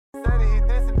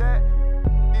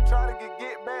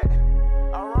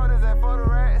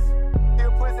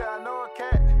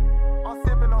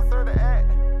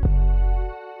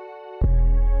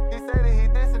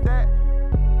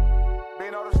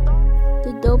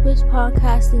dopest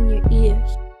podcast in your ears.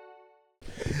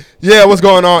 Yeah, what's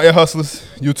going on, Air Hustlers?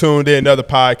 You tuned in another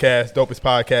podcast, dopest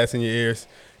podcast in your ears.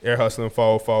 Air Hustling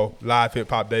 404, live hip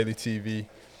hop daily TV.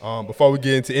 Before we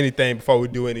get into anything, before we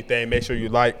do anything, make sure you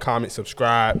like, comment,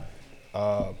 subscribe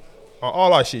on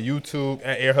all our shit. YouTube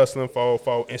at Air Hustling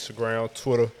 404, Instagram,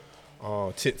 Twitter,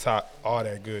 TikTok, all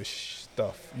that good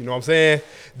stuff. You know what I'm saying?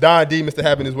 Don D, Mr.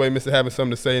 Having his way, Mr. Having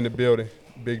something to say in the building.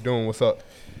 Big Doom, what's up?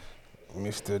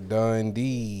 Mr.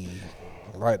 Dundee,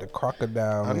 like the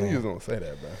crocodile. I man. knew you was gonna say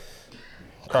that, bro.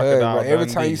 Bro, every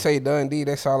Dundee. time you say Dundee,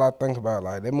 that's all I think about.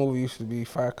 Like that movie used to be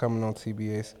fire coming on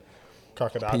TBS.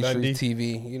 Crocodile Peachtree Dundee.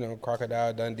 TV, you know,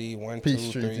 Crocodile Dundee, 1, 2, 3.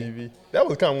 Peachtree TV. That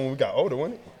was kind of when we got older,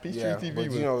 wasn't it? Peachtree Yeah, TV but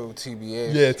was. you know,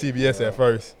 TBS. Yeah, TBS at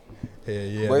first.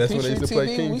 Yeah. But That's when they used to play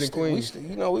TV, Kings and Queens.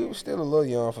 we were still a little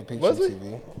young for Peachtree Was we?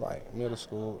 TV. Like middle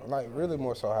school, like really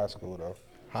more so high school though.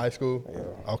 High school?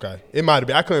 Yeah. Okay. It might have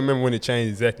been. I couldn't remember when it changed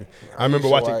exactly. I remember used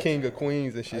to watching watch- King of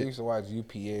Queens and I shit. used to watch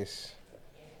UPS.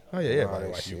 Oh, yeah, and all everybody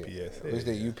that watched shit. UPS. It was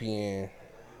the UPN.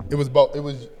 It was both. It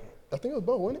was, I think it was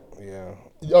both, wasn't it? Yeah.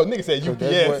 Yo, nigga said UPS.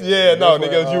 that's what- Yeah, no, that's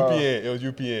nigga, it was what, UPN. It was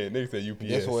UPN. Nigga said UPS.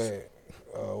 That's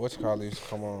what you call used to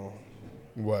come on.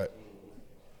 What?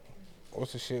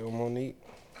 What's the shit with Monique?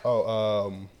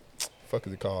 Oh, fuck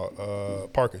is it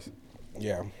called? Parker's.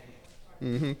 Yeah.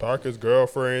 Parker's,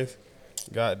 Girlfriends,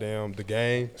 goddamn, The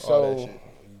Game, all that So shit.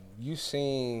 you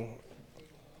seen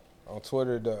on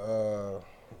Twitter the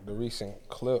recent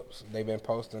clips they've been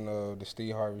posting of the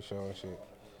Steve Harvey show and shit.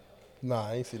 Nah,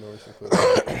 I ain't seen no recent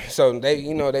clips. So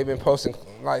they've been posting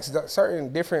like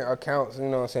certain different accounts, you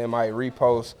know what I'm saying, might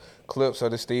repost clips of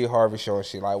the Steve Harvey show and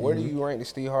shit. Like where do you rank the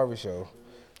Steve Harvey show?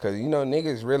 Cause you know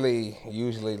niggas really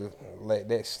usually let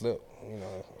that slip, you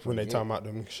know. When they forget. talking about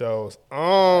them shows.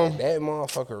 That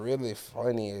motherfucker really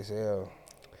funny as hell.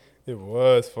 It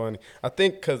was funny. I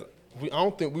think because I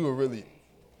don't think we were really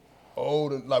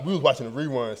old. Like we was watching the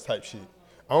reruns type shit.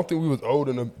 I don't think we was old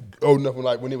enough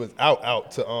like when it was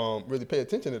out to really pay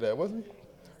attention to that, wasn't we?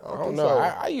 I don't think know. so.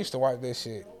 I used to watch that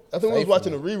shit. I think we was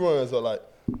watching faithfully. the reruns or like.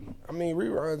 I mean,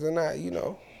 reruns or not, you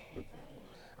know.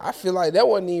 I feel like that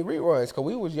wasn't even reruns because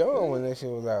we was young when that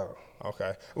shit was out.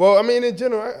 Okay. Well, I mean, in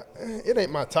general, it ain't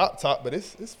my top, but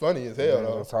it's funny as hell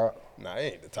though. The top. Nah, it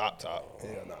ain't the top. Hell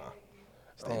nah.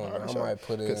 Steve Harvey I show. might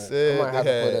put it. Cassette, I might have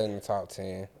they to put had it in the top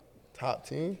 10. top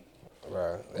 10.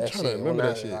 Right. I'm trying to remember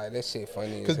that shit. Like, that shit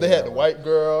funny. Because they had the white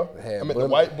girl, Had the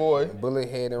white boy,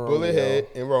 Bullethead and Romeo. Bullethead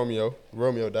and Romeo.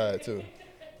 Romeo died too.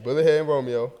 Bullethead and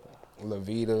Romeo.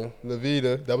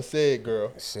 Levita. That was Said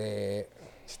girl. Sad.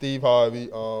 Steve Harvey.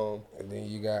 And then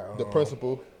you got The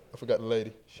principal. I forgot the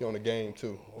lady. She on the game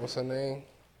too. What's her name?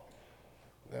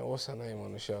 Now, what's her name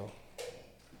on the show?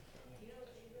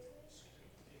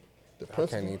 The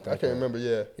principal. even I think can't of it. remember.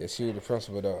 Yeah. Yeah, she was the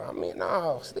principal though. I mean,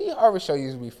 no, Steve Harvey show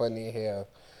used to be funny as hell.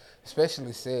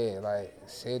 Especially Sid. Like,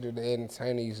 Cedric the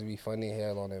Entertainer used to be funny as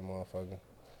hell on that motherfucker.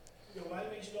 Yo, why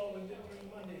didn't you start with Victory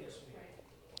Monday this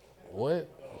week? What?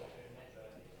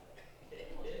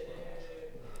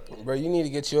 Bro, you need to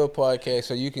get your podcast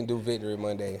so you can do Victory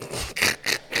Monday.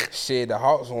 Shit, the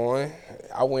Hawks won.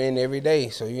 I win every day,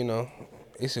 so you know,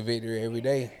 it's a victory every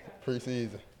day.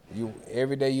 Preseason.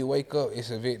 Every day you wake up,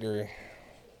 it's a victory.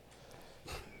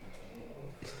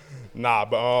 Nah,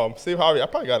 but Steve Harvey, I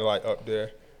probably got it like up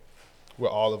there with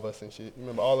All of Us and shit. You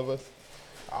remember All of Us?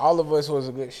 All of Us was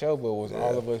a good show, but was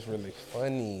All of Us really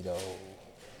funny though?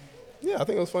 Yeah, I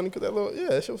think it was funny because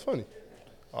that shit was funny.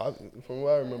 From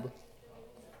what I remember.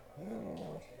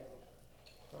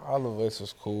 All of Us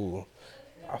was cool.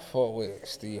 I fought with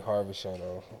Steve Harvey show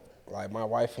though. Like My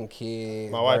Wife and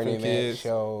Kids, Bernie Mac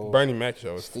show, Bernie Mac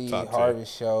show is Steve top 10. Harvey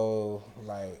show,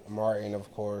 like Martin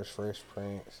of course, Fresh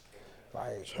Prince.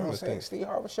 Like, you know what I'm saying? think. Steve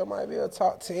Harvey show might be a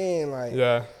top 10. Like,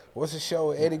 Yeah. what's the show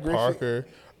with Eddie Griffin? Parker.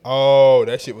 Oh,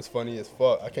 that shit was funny as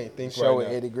fuck. I can't think Show right with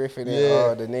now. Eddie Griffin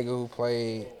Yeah. and the nigga who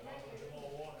played.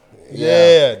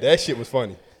 Yeah, that shit was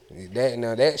funny.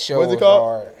 That show What's it was called?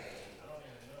 hard.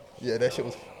 Yeah, that shit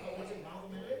was.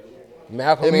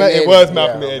 Malcolm It and ma- it Eddie. was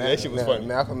Malcolm and Eddie. That shit was funny.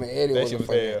 Malcolm and Eddie That was shit was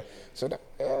funny. hell. So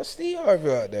Steve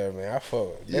Harvey out there, man. I fuck.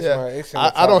 That's Yeah, it's in the I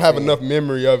top don't have 10. enough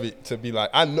memory of it to be like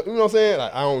I know, you know what I'm saying.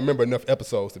 Like I don't remember enough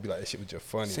episodes to be like that shit was just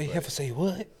funny. Say but, ever say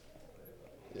what?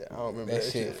 yeah, I don't remember That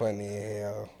shit funny as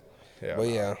hell. Hell But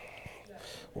nah. yeah,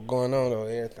 what's going on though?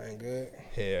 Everything good?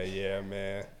 Hell yeah,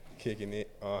 man, kicking it.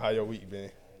 How your week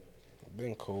been?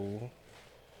 Been cool.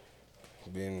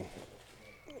 Been,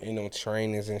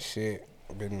 trainings and shit.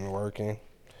 Been working.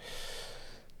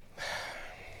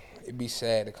 It'd be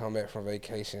sad to come back from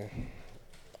vacation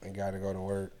and gotta go to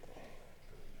work.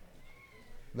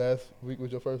 Last week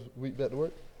was your first week back to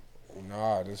work?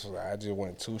 Nah, I just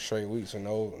went 2 straight weeks with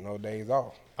no days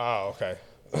off. Oh, okay.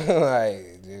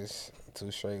 Like just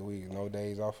 2 straight weeks, no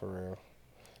days off for real.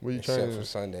 What you Except training? for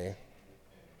Sunday.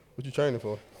 What you training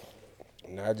for?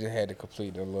 No, I just had to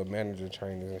complete the little manager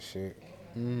trainings and shit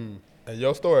At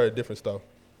your store or a different store?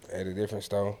 at a different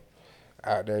store.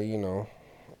 Out there,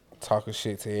 talking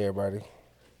shit to everybody.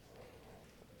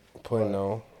 Putting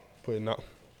on. Putting up.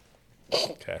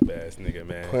 Cap ass nigga,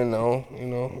 man. Putting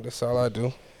on, that's all I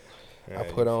do. I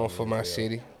put on for my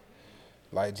city,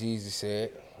 like Jesus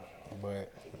said. But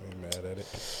I ain't mad at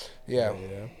it. yeah.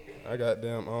 I got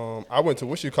them. I went to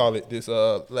this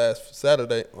last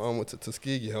Saturday. I went to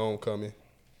Tuskegee homecoming.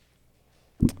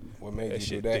 What made That you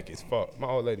shit do that? thick as fuck. My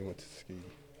old lady went to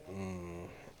Tuskegee.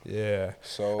 Yeah.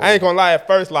 So I ain't gonna lie. At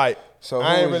first, like, So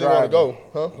I who ain't was really want to driving?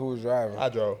 go. Huh? Who was driving? I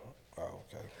drove. Oh,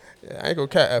 okay. Yeah, I ain't gonna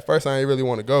cat. At first, I ain't really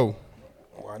want to go.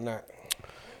 Why not?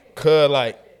 Cause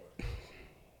like,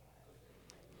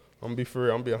 I'm gonna be for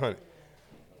real. I'm gonna be 100.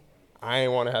 I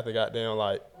ain't want to have to goddamn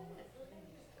like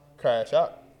crash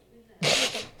out.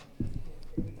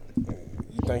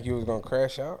 You think you was gonna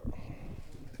crash out?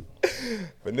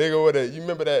 But nigga, you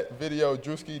remember that video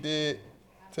Drewski did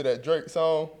to that Drake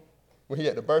song when he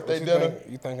had the birthday dinner?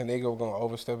 You think a nigga was gonna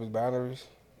overstep his boundaries?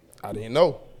 I didn't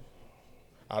know.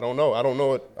 I don't know. I don't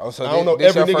know it. Oh, so I don't know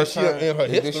this every your nigga first shit time? in her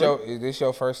history. Is this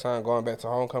your first time going back to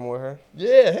homecoming with her?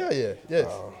 Yeah, hell yeah,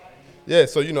 yes. Yeah,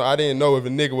 so I didn't know if a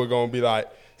nigga was gonna be like,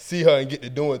 see her and get to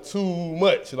doing too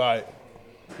much, like.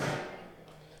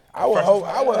 I would hope.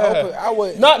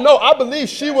 I believe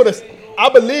she would have. I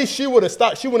believe she would have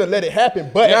stopped. She wouldn't let it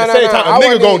happen. But at the same time, I a nigga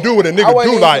wasn't gonna do what a nigga I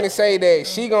wasn't do. even Like gonna say that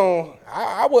she gon'.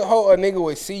 I would hope a nigga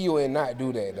would see you and not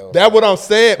do that though. that's what I'm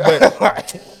saying. But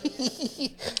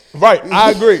right,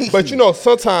 I agree. But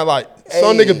sometimes like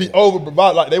some Hey. nigga be over,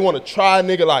 like they want to try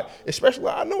nigga, like especially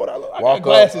like, I know what I look. I Walk got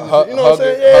glasses. up, and hug, shit, you know what I'm hug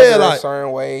saying? Yeah, her like a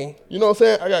certain way. you know what I'm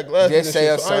saying? I got glasses. Just and say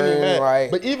shit, a so I ain't even certain, mad.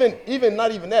 like- But even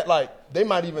not even that, like they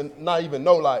might even not even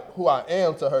know like who I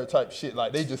am to her type shit.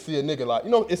 Like they just see a nigga like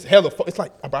it's hella. It's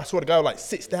like I swear to God, like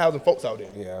 6,000 folks out there.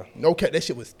 Yeah. No cat, that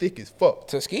shit was thick as fuck.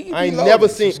 Tuskegee I ain't be loaded. never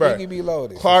seen, bro. Tuskegee be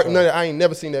loaded, for Clark, sure. no, I ain't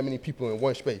never seen that many people in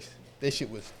one space. That shit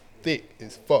was thick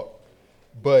as fuck.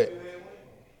 But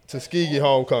Tuskegee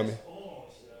homecoming.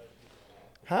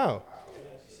 How?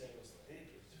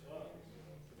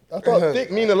 I thought thick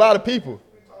mean a lot of people.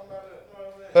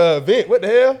 Vent, what the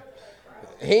hell?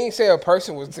 He ain't say a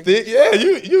person was. Thick? Yeah,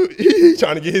 he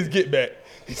trying to get his get back.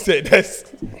 He said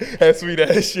that's sweet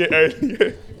ass shit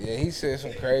earlier. Yeah, he said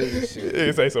some crazy shit.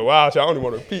 He say so wild shit. I don't even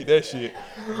want to repeat that shit.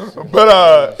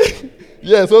 But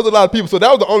yeah, so there's a lot of people. So that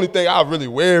was the only thing I was really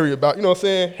wary about. You know what I'm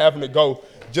saying? Having to go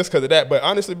just because of that. But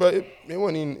honestly, bro, it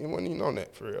wasn't even on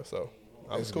that for real. So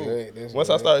I was That's cool. good. That's Once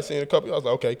I good. started seeing a couple, I was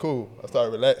like, okay, cool. I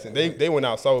started relaxing. They went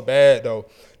out so bad though.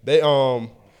 They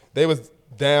was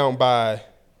down by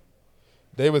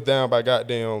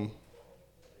goddamn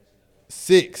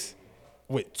 6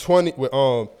 with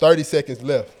 30 seconds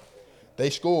left. They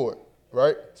scored,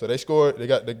 right? So they scored. They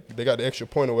got the extra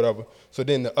point or whatever. So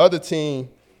then the other team,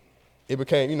 it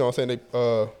became, you know what I'm saying,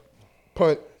 they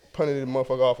punted the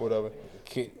motherfucker off or whatever.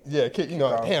 Yeah,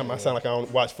 damn, I sound like I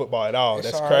don't watch football at all.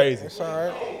 That's crazy. It's all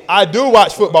right. I do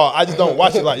watch football. I just don't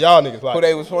watch it like y'all niggas. Like, Who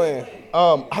they was playing?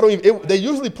 I don't even. They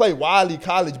usually play Wiley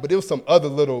College, but it was some other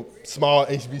little small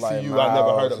HBCU Like I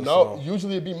never heard of. Miles or No, something.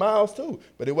 usually it'd be Miles too,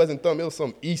 but it wasn't them. It was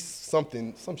some East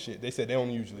something, some shit. They said they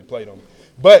don't usually play them.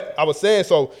 But I was saying,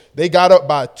 so they got up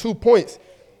by 2 points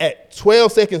at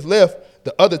 12 seconds left.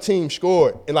 The other team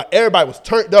scored, and like everybody was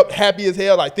turned up, happy as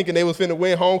hell, like thinking they was finna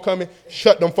win homecoming.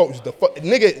 Shut them folks.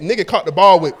 Nigga caught the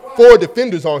ball with 4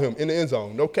 defenders on him in the end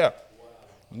zone. No cap.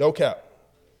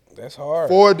 That's hard.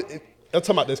 I'm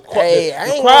talking about this. Hey, I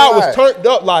the ain't crowd gonna lie. was turned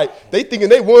up like they thinking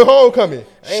they won homecoming.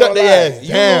 Ain't Shut gonna their lie. ass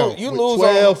down. You with lose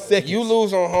 12 on, seconds. You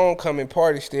lose on homecoming,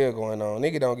 party still going on.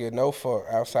 Nigga don't get no fuck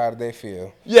outside of their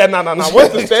field. Yeah, nah.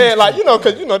 What's the stand? Like,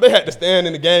 because they had to stand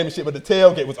in the game and shit, but the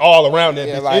tailgate was all around that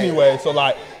Yeah, bitch like- anyway. So,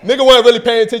 like, nigga wasn't really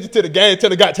paying attention to the game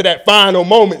until it got to that final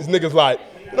moments. Niggas like,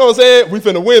 you know what I'm saying? We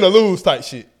finna win or lose type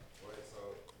shit.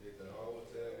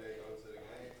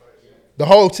 The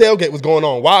whole tailgate was going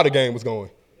on while the game was going.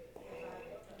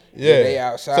 Yeah. they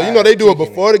outside So, they do it kicking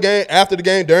before the game, after the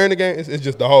game, during the game. It's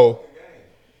just the whole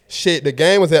shit. The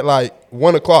game was at like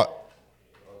 1 o'clock.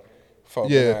 Folk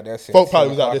been Yeah, out there since folk probably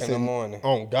 10 was out there o'clock in the sitting morning.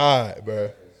 on God,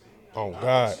 bro. On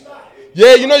God.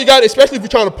 Yeah, you got it, especially if you're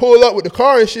trying to pull up with the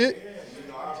car and shit.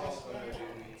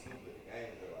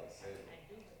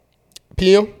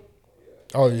 PM?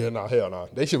 Oh, yeah, hell no.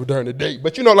 They shit was during the day.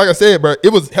 But, like I said, bro, it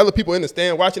was hella people in the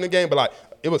stand watching the game, but, like,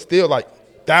 it was still, like,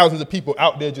 thousands of people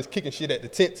out there just kicking shit at the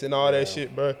tents and all that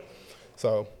shit, bro.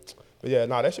 So, But yeah,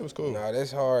 nah, that shit was cool. Nah,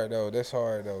 that's hard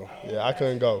though. Yeah, I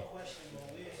couldn't go.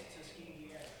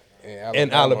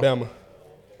 In Alabama.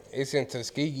 It's in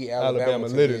Tuskegee, Alabama,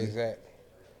 to literally. be exact.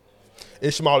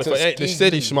 It's small as fuck. Ain't the Tuskegee.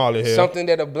 city small as hell. Something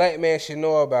that a black man should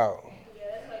know about.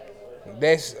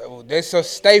 That's a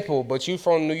staple, but you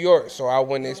from New York, so I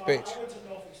wouldn't expect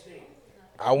you.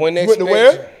 I wouldn't You went expect to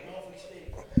where?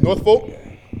 North Fork?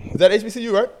 Is that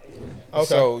HBCU, right? Okay.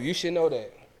 So you should know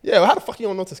that. Yeah, well, how the fuck you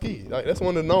don't know Tuskegee? Like, that's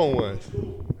one of the known ones.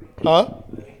 Huh?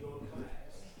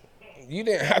 You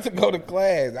didn't have to go to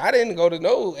class. I didn't go to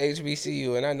no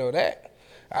HBCU, and I know that.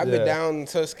 I've been down in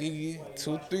Tuskegee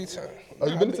 2-3 times. Oh,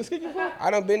 you been to Tuskegee before? I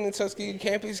done been in Tuskegee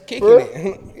campus kicking For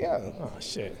it. Yeah. Oh,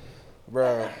 shit.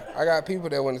 Bro, I got people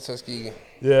that went to Tuskegee.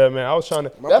 Yeah, man, I was trying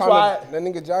to. My That's partner, why. that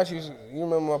nigga Josh you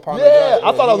remember my partner? Yeah, Josh?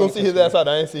 I thought I was he gonna went see to his ass out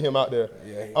there. I didn't see him out there.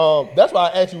 Yeah. That's why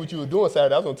I asked you what you were doing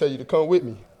Saturday. I was gonna tell you to come with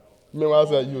me. Remember, I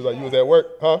was like, you was at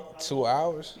work, huh? 2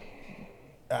 hours.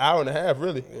 An hour and a half,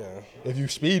 really. Yeah. If you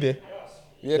speeding.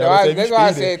 Yeah, That's why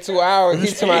I said 2 hours. You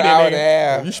He's talking about an hour and a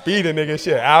half. If you speeding, nigga,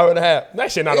 shit, hour and a half.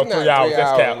 That shit not It's on 3 hours.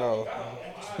 That's cap. No.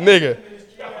 Nigga.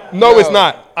 No, it's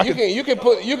not. You can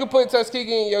put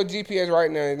Tuskegee in your GPS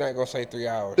right now. It's not gonna say 3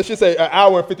 hours. This should say an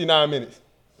hour and 59 minutes.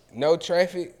 No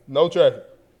traffic. No traffic.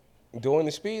 Doing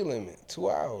the speed limit. 2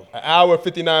 hours. An hour and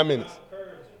 59 minutes.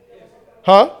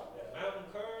 Huh?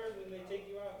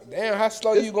 Damn, how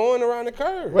slow you going around the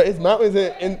curve? Wait, it's mountains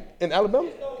in Alabama?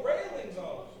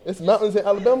 It's mountains in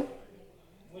Alabama?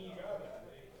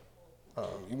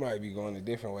 You might be going a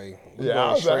different way. Yeah,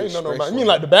 I was like, I ain't know no mountain. You mean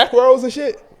like the back roads and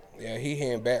shit? Yeah, he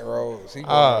hitting back roads. He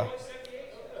Oh,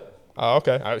 going,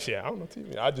 okay. I don't know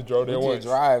TV. I just drove there You once. just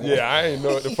driving. Yeah, I ain't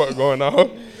know what the fuck going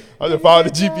on. I just followed the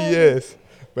GPS.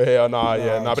 But hell nah,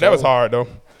 but that was hard though.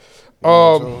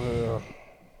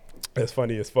 That's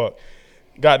funny as fuck.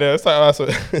 Goddamn, let's talk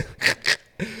about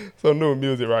some new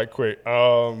music right quick.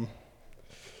 I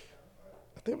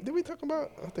think we already talked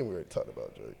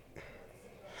about Drake.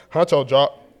 Huncho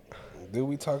dropped. Did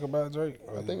we talk about Drake?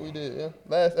 I think we did, yeah.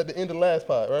 At the end of the last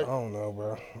pod, right? I don't know,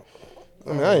 bro.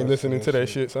 I mean, I ain't listening to that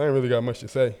shit, so I ain't really got much to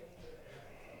say.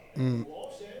 I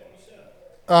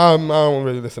don't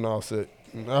really listen to Offset.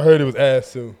 I heard it was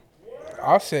ass too.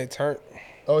 Offset turned.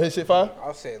 Oh, his shit fire?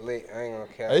 Offset lit. I ain't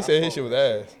gonna care. They said his shit was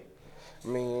ass. I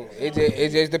mean, it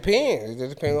just depends. It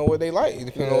just depends on what they like. It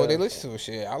depends on what they listen to.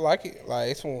 Shit, I like it.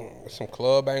 Like it's some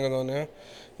club bangers on there.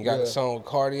 You got the song with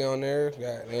Cardi on there.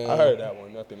 I heard that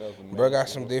one. Nothing else. Bro got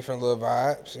some different little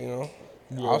vibes, you know.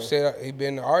 Yeah. Offset, he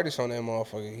been the artist on that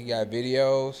motherfucker. He got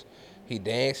videos. He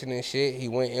dancing and shit. He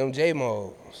went MJ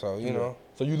mode. So you know.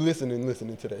 So you listening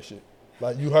to that shit?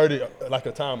 Like you heard it like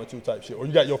a time or two type shit, or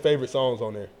you got your favorite songs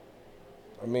on there?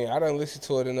 I mean, I done listened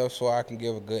to it enough so I can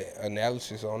give a good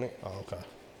analysis on it. Oh, okay.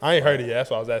 I ain't heard it yet. That's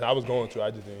what I was asking. I was going to.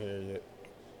 I just didn't hear it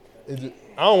yet.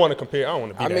 I don't want to compare. I don't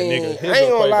want to be that nigga. I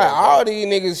ain't gonna lie. All these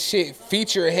niggas shit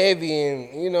feature heavy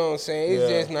and, you know what I'm saying? It's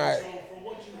just not.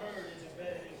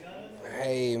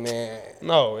 Hey, man.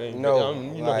 No. You know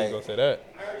he like, ain't going to say that.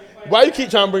 Why you keep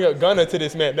trying to bring up Gunna to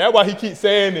this, man? That's why he keeps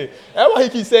saying it. That's why he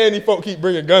keeps saying these folk keep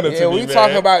bringing Gunna to me, man. Yeah, we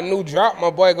talking about new drop. My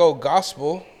boy go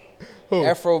gospel. Who?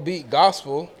 Afrobeat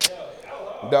gospel.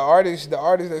 The artist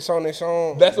that's on this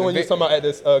song. That's the one you was talking about at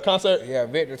this concert? Yeah,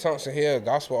 Victor Thompson here,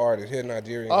 gospel artist. He's a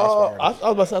Nigerian gospel artist. I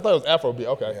was about to say, I thought it was Afrobeat.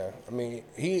 Okay. Yeah, I mean,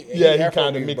 he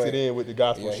kind of mix it in with the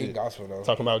gospel yeah, shit. he gospel though.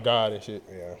 Talking about God and shit.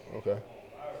 Yeah. Okay.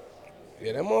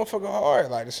 Yeah, that motherfucker hard.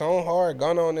 Like the song hard.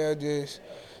 Gunna on there just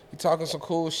he talking some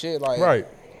cool shit. Like Right.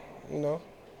 You know,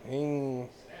 he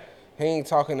ain't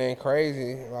talking that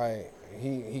crazy. Like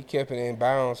he kept it in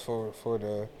bounds for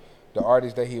the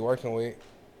artists that he working with.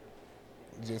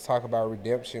 Just talk about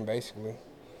redemption basically,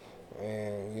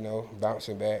 and you know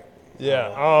bouncing back. Yeah.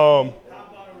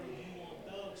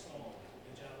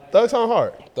 Thug song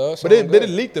hard. Thug song but it good.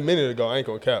 leaked a minute ago. I ain't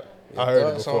gonna cap. Yeah, I heard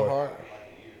Thug it song before. hard.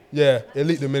 Yeah, it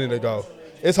leaked a minute ago.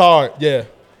 It's hard. Yeah.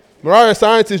 Mariah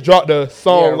Scientist dropped the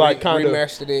song kind of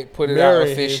remastered it, put it out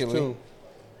officially. Too.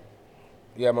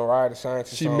 Yeah, Mariah the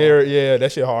Scientist. She song. married. Yeah,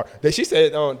 that shit hard. She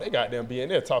said they got them being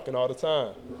there talking all the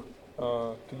time.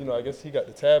 Cause you know I guess he got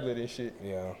the tablet and shit.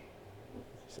 Yeah.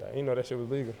 So I didn't know that shit was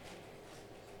legal.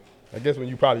 I guess when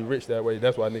you probably rich that way,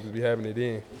 that's why niggas be having it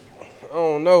in. I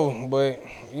don't know, but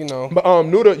you know. But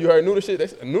Noooo, you heard Noooo shit?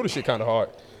 Noooo shit kind of hard.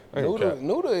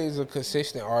 Noooo is a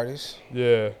consistent artist.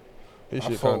 Yeah, his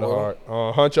shit kind of hard.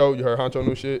 Huncho, you heard Huncho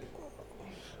new shit?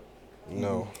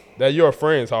 No. That Your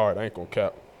Friend's hard. I ain't gonna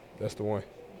cap. That's the one.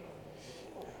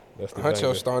 That's the Huncho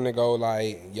banger. starting to go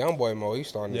like young boy mode. He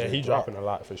starting to he dropping a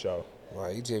lot for sure.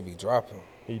 Like he just be dropping.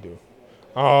 He do.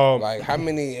 Like how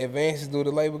many advances do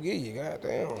the label give you?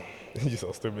 Goddamn. You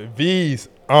so stupid. V's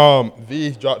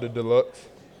dropped the deluxe.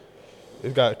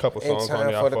 It's got a couple In songs on time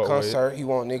there. for I the fuck concert, he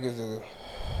want niggas to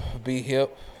be hip.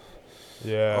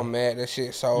 with. Yeah. I'm mad that shit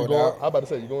You sold going? out. I about to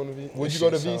say you going to V? Would This you go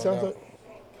to shit V's sold concert?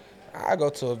 I go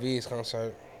to a V's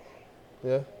concert.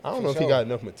 Yeah. I don't For know if he sure. got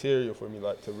enough material for me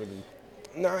like to really.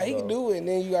 Nah, he can do it. And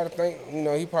then you got to think,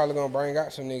 he probably gonna bring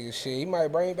out some niggas shit. He might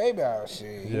bring Baby out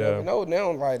shit. You Yeah. never know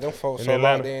now. Like them folks In so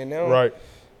Atlanta. locked in now. Right.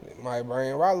 Might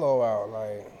bring Rollo out.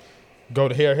 Like Go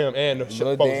to hear him and the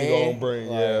Lil folks he Dan, gonna bring.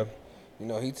 like,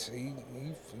 Yeah. he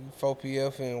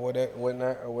 4PF and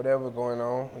whatnot or whatever going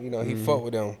on. He fuck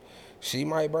with them. She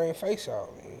might bring Face out.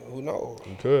 Who knows?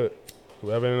 You could.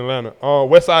 Whoever in Atlanta. Oh,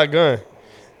 West Side Gun.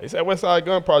 They said West Side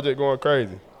Gun project going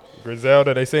crazy.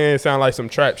 Griselda, they saying it sound like some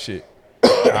trap shit.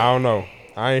 I don't know.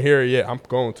 I ain't hear it yet. I'm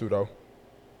going to though.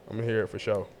 I'm gonna hear it for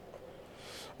sure.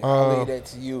 I'll leave that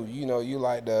to you. You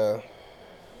like the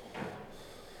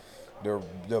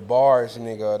bars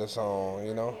nigga of the song,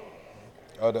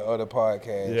 of the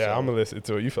podcast. Yeah, So I'm gonna listen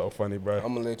to it. You so funny, bro.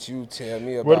 I'm gonna let you tell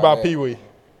me about What about that. Pee Wee?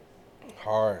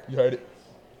 Hard. You heard it?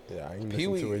 Yeah, I ain't Pee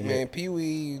listened to Wee, it man, yet. Pee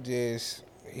Wee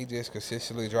just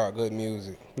consistently drop good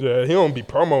music. Yeah, he don't be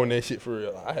promoting that shit for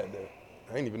real. I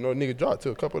ain't even know nigga dropped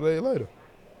till a couple of days later.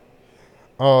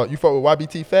 You fuck with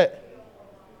YBT Fat?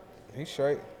 He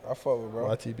straight. I fuck with bro.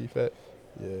 YTB Fat?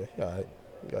 Yeah, he alright.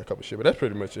 He got a couple shit, but that's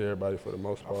pretty much everybody for the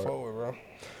most I part. fuck with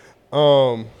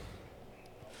bro.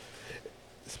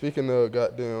 Speaking of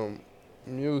goddamn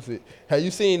music, have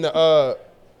you seen the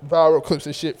viral clips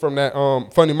and shit from that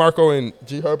Funny Marco and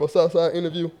G Herbo Southside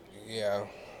interview? Yeah.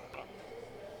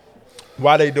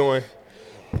 Why they doing?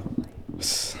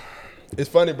 It's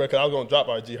funny, bro, because I was gonna drop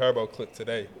our G Herbo clip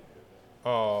today.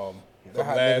 From That's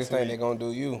how niggas last think they week. gonna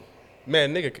do you.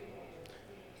 Man, nigga,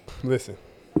 listen.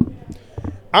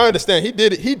 I understand he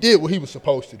did it. He did what he was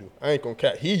supposed to do. I ain't gonna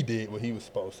cap. He did what he was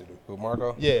supposed to do. Who,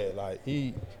 Marco? Yeah, like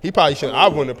he probably shouldn't. I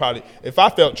wouldn't have probably. If I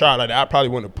felt tried like that, I probably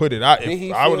wouldn't have put it out. Did he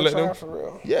If I would feel let them. tried for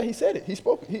real? Yeah, he said it. He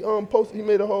spoke. He posted. He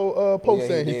made a whole post Yeah,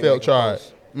 saying he did felt make a tried.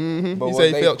 post. Mm-hmm. But He was said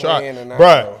he they felt tried, playing or not,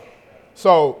 bruh. though?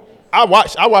 So I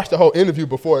watched the whole interview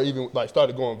before it even like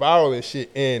started going viral and shit,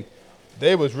 and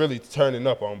they was really turning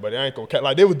up on, but I ain't gonna cap.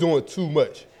 Like they was doing too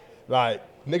much. Like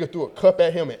nigga threw a cup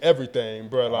at him and everything,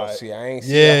 bro. Like See, I ain't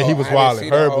see yeah, the whole, he was I didn't wilding. see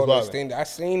the Herb was whole wilding. extended. I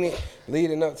seen it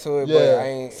leading up to it, but Yeah, I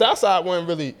ain't. Southside wasn't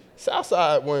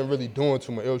really doing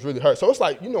too much. It was really hurt. So it's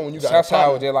like when you got a Southside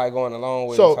partner- was just like going along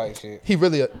with so it type shit. he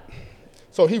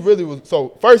really was. So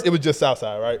first it was just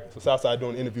Southside, right? So Southside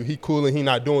doing the interview. He cooling. He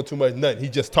not doing too much. Nothing. He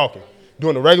just talking,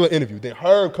 doing a regular interview. Then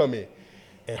Herb come in,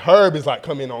 and Herb is like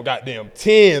coming on goddamn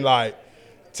 10, like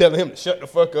telling him to shut the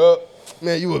fuck up.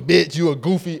 Man, you a bitch. You a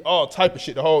goofy. All type of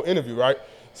shit. The whole interview, right?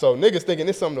 So niggas thinking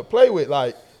it's something to play with.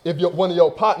 Like if one of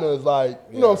your partners, like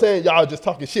you know what I'm saying, y'all just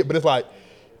talking shit. But it's like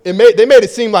they made it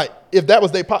seem like if that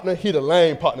was their partner, he the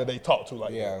lame partner they talk to.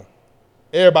 Like Yeah,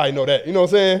 everybody know that. You know what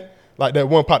I'm saying? Like that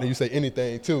one partner you say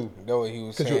anything to. that's what he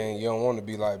was 'Cause saying. You don't want to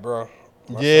be like, bro.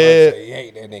 My son Yeah. say he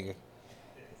hate that nigga.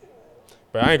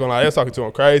 But I ain't gonna lie, they was talking to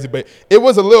him crazy. But it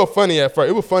was a little funny at first.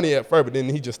 It was funny at first, but then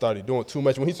he just started doing too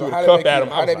much. When he So threw how the they cup make at you, him,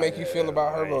 I how was they like, make you feel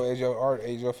about Herbo as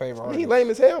your favorite I artist? mean, he lame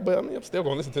as hell, but I mean, I'm still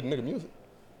gonna listen to the nigga music.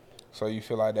 So you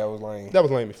feel like that was lame? That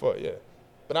was lame as fuck, yeah.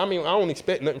 But I mean, I don't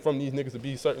expect nothing from these niggas to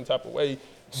be a certain type of way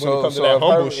when it comes to that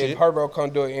humble if shit. Herbo come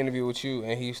do an interview with you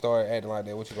and he start acting like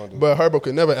that, what you gonna do? But Herbo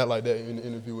could never act like that in the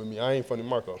interview with me. I ain't Funny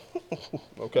Marco.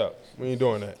 Okay, we ain't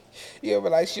doing that. Yeah,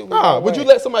 but like shit. Nah, would you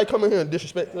let somebody come in here and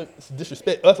disrespect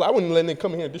us? Like, I wouldn't let them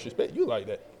come in here and disrespect you like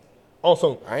that.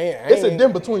 Also, it's a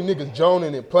difference between niggas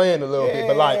joning and playing a little bit,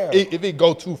 but like, Yeah. if it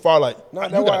go too far, like, No, you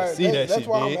gotta see that that's shit,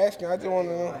 why big. I'm asking. I just want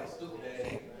to know.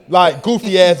 Like,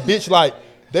 goofy ass bitch, like,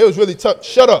 they was really tough.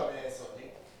 Shut up.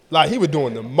 Like, he was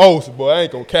doing the most, boy. I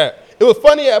ain't gonna cap. It was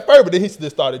funny at first, but then he just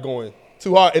started going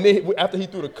too hard. And then after he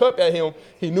threw the cup at him,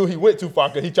 he knew he went too far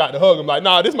because he tried to hug him. Like,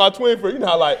 nah, this my twin friend. You know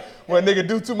how, like, when a nigga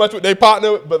do too much with their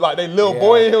partner, but, like, they little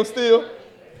boy in him still?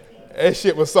 That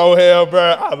shit was so hell, bro.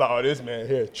 I was like, oh, this man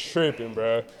here tripping,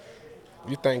 bro.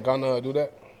 You think Gunna do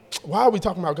that? Why are we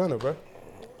talking about Gunna, bro?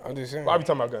 I'm just saying. Why are we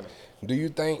talking about Gunna? Do you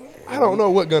think I don't know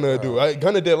what Gunna would do.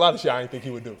 Gunna did a lot of shit I didn't think he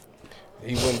would do.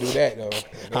 he wouldn't do that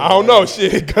though? I don't know,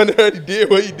 shit. Gunna already did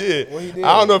what he did. What he did?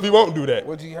 I don't know if he won't do that.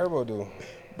 What G Herbo do?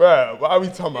 Bruh, why are we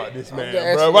talking about this just man,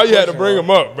 asking bruh? the Why you had to question, bring him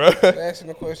up, bruh? Just asking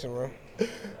the question, bro.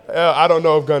 Hell, I don't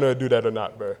know if Gunna would do that or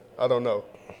not, bruh. I don't know.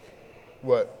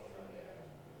 What?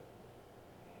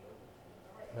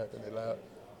 Happened it loud.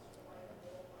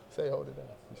 Say hold it down.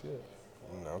 You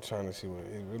should. No, I'm trying to see what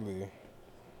it really.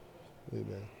 Yeah,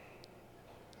 man.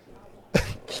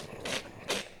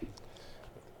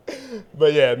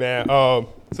 But yeah, man.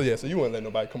 So you wouldn't let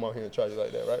nobody come on here and try you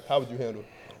like that, right? How would you handle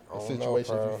I a don't know,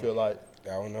 situation if bro. you feel like I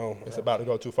don't know. it's about to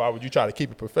go too far? Would you try to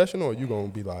keep it professional, or you gonna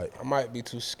be like, I might be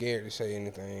too scared to say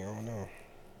anything. I don't know.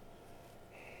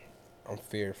 I'm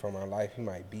feared for my life. He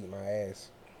might beat my ass.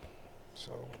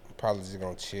 So I'm probably just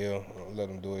gonna chill, let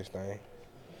him do his thing.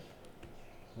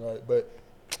 right? But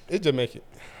it just make it.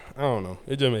 I don't know.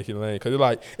 It just make it lame because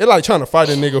it like trying to fight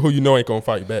a nigga who you know ain't gonna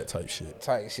fight back type shit.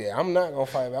 Type shit. I'm not gonna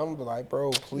fight. I'm gonna be like,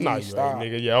 bro, please Nah, you stop.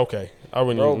 right, nigga. Yeah, okay. I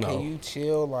wouldn't Bro, even know. can you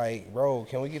chill? Like, bro,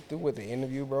 can we get through with the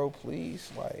interview, bro? Please.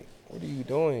 Like, what are you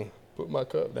doing? Put my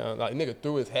cup down. Like, nigga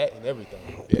threw his hat and everything.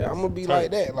 Yeah, I'm gonna be Turn.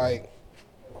 like that. Like,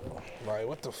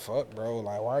 what the fuck, bro?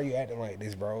 Like, why are you acting like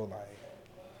this, bro? Like,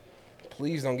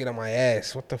 please don't get on my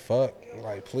ass. What the fuck?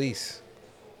 Like, please.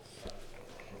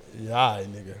 Yeah, all right,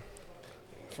 nigga.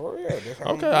 For real. That's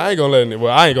how Okay, I ain't gonna let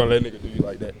nigga do you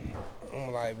like that.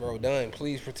 I'm like, bro, done.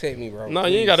 Please protect me, bro. No,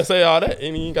 please. you ain't gotta say all that.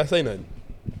 You ain't gotta say nothing.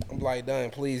 I'm like, done.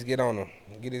 Please get on him.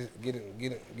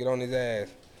 Get on his ass.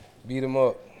 Beat him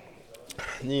up.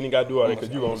 You ain't gotta do all that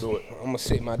because you gonna do it. I'm gonna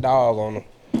sit my dog on him.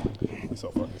 You so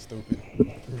fucking stupid.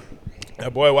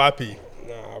 That boy YP.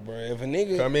 Nah, bro. If a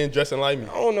nigga Come in dressing like me.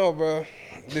 I don't know, bro.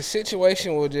 The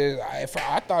situation was just.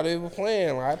 I thought they were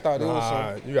playing. Like, I thought it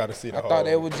was some. You gotta see the I whole. thought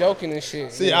they were joking and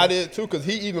shit. See, you know? I did too, cause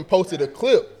he even posted a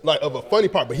clip like of a funny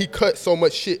part, but he cut so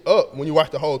much shit up. When you watch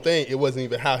the whole thing, it wasn't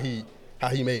even how he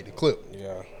made the clip.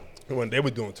 Yeah. When they were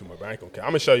doing too much, bro. I ain't gonna care.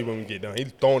 I'm gonna show you when we get done. He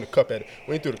throwing the cup at it.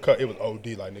 When he threw the cup, it was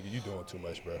OD. Like, nigga, you doing too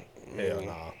much, bro. Hell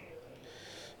nah.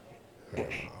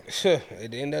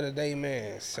 At the end of the day,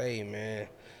 man, man.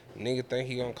 Nigga think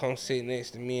he gonna come sit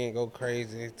next to me and go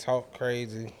crazy, talk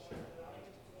crazy.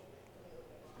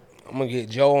 I'm gonna get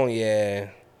Joe on your ass.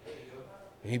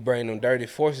 He bring them dirty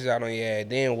forces out on your ass.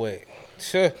 Then what?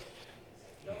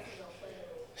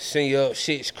 Send you up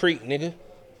Shit's Creek, nigga.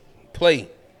 Play.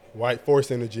 White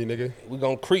force energy, nigga. We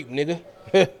gonna creep, nigga.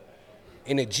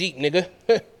 In a Jeep, nigga.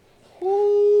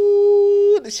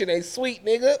 Ooh, this shit ain't sweet,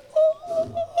 nigga.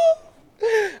 Ooh.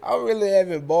 I'm really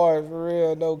having bars for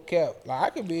real, no cap. Like I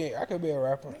could be a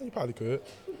rapper. You probably could.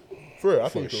 For real, I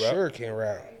For think you could rap. sure can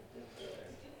rap.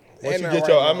 Once And you I get write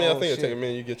your, my I mean, I own think it'll shit. take a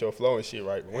minute. You get your flow and shit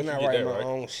right. But once And you I get write that my right,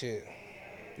 own shit.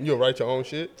 you'll write your own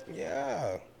shit.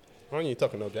 Yeah. I ain't even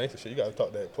talking no gangster shit. You gotta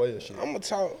talk that player shit. I'm gonna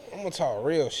talk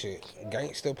real shit.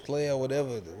 Gangster, player,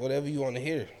 whatever you want to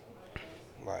hear.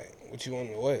 Like, what you want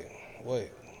to, what?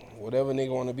 Whatever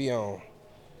nigga want to be on.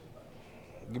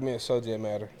 Give me a subject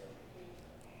matter.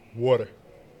 Water.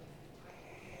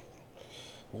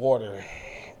 Water.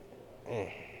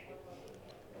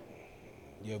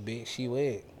 Your bitch, she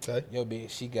wet. Okay. Your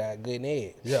bitch, she got good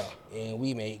eggs. Yeah. And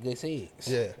we make good sex.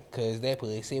 Yeah. Cause that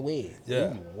pussy wet.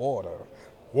 Yeah. Ooh, water.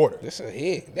 Water. That's a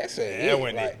hit. That's a Yeah, hit.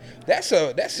 when Like, that's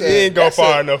a. You ain't go that's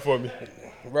far a- enough for me.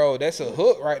 Bro, that's a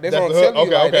hook, right? That's That's what I'm a hook? telling you.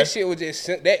 Okay, Like, okay. that shit was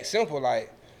just that simple.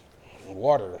 Like,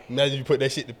 water. Imagine you put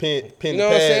that shit to pen You the know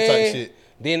what I'm pad type saying? shit.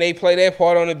 Then they play that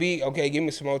part on the beat. Okay, give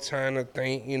me some more time to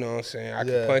think. You know what I'm saying? I Yeah.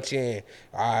 can punch in.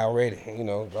 I already, go in like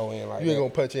You ain't that. gonna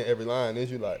punch in every line,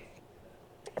 is you? Like,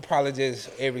 Probably just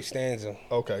every stanza.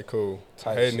 okay, cool.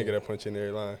 Type I hate shit. nigga that punch in every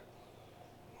line.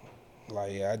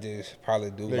 Like, yeah, I just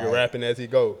probably do Nigga like, rapping as he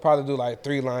go. probably do like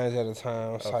 3 lines at a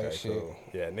time type Okay, shit. cool.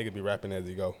 Yeah, nigga be rapping as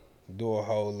he go. Do a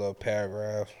whole little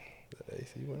paragraph Hey,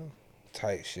 see, well.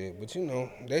 type shit. But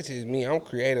that's just me. I'm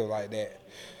creative like that.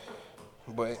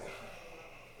 But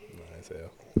Nice hell.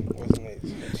 what's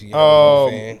next? G Herbo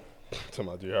fan. Talking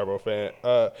about G Herbo fan.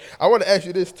 I want to ask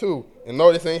you this too, and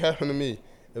no, this ain't happened to me.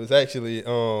 It was actually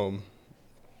one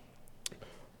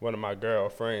of my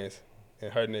girlfriends,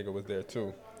 and her nigga was there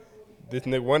too. This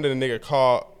nigga, one of the nigga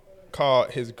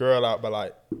called his girl out by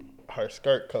like her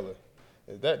skirt color.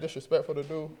 Is that disrespectful to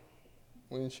do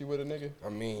when she with a nigga? I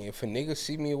mean, if a nigga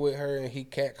see me with her and he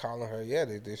catcalling her, yeah,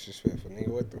 they disrespectful. Nigga,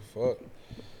 what the fuck?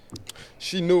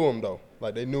 She knew him though,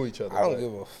 like they knew each other. I don't like,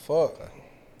 give a fuck.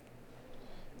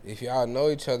 If y'all know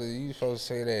each other, you supposed to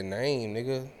say that name,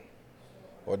 nigga.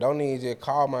 Or don't even just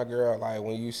call my girl. Like,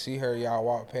 when you see her, y'all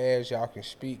walk past, y'all can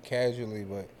speak casually,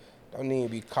 but don't even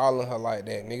be calling her like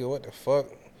that, nigga. What the fuck?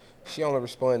 She only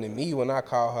respond to me when I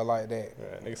call her like that.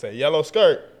 Yeah, nigga say yellow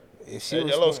skirt. If she That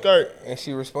yellow skirt. and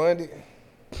she responded,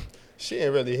 She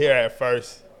didn't really hear at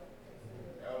first,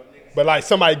 but like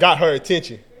somebody got her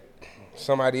attention.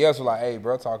 somebody else was like, "Hey,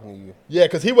 bro, talking to you." Yeah,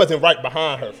 because he wasn't right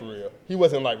behind her for real. He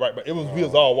wasn't like right, but it was we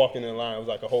was all walking in line. It was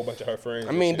like a whole bunch of her friends. I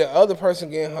and mean, shit. the other person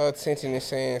getting her attention and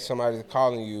saying somebody's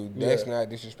calling you, that's Yeah. not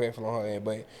disrespectful on her end.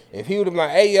 But if he would have been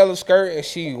like, "Hey, yellow skirt," and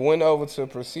she went over to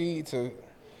proceed to,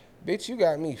 bitch, you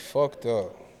got me fucked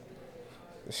up.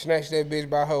 Snatch that bitch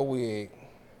by her wig.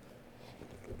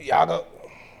 Y'all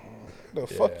The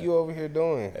fuck Yeah. you over here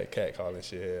doing? That cat calling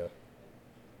shit hell.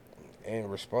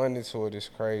 And responding to it is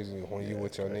crazy when you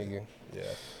with your nigga. Yeah.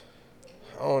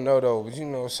 I don't know though, but you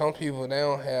know, some people they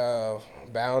don't have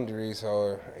boundaries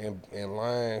or in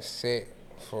lines set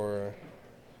for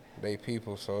they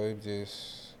people, so it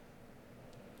just,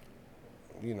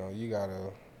 you know, you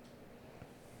gotta.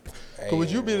 Cause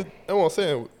would you be? That's what I'm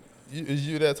saying. Is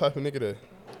you that type of nigga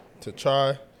to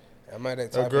try Am I that a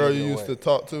type girl of you nigga used what? to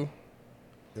talk to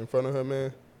in front of her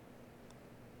man?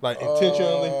 Like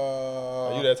intentionally?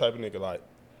 Are you that type of nigga? Like,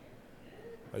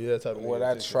 are you that type of nigga? Would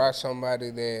I intentionally? try somebody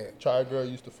that? Try a girl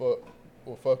you used to fuck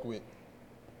or fuck with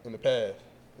in the past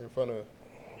in front of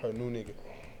her new nigga?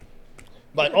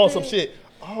 Like on some shit.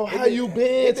 Oh, how you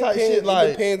been? Type shit. Like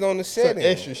it depends on the some setting.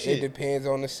 extra shit. It depends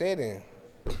on the setting.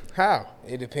 How?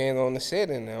 It depends on the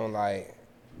setting. Now, like,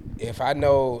 if I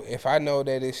know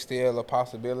that it's still a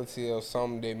possibility of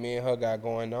something that me and her got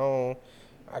going on,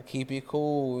 I keep it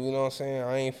cool. You know what I'm saying?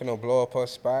 I ain't finna blow up her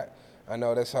spot. I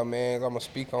know that's her man. I'm gonna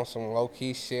speak on some low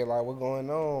key shit like what going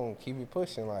on. Keep it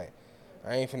pushing. Like,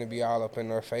 I ain't finna be all up in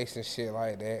her face and shit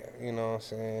like that. You know what I'm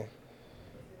saying?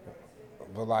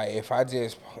 But like if I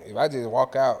just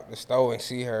walk out the store and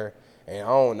see her and I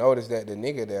don't notice that the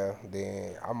nigga there,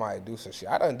 then I might do some shit.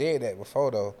 I done did that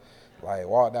before though. Like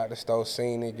walked out the store,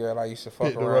 seen the girl I used to fuck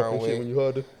Picked her up around and with. shit when you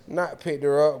hugged her? Not picked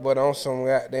her up, but on some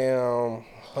goddamn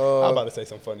I'm about hug, to say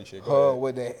some funny shit. Go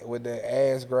ahead. with the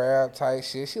ass grab type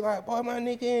shit. She like, boy, my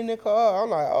nigga in the car. I'm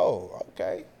like, oh,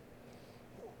 okay.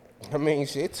 I mean,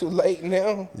 shit, too late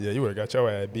now. Yeah, you would have got your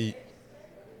ass beat.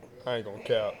 I ain't gonna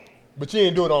count. But you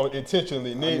didn't do it on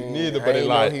intentionally, neither. I But it ain't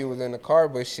like know he was in the car,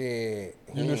 but shit.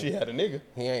 you knew she had a nigga.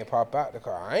 He ain't pop out the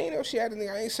car. I ain't know she had a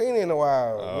nigga. I ain't seen it in a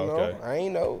while. Oh, You know, okay. I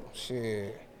ain't know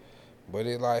shit. But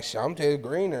it like shit, I'm just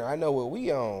greener. I know what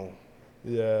we on.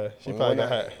 Yeah, she And probably when got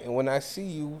her. and when I see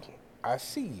you, I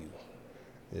see you.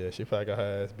 Yeah, she probably got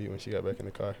her ass beat when she got back in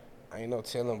the car. I ain't no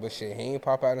telling, but shit, he ain't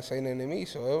pop out and say nothing to me.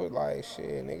 So it was like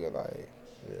shit, nigga. Like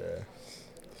Yeah.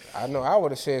 I know I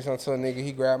would have said something to a nigga.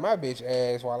 He grabbed my bitch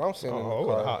ass while I'm sitting in Oh, I the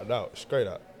would have car. hopped out, straight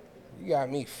out. You got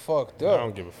me fucked I up.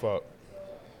 don't give a fuck.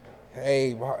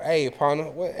 Hey, partner.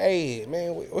 What? Hey,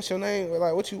 man. What's your name?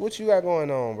 Like, what you got going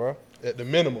on, bro? At the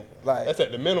minimum. Like- That's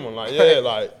at the minimum. Like, yeah,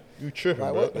 like you tripping,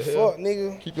 Like, bro. what the hell? fuck,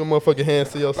 nigga? Keep your motherfucking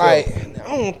hands to yourself. Like,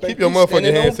 I don't think Keep your you motherfucking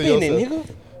standing hands on to business, yourself.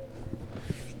 nigga.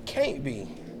 Can't be.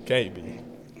 Can't be.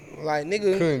 Like,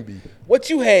 nigga, Couldn't be. what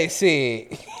you had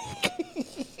said.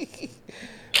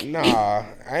 Nah,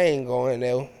 I ain't going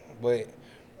there. But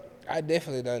I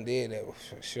definitely done did that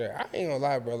for sure. I ain't gonna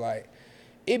lie, bro. Like,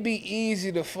 it be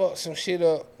easy to fuck some shit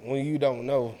up when you don't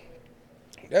know.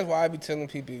 That's why I be telling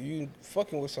people, if you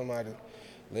fucking with somebody,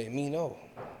 let me know.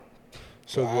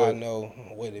 So Cause I what? know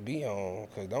what to be on.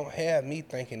 Cause don't have me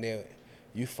thinking that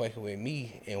you fucking with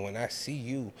me, and when I see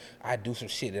you, I do some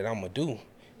shit that I'ma do,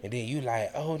 and then you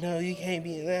like, oh no, you can't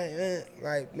be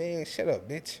like, man, shut up,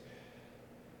 bitch.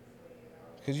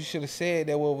 Cause you should have said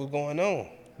that what was going on,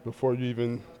 Before you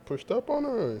even pushed up on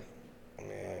her.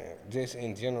 man. Just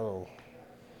in general,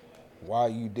 why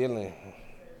you dealing?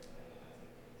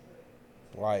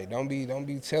 Like, don't be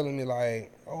telling me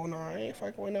like, oh no, I ain't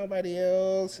fucking with nobody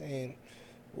else, and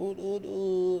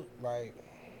like.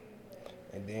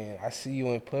 And then I see you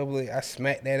in public, I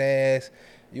smack that ass.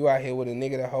 You out here with a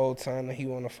nigga the whole time that he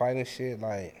wanna fight and shit.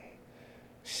 Like,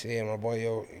 shit, my boy,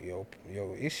 your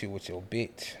issue with your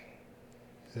bitch.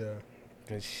 Yeah.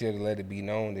 Cause she should have let it be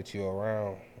known that you're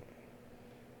around,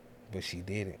 but she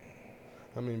didn't.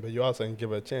 I mean, but you also didn't give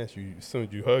her a chance. You as soon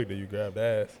as you hugged her, you grabbed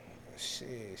ass.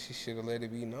 Shit, she should have let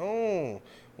it be known.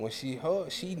 When she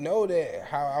hug, she know that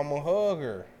how I'ma hug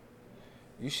her.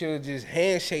 You should have just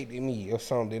handshaked me or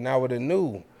something. I would have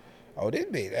knew. Oh, this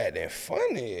bitch that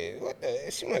funny. What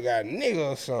the? She might got a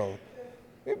nigga or something.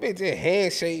 This bitch just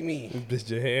handshake me. This bitch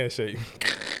your handshake.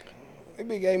 This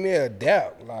bitch gave me a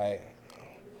dap.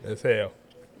 That's hell.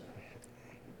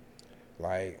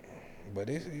 But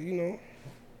it's, you know,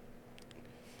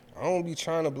 I don't be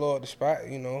trying to blow up the spot.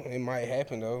 You know, it might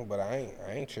happen though, but I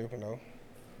ain't tripping though.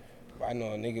 But I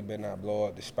know a nigga better not blow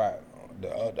up the spot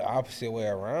the opposite way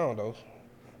around though.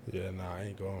 Yeah, nah, I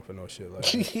ain't going for no shit like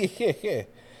that. Yeah.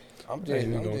 I'm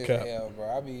just cap. hell,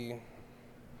 bro. I be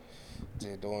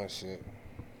just doing shit.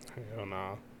 Hell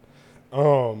nah.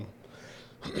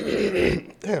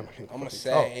 Damn. I'm a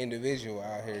sad individual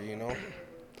out here, you know.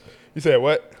 You said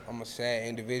what? I'm a sad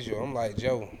individual. I'm like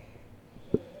Joe.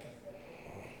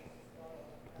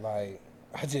 Like,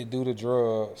 I just do the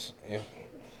drugs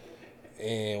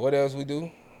and what else we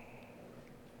do?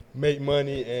 Make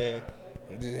money and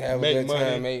Just have Make a good money.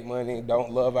 time, make money.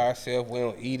 Don't love ourselves. We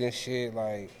don't eat and shit.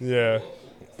 Like, yeah.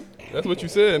 That's what you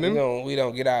said, We nigga.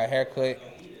 don't get our haircut.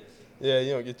 Yeah,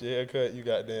 you don't get your hair cut. You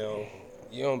goddamn.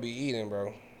 You don't be eating,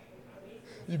 bro.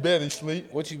 You barely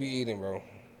sleep. What you be eating, bro?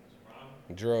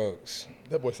 Drugs.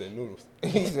 That boy said noodles.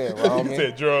 He said He ramen.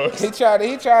 said drugs.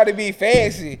 He tried to be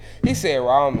fancy. He said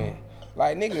ramen.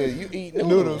 Like, nigga, you eat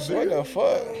noodles. Noodles, What nigga. the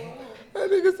fuck? That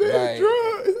nigga said Like,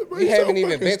 drugs. Bro, You he's so haven't even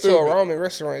fucking been to stupid. a ramen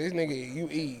restaurant. This nigga, you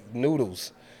eat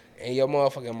noodles in your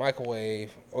motherfucking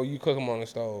microwave, or you cook them on the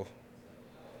stove,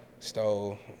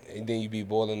 and then you be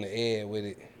boiling the egg with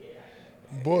it.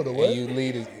 Boy, the And what?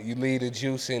 you leave the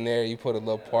juice in there. You put a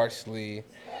little parsley,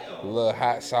 a little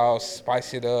hot sauce,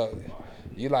 spice it up.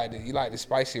 You like the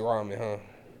spicy ramen, huh?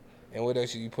 And what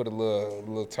else? You put a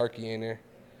little turkey in there.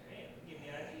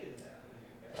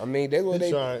 I mean, that's what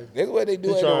they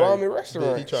do at the ramen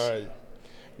restaurants. He tried.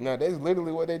 No, that's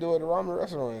literally what they do at the ramen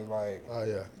restaurants. Like, Oh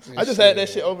yeah. I just had that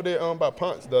shit over there by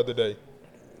Ponce the other day.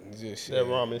 just That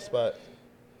ramen spot.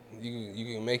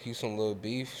 You can make you some little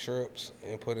beef strips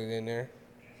and put it in there.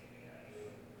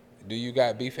 Do you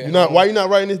got beef at home? Why you not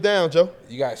writing this down, Joe?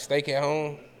 You got steak at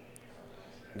home?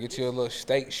 Get you a little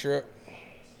steak strip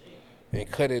and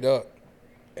cut it up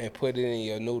and put it in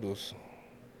your noodles.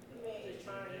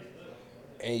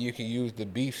 And you can use the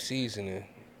beef seasoning.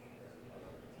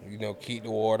 You know, keep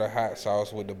the water, hot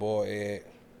sauce with the boiled egg.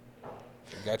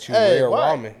 Got you real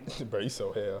ramen. Bro, you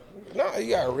so hell. No,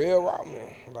 you got real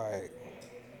ramen. Like,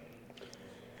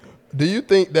 Do you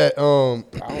think that I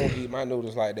don't eat my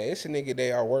noodles like that. It's a nigga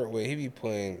that I work with. He be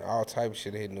putting all type of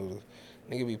shit in his noodles.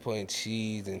 Nigga be putting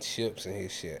cheese and chips in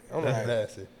his shit. I'm that's like,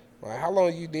 nasty? how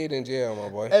long you did in jail, my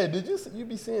boy? Hey, did you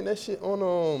be seeing that shit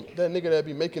on that nigga that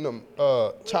be making them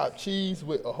chopped cheese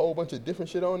with a whole bunch of different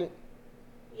shit on it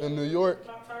in New York?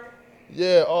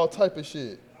 Yeah, all type of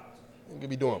shit. Nigga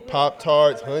be doing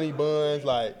Pop-Tarts, honey buns,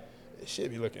 like it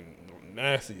shit be looking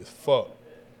nasty as fuck.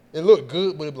 It look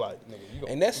good, but it be like, nigga, you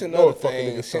gonna, And that's you know another it fuck a thing.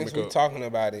 nigga's Since stomach we up. talking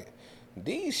about it,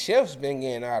 these chefs been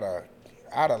getting out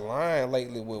of line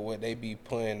lately with what they be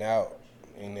putting out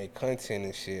in their content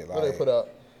and shit. Like, What they put out?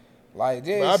 Like,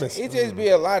 Bro, I've just, been- it just be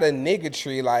a lot of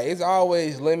niggatry. Like, it's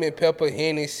always lemon pepper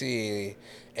Hennessy,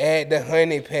 add the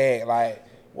honey pack. Like,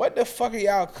 what the fuck are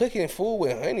y'all cooking food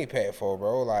with honey pack for,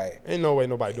 bro? Like, Ain't no way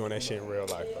nobody doing that shit in real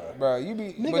life, bro. bro, you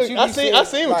be. Nigga, but you I be seen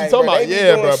what you talking bro, about. they be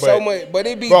Yeah, doing bro, so but- much, but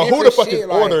it be Bro, who the different fuck shit, is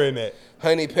like, ordering that?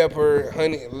 honey pepper,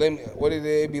 honey lemon. What is it?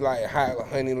 It be like hot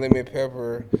honey lemon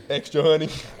pepper. Extra honey.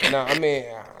 No, I mean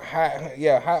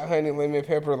hot honey lemon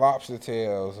pepper lobster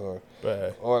tails,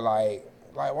 Bad. or like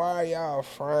why are y'all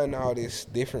frying all this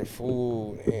different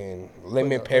food and lemon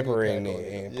Putting a pepper honey in pack on it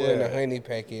it. and putting Yeah. a honey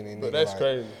pack in it? But nigga, that's like,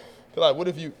 crazy. 'Cause like, what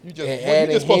if you just And you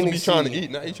adding just supposed to be trying to Hennessy.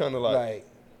 eat? Now you trying to Like,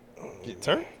 get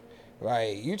turned?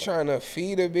 like you trying to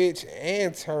feed a bitch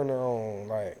and turn her on,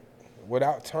 like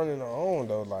without turning her on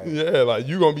though, like. Yeah, like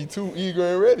you gonna be too eager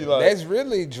and ready. Like, That's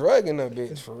really drugging a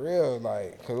bitch for real,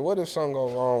 like, cause what if something go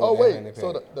wrong oh with that honey wait, pack?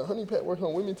 so the honey pack works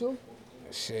on women too?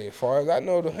 Shit, as far as I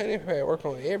know, the honey pack work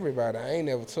on everybody. I ain't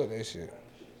never took that shit.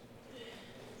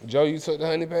 Joe, you took the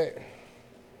honey pack?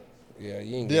 Yeah,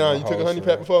 you ain't getting Dion, no you took a hoes honey for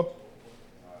pack real. before?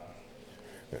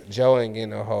 Joe ain't getting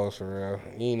no hoes for real.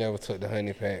 You ain't never took the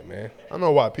honey pack, man. I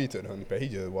know why P took the honey pack. He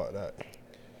just walked out.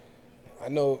 I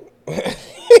know.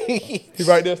 He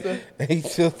right there still? He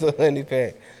took the honey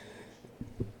pack.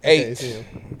 Can't see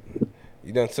him.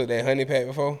 You done took that honey pack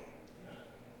before?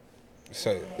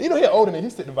 So, You know he older than me.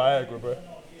 He took the Viagra, bro.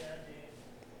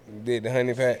 you did the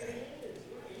honey pack?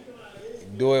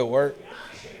 Do it work?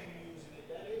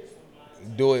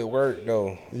 Do it work,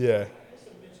 though? Yeah.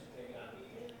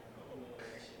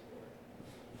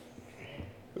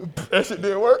 That shit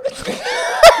didn't work.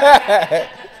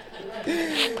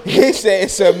 He said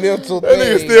it's a mental That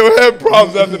nigga thing. still had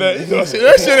problems after that. You know,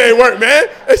 that shit ain't work, man.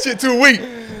 That shit too weak.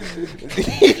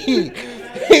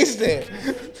 He said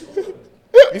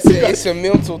it's a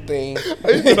mental thing. I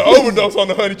used to overdose on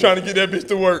the honey trying to get that bitch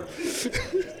to work.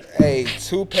 Hey,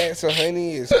 2 packs of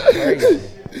honey is crazy.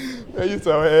 Man, you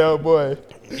so hell, boy.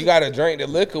 You gotta drink the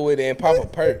liquor with it and pop a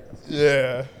perk.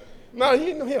 Yeah. No,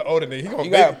 he older than he gonna.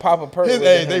 You gotta pop a perk His with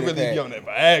the age, they honey really pack. be on that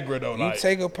Viagra though. You Like,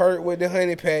 take a perk with the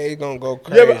honey pack, it's gonna go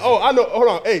crazy. yeah, but I know. Hold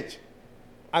on, H.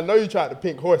 I know you tried the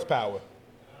pink horsepower.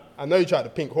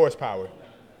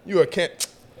 You a can't.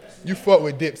 You fuck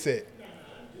with Dipset.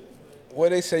 What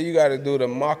they say you gotta do the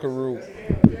maca root.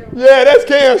 Yeah, that's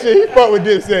Cam shit. He fuck with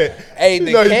Dipset. Hey, You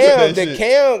the know he took that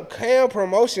Cam, the shit. Cam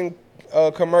promotion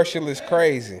commercial is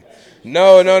crazy.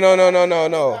 No. No,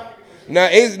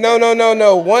 it's no.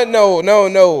 One no.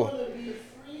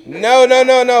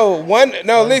 One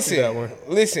no. see that one.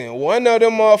 Listen. One of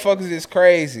them motherfuckers is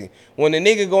crazy. When the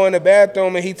nigga go in the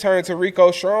bathroom and he turned to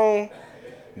Rico Strong,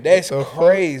 That's What the fuck?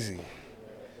 crazy.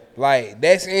 Like,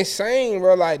 that's insane,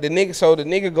 bro. Like, the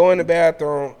nigga go in the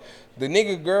bathroom, the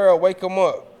nigga girl wake him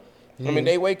up. I mean,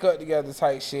 they wake up together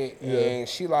type shit, and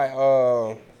she like,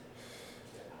 oh,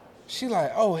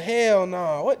 hell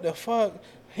no, what the fuck?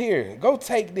 Here, go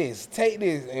take this,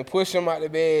 and push him out the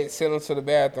bed, send him to the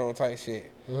bathroom type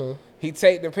shit. He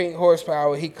take the pink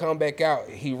horsepower, he come back out,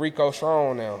 he Rico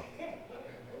Strong now.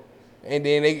 And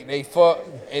then they fuck,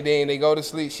 and then they go to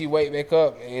sleep. She wake back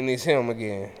up, and it's him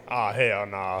again. Oh, hell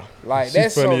nah. Like, She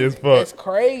that's funny as fuck. That's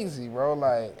crazy, bro.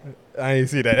 Like, I ain't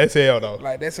see that. That's hell, though.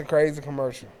 like that's a crazy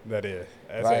commercial. That is.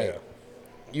 That's Like, hell.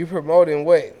 you promoting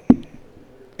what?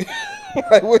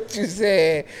 Like what you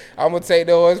said, I'm gonna take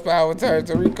the horsepower, turn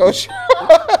to Rico Show.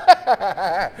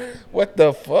 What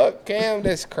the fuck, Cam?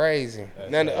 That's crazy.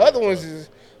 Now the other ones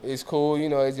is cool, you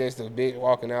know. It's just a bitch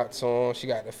walking out to him. She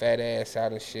got the fat ass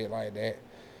out and shit like that.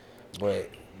 But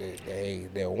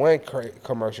the one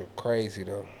commercial crazy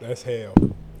though. That's hell.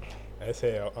 That's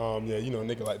hell. Yeah, you know,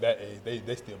 nigga like that age,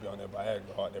 they still be on that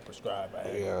Viagra hard. They prescribed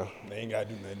Viagra. Yeah. They ain't gotta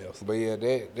do nothing else. But yeah,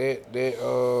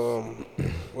 that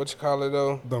what you call it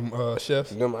though? Them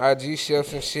chefs. Them IG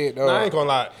chefs and shit though. Nah, I ain't gonna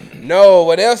lie. No,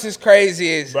 what else is crazy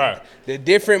is Bruh. the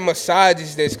different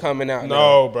massages that's coming out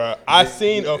now. No, bro. I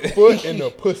seen a foot in the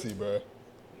pussy, bro.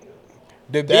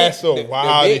 That's the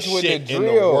wildest bitch with shit the in the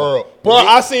drill. world. Bro,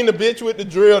 I seen the bitch with the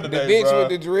drill The today, bitch bro. with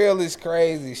the drill is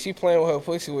crazy. She playing with her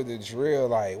pussy with the drill.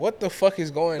 Like, what the fuck is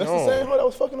going That's on? the same hoe that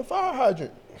was fucking the fire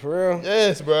hydrant. For real?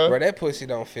 Yes, bro. Bro, that pussy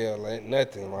don't feel like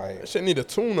nothing. Like, That shit need a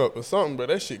tune up or something, bro.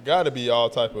 That shit gotta be all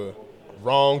type of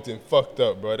wronged and fucked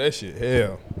up, bro. That shit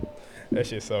hell. That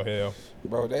shit so hell.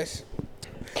 bro, that's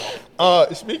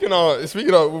Speaking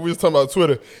of what we was talking about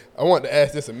Twitter, I wanted to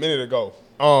ask this a minute ago.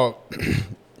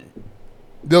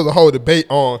 There was a whole debate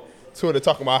on Twitter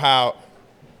talking about how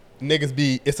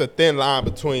it's a thin line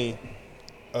between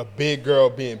a big girl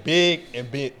being big and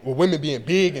women being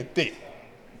big and thick.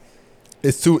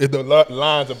 The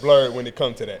lines are blurred when it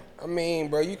comes to that. I mean,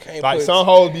 bro, you can't Like put some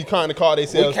hoes be trying to call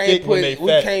themselves thick when they fat.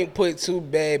 we can't put two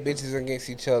bad bitches against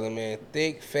each other, man.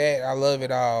 Thick, fat, I love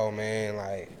it all, man.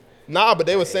 Like, Nah, but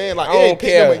they were saying like I it don't ain't pick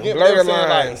care. them again. Blur They were the saying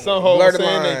like lines. some hoes Blur were the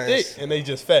saying they lines. thick and they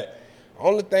just fat.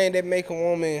 only thing that make a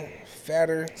woman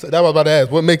fatter, So that was about to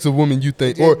ask, what makes a woman you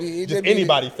think, or it just be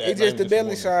anybody the, fat? It's not just the even belly a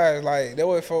woman. size. Like, that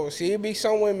way folks see it be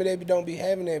some women that don't be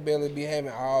having that belly, be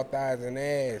having all thighs and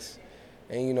ass,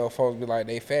 and you know folks be like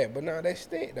they fat, but no, that's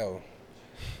thick though.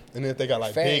 And then if they got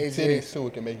like Fat big is titties just- too,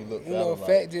 it can make you look fat. You know, like.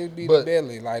 fat just be But- the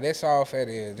belly. Like, that's all fat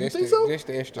is. You Just think the, so? Just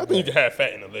the extra. I think you belly. can have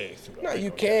fat in the legs too. No,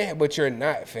 you can, but you're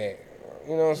not fat.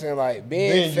 You know what I'm saying? Like, Then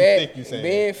being you fat, think you saying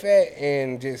being fat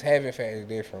and just having fat is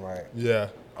different. Like, Yeah.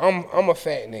 I'm a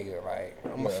fat nigga. Like,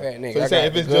 I'm a fat nigga. So you I saying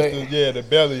got if it's the just gut. the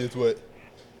belly is what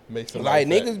makes them Like,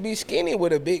 fat. niggas be skinny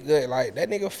with a big gut. Like, that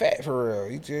nigga fat for real.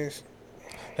 He just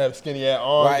Have skinny ass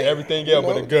arms, like and everything you else,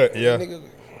 but know, a gut. Yeah. Nigga,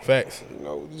 Facts. you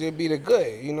know, just be the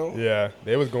gut. You know. Yeah.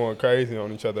 They was going crazy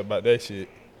on each other about that shit.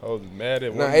 Hoes was mad at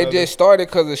one Nah, another. it just started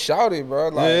because of Shouty, bro.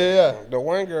 Like, Yeah. the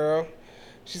one girl,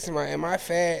 she said, "Am I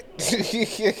fat?"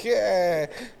 Yeah,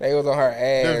 they was on her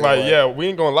ass. It was like, boy. yeah, we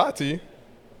ain't gonna lie to you.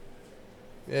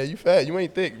 Yeah, you fat. You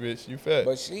ain't thick, bitch. You fat.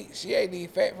 But she ain't even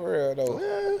fat for real though.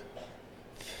 Yeah.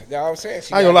 You know what I'm saying?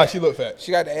 I ain't gonna lie, she look fat.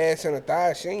 She got the ass and the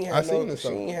thighs. She ain't I had seen no. the She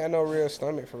stomach. ain't had no real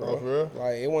stomach for real. Oh, for real?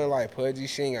 Like, it wasn't like pudgy.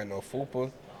 She ain't got no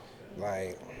fupa.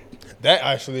 Like, That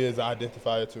actually is an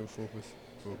identifier too,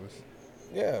 Fupas.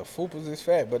 yeah, fupas is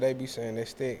fat, but they be saying they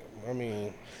thick. I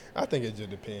mean, I think it just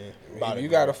depends. if you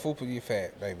got a fupa, you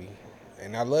fat, baby.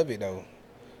 And I love it though.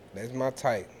 That's my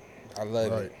type. I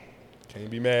love Right. it. Can't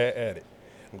be mad at it.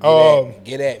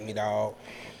 Get at me, dog.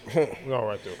 We're gonna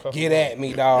write through a couple. Get at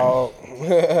me, dog.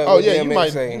 Oh yeah, you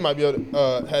might be able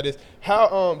to have this.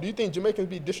 How do you think Jamaicans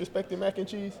be disrespecting mac and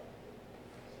cheese?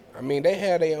 I mean, they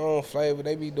have their own flavor.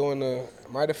 They be doing the.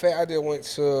 Matter of fact, I just went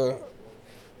to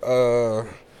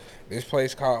this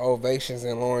place called Ovations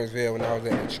in Lawrenceville when I was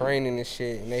at the training and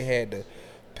shit, and they had the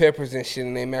peppers and shit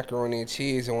in their macaroni and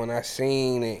cheese. And when I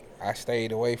seen it, I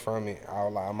stayed away from it. I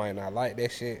was like, I might not like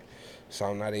that shit, so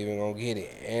I'm not even gonna get it.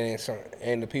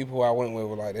 And the people who I went with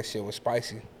were like, that shit was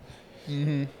spicy.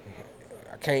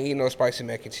 I can't eat no spicy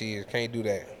mac and cheese. Can't do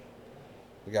that.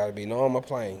 It gotta be normal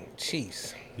plain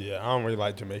cheese. Yeah, I don't really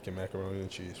like Jamaican macaroni and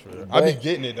cheese for real. I But- be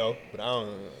getting it though, but I don't.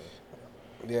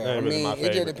 Yeah, That I ain't really mean, my it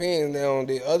just favorite. depends. On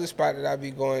the other spot that I be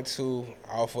going to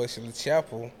off Wesley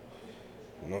Chapel,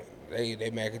 you know, they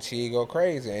mac and cheese go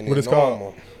crazy, and What it's it's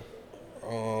called?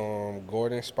 normal.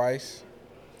 Gordon Spice.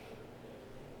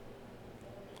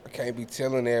 I can't be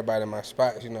telling everybody my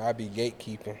spots. You know, I be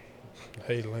gatekeeping. I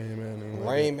hate lame man.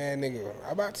 Lame man nigga.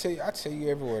 I about to tell you. I tell you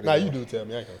everywhere. Nah, you do tell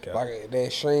me. I ain't gonna cap. Like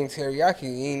that string teriyaki.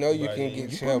 You ain't know you Right, can you get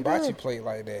put your it hibachi down. plate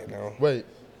like that now. Wait.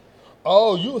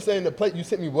 Oh, you were saying the plate you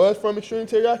sent me was from Extreme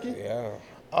Teriyaki? Yeah.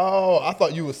 Oh, I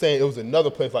thought you were saying it was another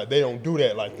place like they don't do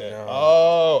that like that. No.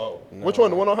 Oh. No. Which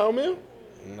one? The one on Howell Mill?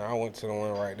 No, I went to the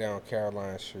one right down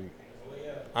Caroline Street.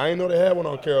 I ain't know they had one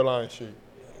on Caroline Street.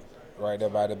 Right there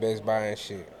by the Best Buy and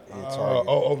shit. In Target.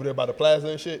 Over there by the plaza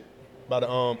and shit? By the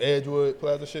Edgewood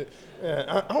Plaza shit?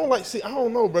 Yeah, I don't like, see, I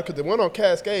don't know, bro, because the one on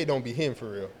Cascade don't be him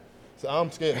for real. So I'm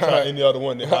scared to try any other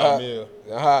one than Howell Mill.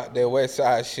 That West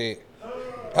Side shit.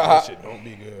 That shit don't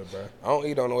be good, bro. I don't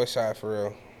eat on the West Side for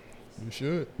real. You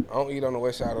should. I don't eat on the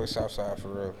West Side or the South Side for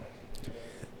real.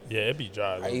 Yeah, it be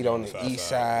dry. I eat on the East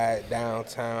Side,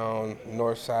 downtown,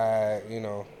 North Side, you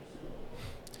know.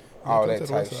 All that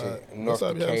type shit. North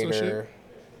Decatur,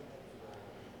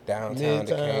 downtown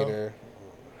Decatur.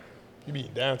 You be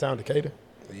downtown Decatur?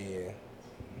 Yeah.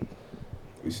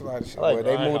 It's a lot of shit. Like Well,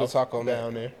 they moved the taco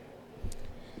down there.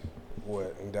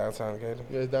 What, in downtown Decatur?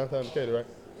 Yeah, it's downtown Decatur, right?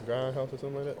 Grindhouse or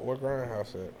something like that? What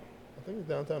grindhouse at? I think it's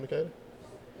downtown Decatur.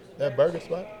 That burger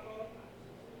spot?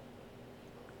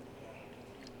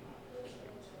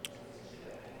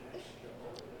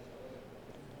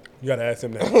 You gotta ask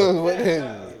him that. What is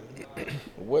it?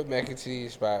 What mac and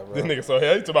cheese spot, bro? This nigga so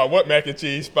hell. You talking about what mac and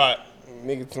cheese spot?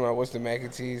 Nigga talking about what's the mac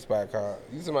and cheese spot called?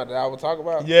 You talking about that I would talk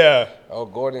about? Yeah. Oh,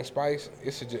 Gordon Spice.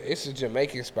 It's a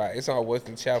Jamaican spot. It's on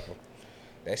Western Chapel.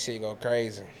 That shit go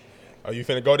crazy. Are you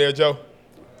finna go there, Joe?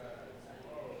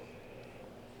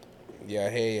 Yeah,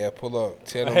 hey, yeah, pull up.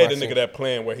 Tell I them hate a said- nigga that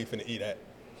plan where he finna eat at.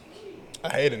 I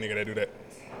hate a nigga that do that.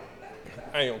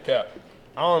 I ain't gonna cap.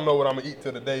 I don't know what I'm gonna eat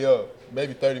till the day of.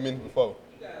 Maybe 30 minutes before.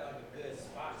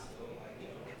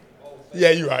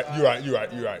 Yeah, you right.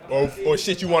 Or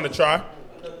shit you wanna try.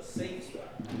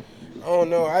 I don't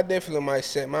know. I definitely might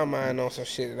set my mind on some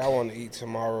shit that I want to eat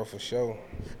tomorrow for sure.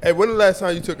 Hey, when the last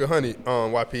time you took a honey,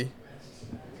 YP?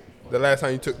 The last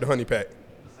time you took the honey pack?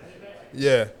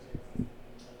 Yeah.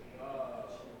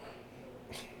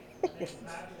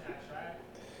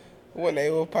 When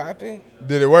they were popping.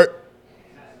 Did it work?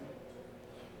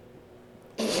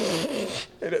 Ain't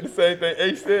that the same thing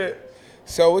Ace said?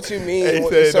 So what you mean? Hey, he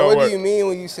said it So don't what work. do you mean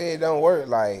when you say it don't work?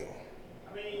 Like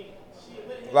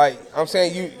I'm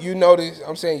saying you notice.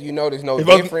 I'm saying you notice no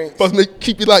difference. Supposed to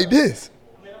keep you like this.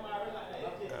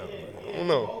 I don't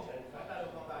know.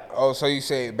 Oh, so you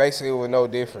say basically it was no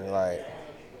different. Like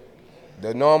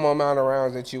the normal amount of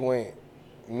rounds that you went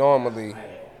normally.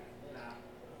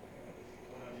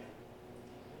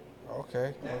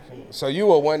 Okay. So you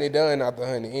were one and done out the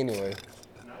honey anyway.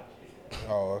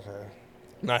 Oh, okay.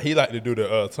 Nah, he like to do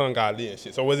the tongue Ali and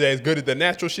shit. So was it as good as the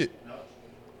natural shit?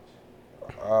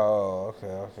 Oh,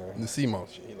 okay. The sea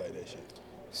moss shit. He like that shit.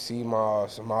 Sea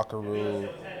moss, macaroon.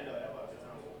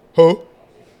 Who?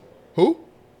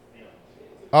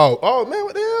 Oh man,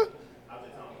 what the hell?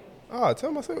 Oh, tell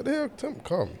him I said what the hell. Tell him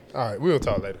call me. All right, we'll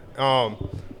talk later.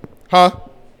 Huh?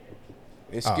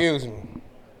 Excuse me.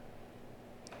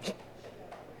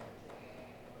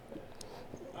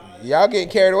 Y'all getting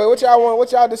carried away. What y'all want?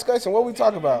 What y'all discussing? What we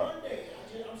talking about?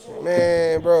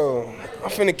 Man, bro, I'm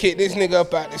finna kick this nigga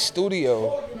up out the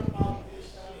studio.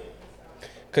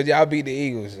 Cause y'all beat the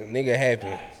Eagles. Nigga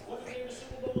happy.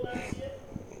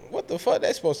 What the fuck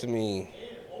that supposed to mean?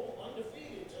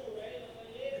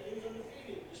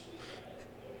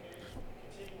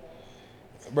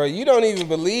 Bro, you don't even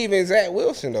believe in Zach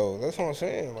Wilson though. That's what I'm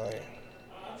saying. Like,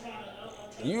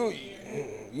 you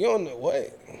don't know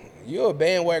what? You're a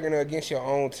bandwagoner against your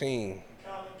own team.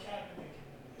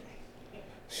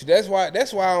 See, that's why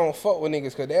I don't fuck with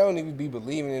niggas, cause they don't even be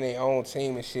believing in their own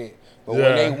team and shit. But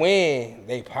when they win,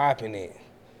 they popping it.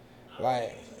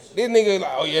 Like this nigga,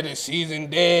 like, oh yeah, the season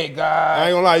dead, God. I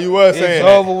ain't gonna lie, you was saying It's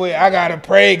that. over with. I gotta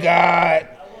pray, God.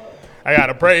 I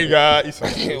gotta pray, God. You so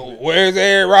stupid. Where's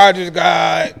Aaron Rodgers,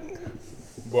 God?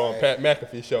 Boy, on Pat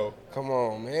McAfee show. Come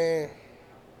on, man.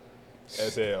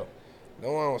 As hell.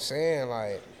 Know what I'm saying?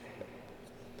 Like,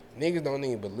 niggas don't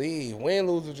even believe. Win,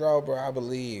 lose, or draw, bro, I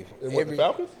believe. What, the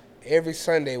Falcons? Every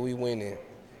Sunday we winning.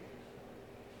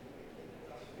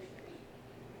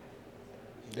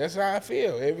 That's how I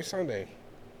feel every Sunday.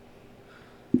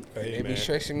 Hey, They be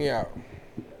stressing me out.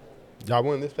 Y'all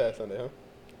won this past Sunday, huh?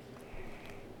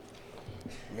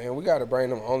 Man, we got to bring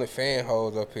them only fan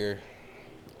hoes up here.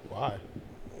 Why?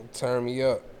 Turn me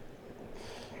up.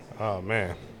 Oh,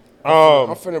 man.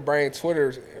 I'm finna bring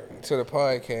Twitter to the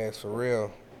podcast for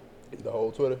real. The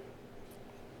whole Twitter?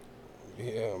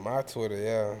 Yeah, my Twitter,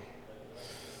 yeah.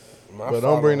 But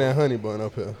don't bring that honey bun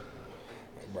up here.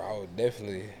 Bro, I would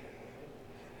definitely.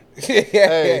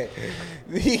 Hey.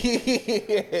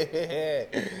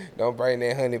 Don't bring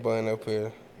that honey bun up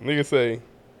here. Nigga say,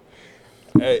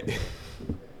 hey.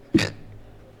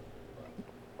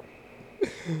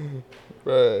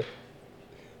 Bruh.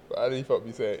 Why these fuck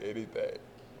be saying anything?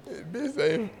 Bitch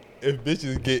say if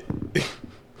bitches get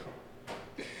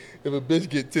if a bitch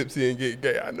get tipsy and get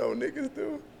gay, I know niggas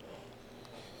do.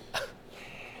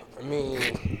 I mean,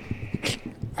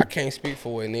 I can't speak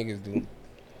for what niggas do.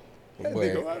 That But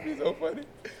nigga might be so funny.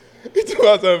 He told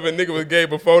us if a nigga was gay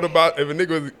before the bottle, if a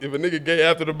nigga gay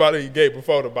after the bottle, he gay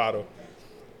before the bottle.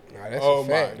 nah, that's Oh a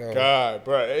fact, my though. God,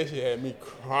 bro. That shit had me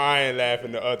crying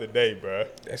laughing the other day, bro.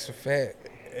 That's a fact.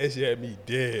 That shit had me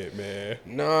dead, man.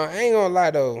 Nah, I ain't gonna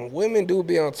lie though. Women do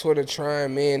be on Twitter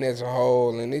trying men as a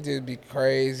whole, and they just be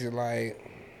crazy. Like,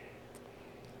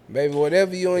 baby,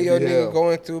 whatever you and your Yeah. nigga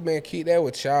going through, man, keep that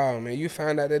with y'all, man. You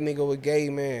find out that nigga was gay,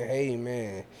 man. Hey,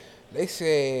 man. They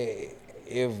said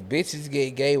if bitches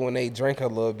get gay when they drink a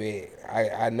little bit,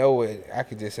 I know it. I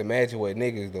could just imagine what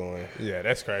niggas doing. Yeah,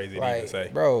 that's crazy to even Like, say.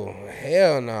 bro,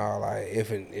 hell no. Like, if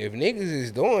niggas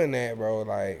is doing that, bro,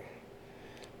 like,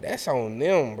 that's on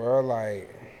them, bro.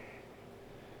 Like,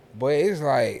 but it's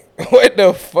like, what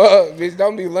the fuck, bitch?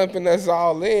 Don't be lumping us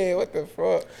all in. What the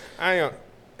fuck? I ain't gonna,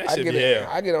 that shit be hell.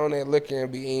 I get on that looking and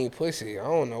be eating pussy. I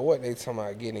don't know what they talking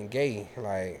about getting gay.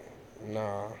 Like,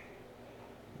 nah,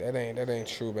 that ain't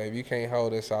true, baby. You can't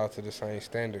hold us all to the same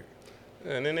standard.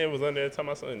 And then they was under there talking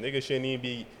about something niggas shouldn't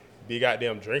even be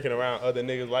goddamn drinking around other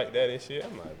niggas like that and shit.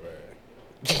 I'm like, bro.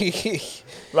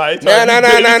 Like, Nah.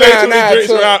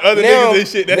 drinks around other niggas and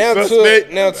shit. That's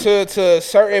suspect. Now to a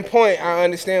certain point, I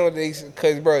understand what they,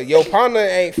 cause bro, your partner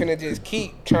ain't finna just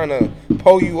keep trying to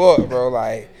pull you up, bro.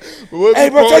 Like, hey,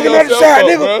 bro, take another shot,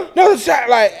 nigga. Bro? Another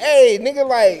shot, like, hey, nigga,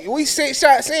 like, we 6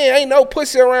 shots in, ain't no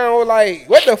pussy around. Like,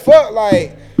 what the fuck,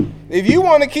 like. If you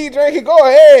want to keep drinking, go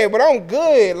ahead, but I'm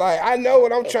good. Like, I know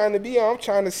what I'm trying to be on. I'm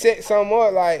trying to set something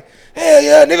up. Like, hell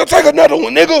yeah, nigga, take another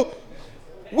one, nigga.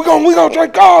 We gonna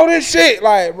drink all this shit.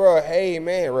 Like, bro, hey,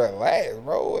 man, relax,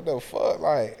 bro. What the fuck?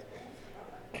 Like,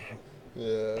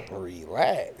 Yeah.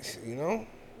 relax, you know?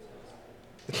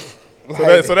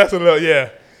 So that's a little, yeah.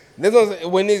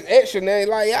 When it's extra, now,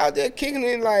 like, y'all just kicking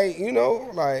it, like, you know,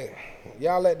 like,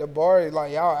 y'all at the bar,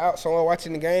 like, y'all out somewhere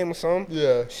watching the game or something.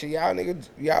 Yeah. Shit, y'all nigga,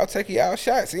 y'all taking y'all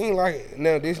shots. It ain't like,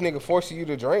 now this nigga forcing you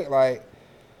to drink, like,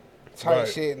 type Right.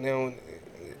 shit. Now,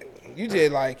 you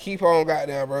just, like, keep on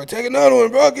goddamn, bro. Take another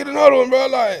one, bro. Get another one, bro.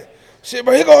 Like, shit,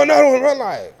 bro, here go another one, bro.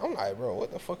 Like, I'm like, bro,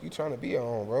 what the fuck you trying to be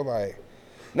on, bro? Like,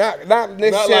 not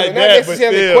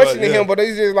necessarily questioning him, but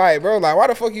it's just like, bro, like, why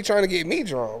the fuck you trying to get me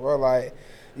drunk, bro? Like,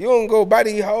 you don't go buy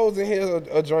these hoes in here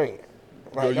a drink.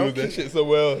 Like, Go use that shit so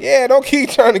well. Yeah, don't keep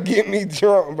trying to get me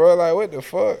drunk, bro. Like, what the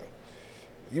fuck?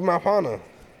 You my partner.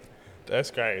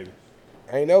 That's crazy.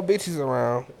 Ain't no bitches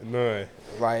around. None.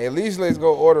 Like, at least let's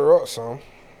go order up some.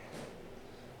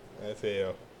 That's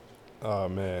hell. Oh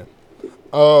man.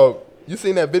 You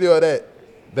seen that video of that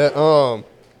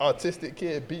autistic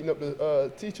kid beating up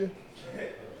the teacher?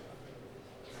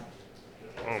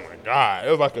 Oh my God!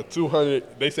 It was like a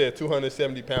 200. They said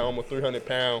 270 pound, almost 300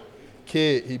 pound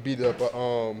kid. He beat up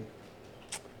a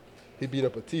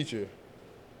teacher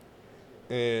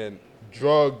and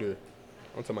drugged her.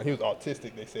 I'm talking about he was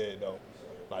autistic. They said though,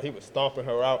 like he was stomping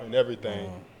her out and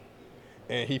everything.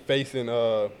 And he facing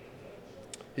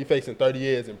 30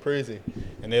 years in prison.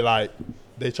 And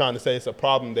they trying to say it's a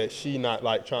problem that she not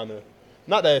like trying to,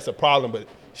 not that it's a problem, but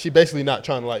she basically not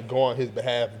trying to like go on his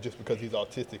behalf just because he's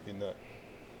autistic and that.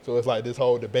 So it's like this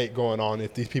whole debate going on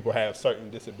if these people have certain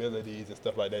disabilities and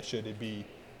stuff like that. Should it be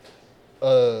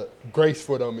grace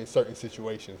for them in certain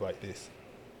situations like this?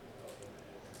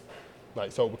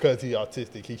 Like, so because he's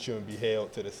autistic, he shouldn't be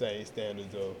held to the same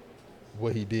standards of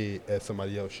what he did as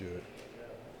somebody else should.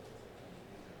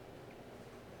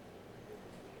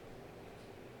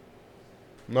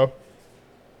 No?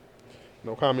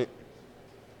 No comment?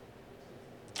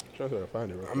 I'm trying to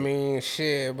find it real I quick. mean,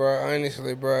 shit, bro.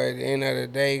 Honestly, bro, at the end of the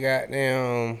day,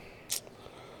 goddamn,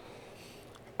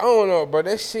 I don't know, bro.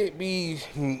 That shit be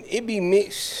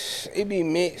mixed. It be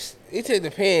mixed. It just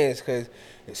depends, because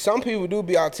some people do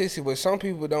be autistic, but some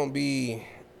people don't be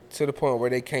to the point where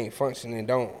they can't function and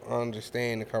don't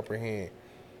understand and comprehend.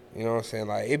 You know what I'm saying?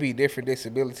 Like, it be different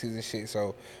disabilities and shit,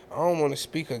 so I don't want to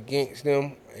speak against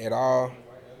them at all,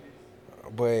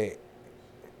 but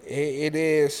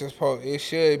it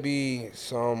should be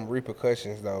some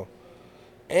repercussions, though.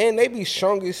 And they be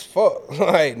strong as fuck.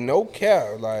 Like, no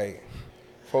cap. Like,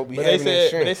 folk be having that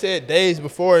strength. But they said days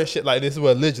before and shit, like this is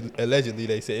what allegedly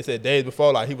they said. It said days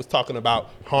before, like he was talking about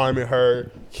harming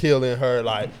her, killing her,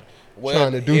 like Well,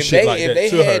 trying to do if shit they, like if that they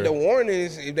to had her. the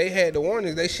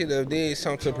warnings, they should have did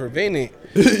something to prevent it.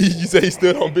 You say he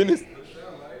stood on business?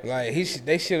 Like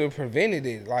they should have prevented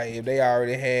it. Like if they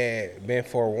already had been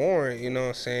forewarned, you know what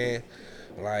I'm saying?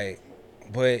 Like,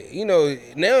 but you know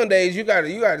nowadays you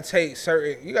gotta take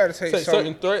certain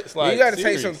Certain threats like you gotta take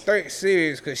serious. some threats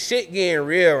serious because shit getting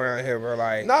real around here, bro.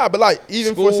 Like Nah, but like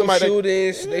even school for somebody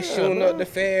shootings, they Yeah, shooting bro. up the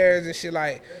fairs and shit.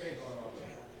 Like,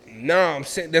 no, I'm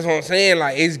saying that's what I'm saying.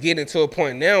 Like it's getting to a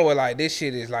point now where like this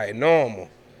shit is like normal.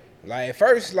 Like at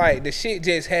first, like the shit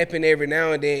just happened every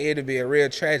now and then. It'll be a real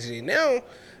tragedy. Now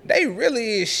they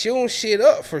really is shooting shit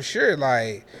up for sure.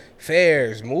 Like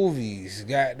fairs, movies,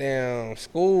 goddamn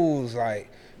schools. Like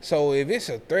so, if it's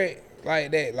a threat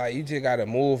like that, like you just gotta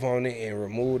move on it and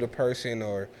remove the person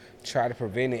or try to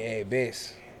prevent it at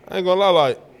best. I ain't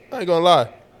gonna lie.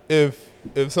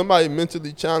 If somebody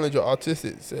mentally challenged or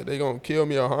autistic said they gonna kill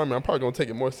me or harm me, I'm probably gonna take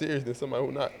it more serious than somebody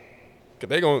who not. Cause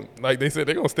they gonna, like they said,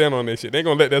 they gonna stand on that shit. They ain't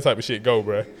gonna let that type of shit go,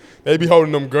 bruh. They be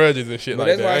holding them grudges and shit But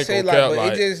like that's that. why I ain't say gonna like, count,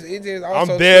 but it just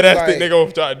also I'm dead too, ass like, think they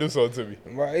gonna try to do something to me.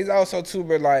 Bro, it's also too,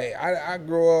 but like I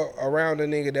grew up around a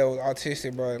nigga that was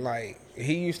autistic, bro. Like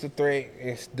he used to threat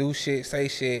and do shit, say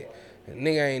shit.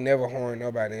 Nigga ain't never harmed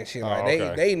nobody and shit. Like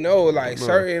okay. they know like Bro.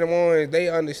 certain ones they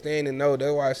understand and know.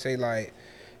 That's why I say like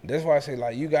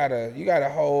you gotta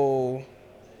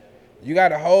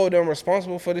hold them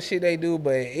responsible for the shit they do,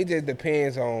 but it just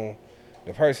depends on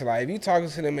the person. Like if you talking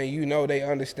to them and you know they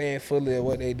understand fully of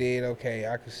what they did, okay,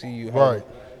 I can see you. Right.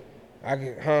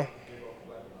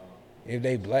 If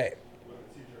they black.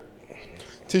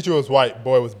 Teacher was white,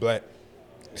 boy was black.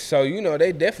 So you know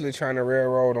they definitely trying to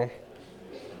railroad them.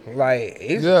 Like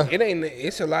it's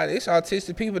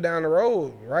autistic people down the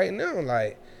road right now,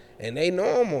 like, and they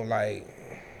normal, like.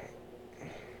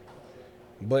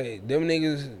 But them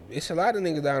niggas, it's a lot of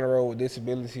niggas down the road with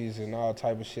disabilities and all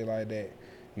type of shit like that,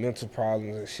 mental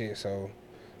problems and shit. So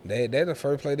they're the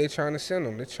first place they trying to send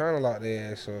them. They trying to lock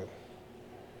their ass up.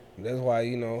 That's why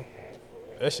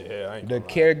That shit, I ain't the gonna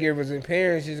lie. caregivers and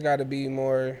parents just got to be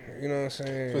more. You know what I'm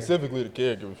saying? Specifically the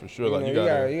caregivers for sure. You Like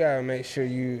know, you gotta make sure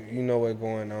you know what's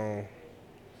going on.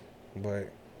 But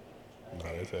Nah,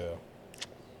 that's hell.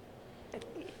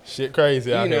 Shit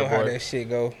crazy out you know here, how boy. that shit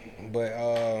go. But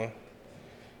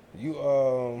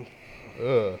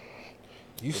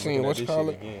you seen what you call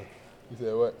it? Again. You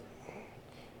said what?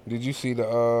 Did you see the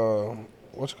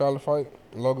what you call it fight?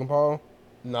 Logan Paul?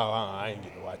 No, I ain't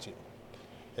get to watch it.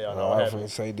 Hell no, I I was haven't. gonna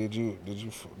say,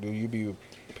 do you be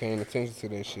paying attention to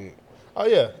that shit? Oh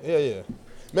yeah.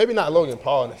 Maybe not Logan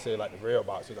Paul necessarily like the real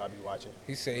boxers I be watching.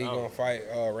 He said he gonna fight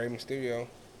Rey Mysterio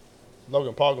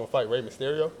Logan Paul gonna fight Rey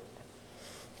Mysterio.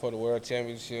 for the world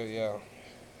championship. Yeah,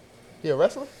 He a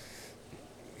wrestler?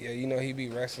 yeah. You know he be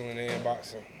wrestling and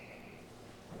boxing.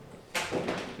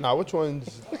 Nah, which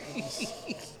one's?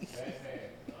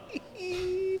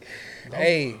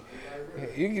 Hey,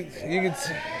 you can.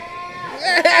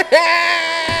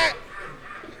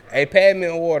 Hey, pad me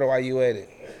in water while you at it,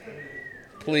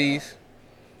 please.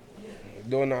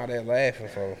 Doing all that laughing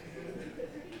for.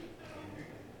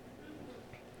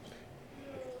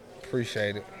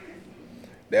 Appreciate it.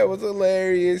 That was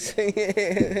hilarious.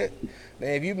 Man,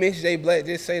 if you miss Jay Black,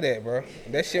 just say that, bro.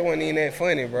 That shit wasn't even that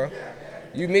funny, bro.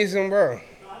 You miss him, bro.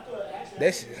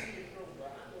 That's.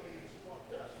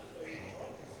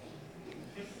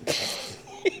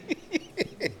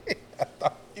 I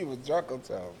thought he was drunk on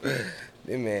time.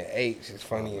 That man H is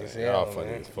funny as hell. y'all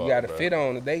funny Man. as fuck, You got a bro. fit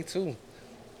on today too.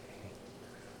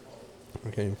 I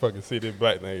can't even fucking see this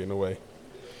black thing in the way.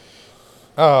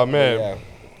 Oh man. Yeah.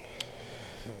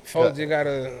 Folks just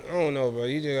gotta, I don't know, bro.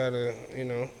 You just gotta,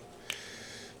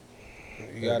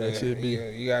 That shit be-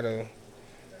 you gotta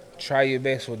try your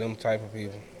best with them type of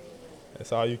people.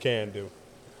 That's all you can do.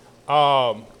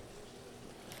 How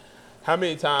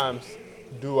many times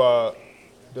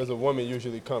does a woman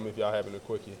usually come if y'all having a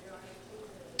quickie?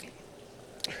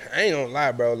 I ain't gonna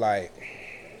lie, bro. Like,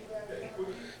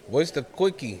 what's the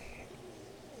quickie?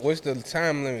 What's the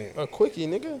time limit? A quickie,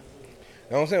 nigga. You know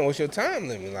what I'm saying? What's your time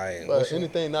limit? Like, But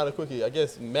anything not a quickie, I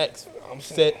guess max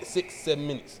 6-7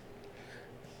 minutes.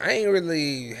 I ain't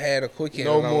really had a quickie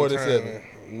No in a long more than time.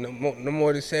 7. No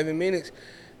more than 7 minutes.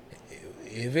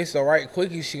 If it's the right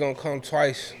quickie, she gonna come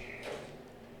twice.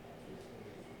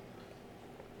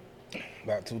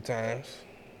 About 2 times.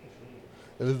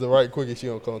 If it's the right quickie, she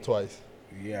gonna come twice.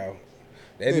 Yeah.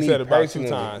 He That's me said about 2 personally.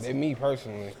 times. That's me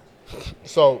personally.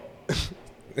 So,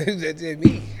 That's just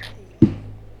me.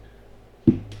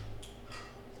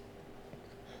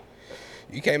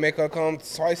 You can't make her come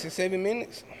twice in 7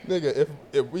 minutes? nigga,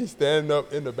 if we stand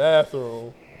up in the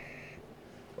bathroom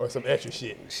or some extra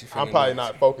shit. She I'm finna probably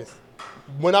nuts. not focused.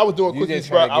 When I was doing You quickies, just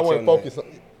bro, tryna I get wasn't your focused.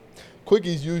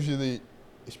 Quickies usually,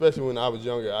 especially when I was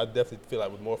younger, I definitely feel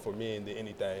like was more for men than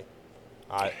anything.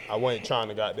 I wasn't trying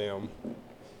to goddamn.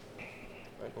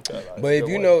 Okay, like, But if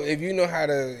you know how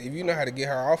to get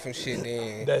her off and shit,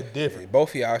 then that's different. both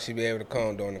of y'all should be able to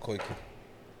come during the quickie.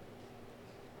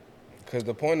 Cause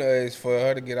the point of it is for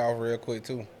her to get off real quick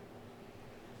too.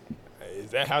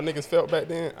 Is that how niggas felt back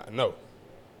then? No.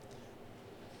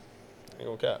 Ain't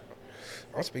gonna cap.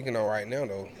 I'm speaking on right now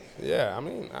though. Yeah, I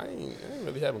mean, I ain't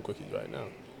really having quickies right now.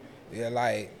 Yeah,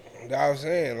 like I was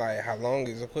saying, like how long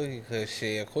is a quickie? Cause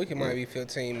shit, a quickie might be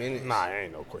 15 minutes. Nah, it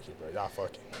ain't no quickie, bro. Y'all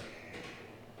fucking.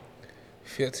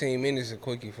 15 minutes a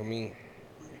quickie for me.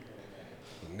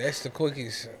 That's the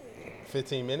quickies.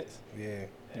 15 minutes? Yeah.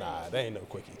 Nah, that ain't no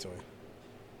quickie to him.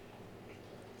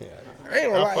 Yeah. I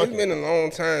ain't gonna lie, it's fucking- been a long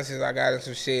time since I got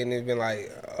into shit and it's been like,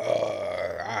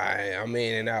 alright, I'm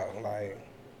in and out. Like,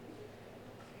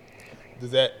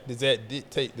 Does that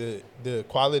dictate the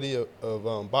quality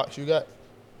of box you got?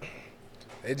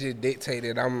 it just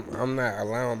dictated I'm not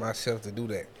allowing myself to do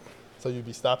that. So you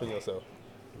be stopping yourself.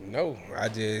 No, I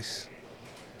just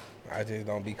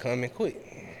don't be coming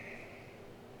quick.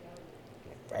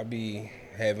 I be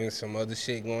having some other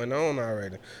shit going on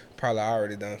already. Probably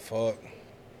already done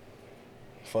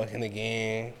fucking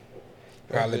again.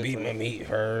 Probably That's beat my different. meat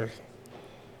first.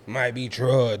 Might be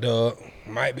drugged up.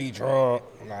 Might be drunk.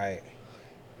 Like,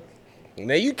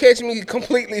 now you catch me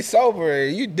completely sober,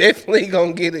 you definitely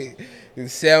gonna get it in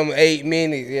 7, 8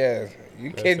 minutes. Yeah,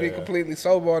 you catch me fair. completely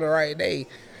sober on the right day.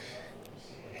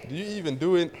 Do you even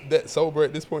do it that sober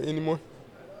at this point anymore?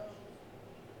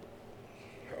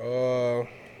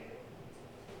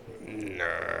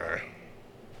 Nah.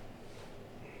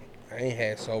 I ain't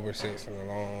had sober sex in a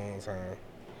long time.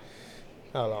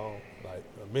 How long? Like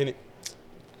a minute?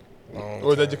 Long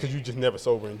Or is that time. just because you just never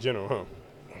sober in general, huh?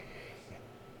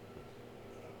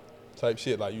 Type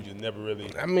shit, like you just never really.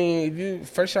 I mean, if you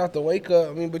fresh out the wake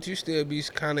up, but you still be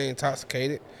kind of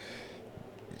intoxicated.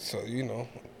 So, you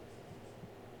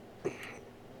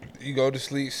go to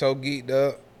sleep so geeked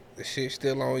up, the shit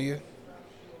still on you.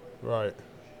 Right.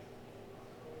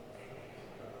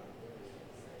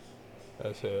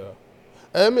 That's hell.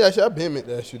 Hey, let me ask you. I've been meant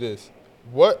to ask you this.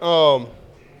 What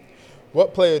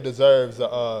player deserves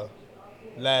a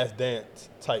Last Dance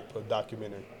type of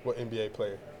documentary? What NBA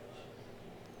player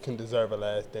can deserve a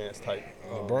Last Dance type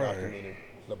LeBron. documentary?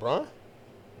 LeBron?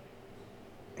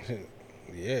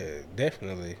 Yeah,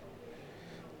 definitely.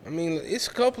 It's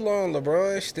a couple on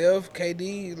LeBron, Steph,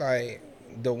 KD, like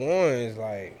the ones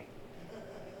like.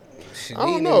 I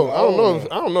don't know. I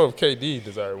don't know if KD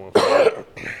deserves one.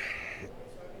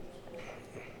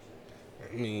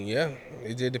 Yeah,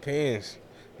 it just depends.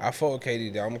 I fuck with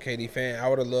KD though. I'm a KD fan. I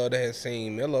would have loved to have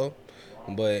seen Melo,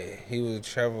 but he was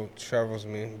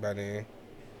travelsman by then.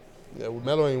 Yeah, well,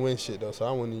 Melo ain't win shit though, so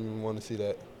I wouldn't even want to see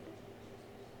that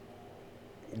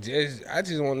I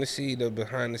just want to see the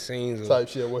behind the scenes of type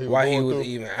shit. What he was why going he was through.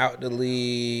 even out the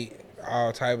league,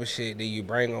 all type of shit that you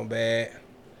bring on back,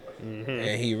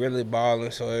 and he really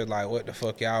balling. So it's like, what the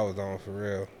fuck y'all was on for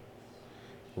real?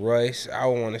 Russ, I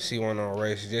would want to see one on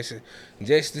Russ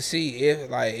just to see if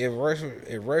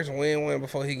Russ win one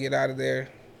before he get out of there.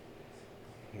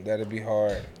 That'd be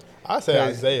hard. I say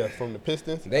 'Cause Isaiah from the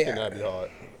Pistons. I think that'd be hard.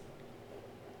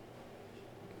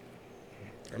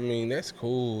 That's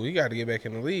cool. You got to get back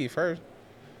in the league first.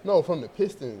 No, from the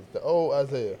Pistons, the old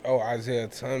Isaiah. Oh, Isaiah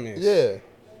Thomas. Yeah,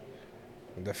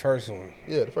 The first one.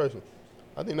 yeah, the first one.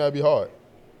 I think that'd be hard.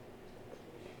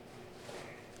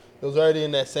 It was already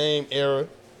in that same era.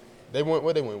 They went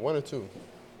 1 or 2?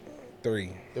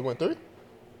 3. They went 3?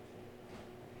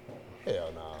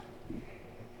 Hell nah.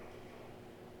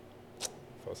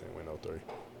 Folks ain't win no 3.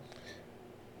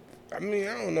 I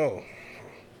don't know.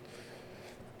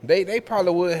 They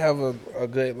probably would have a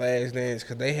good last dance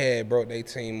because they had broke their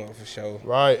team up for sure.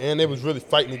 Right, and they was really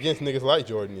fighting against niggas like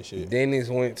Jordan and shit. Dennis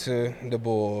went to the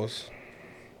Bulls.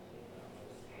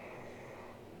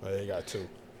 Oh, they got 2.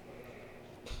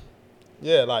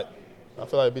 Yeah, like, I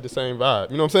feel like it'd be the same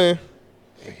vibe. You know what I'm saying?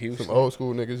 Houston. Some old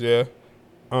school niggas, yeah.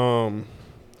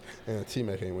 And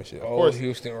T-Mac ain't win shit. Of Old course.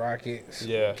 Houston Rockets.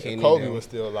 Yeah, Kenny Kobe them. was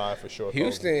still alive for sure.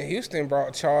 Houston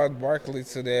brought Charles Barkley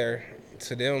to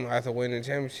them after winning the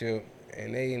championship,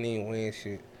 and they didn't even win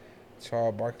shit.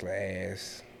 Charles Barkley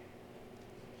ass.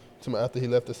 After he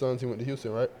left the Suns, he went to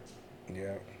Houston, right?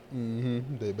 Yeah,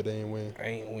 But they ain't win.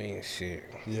 ain't win shit.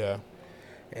 Yeah.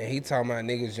 And he talking about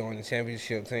niggas joining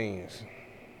championship teams.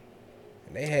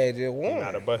 And they had just He one.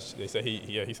 not a bus. They say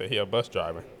he said he a bus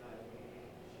driver.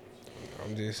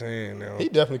 I'm just saying now. He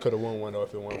definitely could have won one though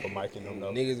if it wasn't for Mike and them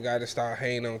though. Niggas got to start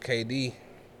hating on KD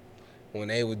when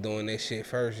they was doing that shit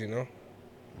first, you know?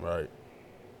 Right.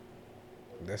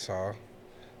 That's all.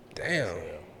 Damn.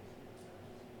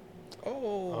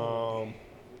 Oh.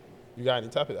 You got any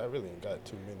topics? I really ain't got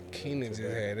too many. Keenan just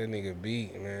had that nigga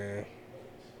beat, man.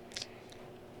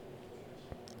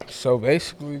 So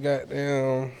basically,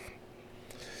 goddamn,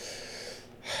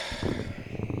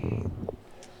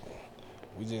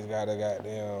 we just gotta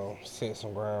goddamn set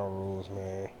some ground rules,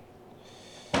 man.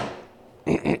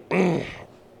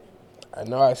 I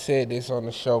know I said this on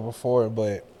the show before,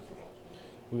 but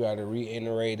we gotta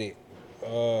reiterate it.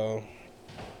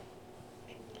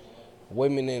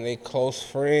 Women and their close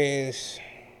friends,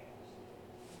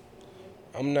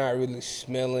 I'm not really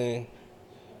smelling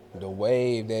the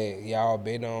wave that y'all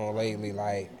been on lately.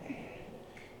 Like,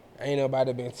 ain't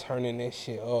nobody been turning that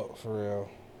shit up for real.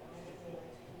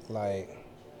 Like,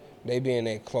 they being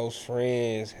their close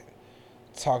friends,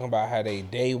 talking about how they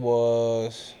day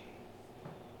was,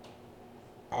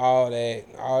 all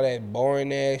that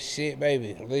boring ass shit,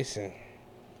 baby. Listen,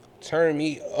 turn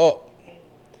me up.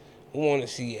 We want to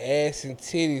see ass and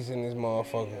titties in this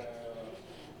motherfucker.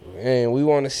 And we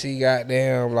want to see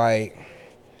goddamn, like,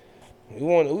 we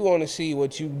want to see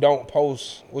what you don't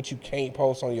post, what you can't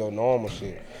post on your normal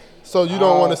shit. So you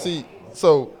don't want to see,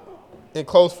 so in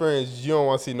close friends, you don't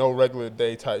want to see no regular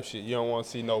day type shit. You don't want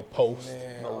to see no posts.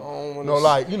 Man, no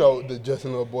like, you know, the just a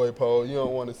little boy post. You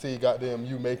don't want to see goddamn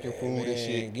you making food and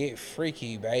shit. Get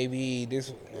freaky, baby.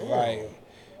 This, like,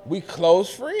 we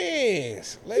close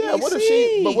friends. Let me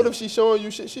see. What if she showing you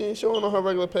shit she ain't showing on her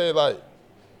regular page? Like,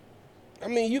 I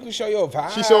mean, you can show your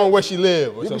vibes. she showing where she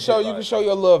live. Or you can something show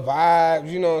your little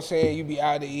vibes. You know what I'm saying? You be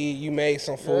out to eat. You made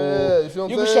some food. Yeah, you feel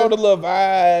what I'm can saying? show the little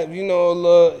vibe. You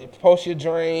know, post your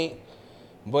drink.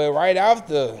 But right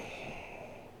after,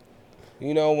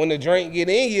 you know, when the drink get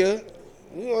in you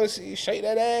want to see shake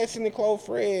that ass in the close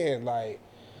friend. Like,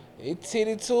 it's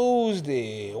Titty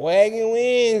Tuesday, Wagon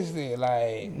Wednesday.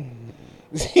 Like,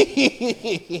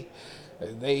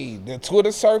 the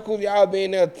Twitter circle, y'all been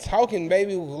there talking,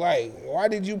 baby. Like, why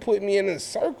did you put me in a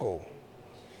circle?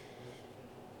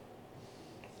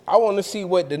 I want to see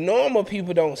what the normal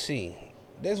people don't see.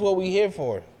 That's what we here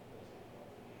for.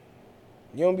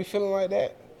 You don't be feeling like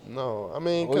that? No, I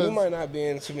mean, well, you might not be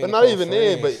in too many. But not even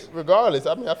then. But regardless,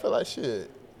 I mean, I feel like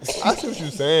shit. I see what you're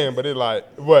saying, but it like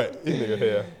what this nigga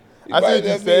here. I see what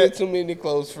you said. Too many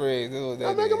close friends.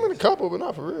 I think I'm in a couple, but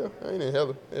not for real. I ain't in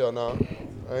hell no.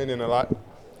 I ain't in a lot.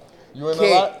 You in a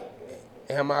lot?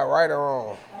 Am I right or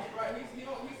wrong?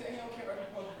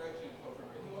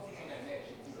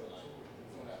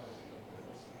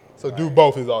 So do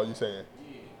both is all you saying?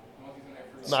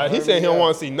 Nah, he saying he don't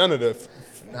want to see none of the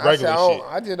regular shit.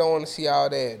 I just don't want to see all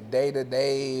that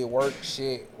day-to-day work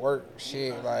shit.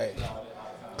 Like,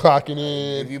 clocking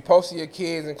in. If you posting your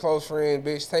kids and close friends,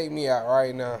 bitch, take me out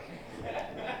right now.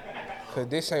 Cause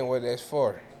this ain't what that's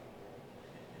for.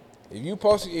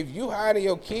 If you hiding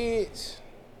your kids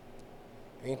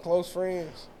in close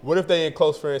friends. What if they in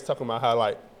close friends talking about how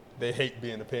like they hate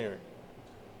being a parent?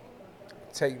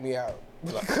 Take me out.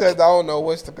 Because I don't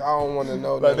want to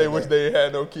know. Like they wish they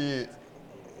had no kids.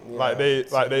 Yeah,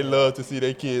 like they love to see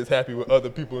their kids happy with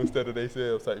other people instead of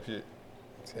themselves type shit.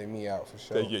 Take me out for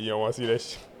sure. You don't want to see that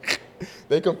shit.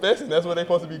 They confessing. That's what they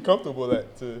supposed to be comfortable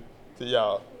at to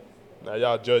y'all. Now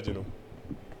y'all judging them.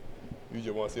 You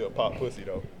just want to see a pop pussy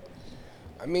though.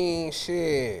 I mean,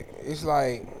 shit. It's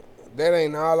like that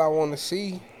ain't all I want to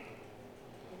see.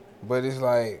 But it's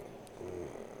like.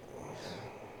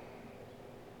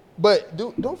 But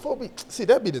don't folk be see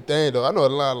that be the thing though. I know a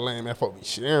lot of lame ass folk be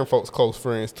sharing folks close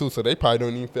friends too, so they probably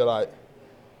don't even feel like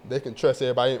they can trust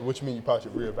everybody. Which means you probably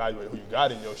should reevaluate who you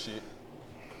got in your shit.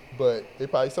 But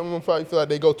some of them probably feel like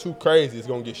they go too crazy, it's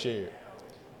gonna get shared.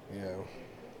 Yeah,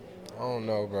 I don't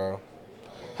know, bro.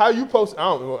 How you post?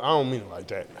 I don't mean it like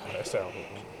that. That sounds.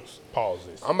 Pause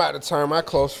this. I'm about to turn my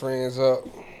close friends up.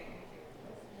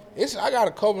 I got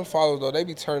a couple of followers though. They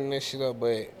be turning that shit up,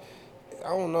 but. I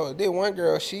don't know. There one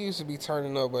girl, she used to be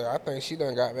turning up, but I think she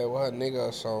done got back with her nigga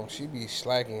or something. She be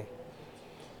slacking.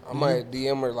 I might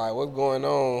DM her like, what's going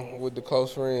on with the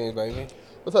close friends, baby?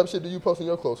 What type of shit do you post in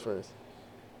your close friends?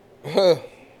 I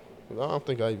don't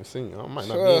think I even seen it. I might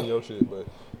not be in your shit, but.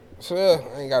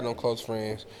 I ain't got no close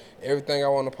friends. Everything I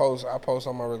want to post, I post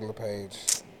on my regular page.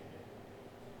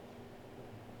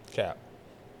 Cap.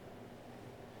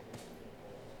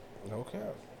 No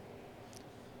cap.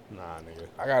 Nah, nigga.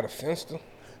 I got a Finsta.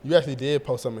 You actually did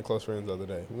post something in close friends the other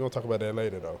day. We're gonna talk about that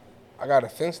later though. I got a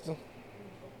Finsta.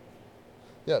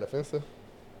 Yeah, the Finsta.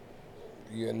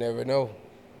 You'll never know.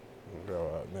 Grow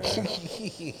up, man.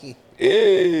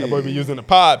 That boy be using the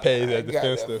pod page as the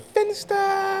Finster.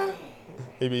 Finster.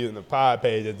 He be using the pod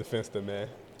page as the Finster, man.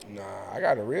 Nah, I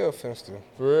got a real Finster.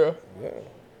 For real? Yeah.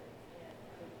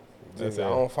 That's I it.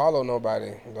 don't follow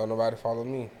nobody. Don't nobody follow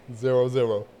me.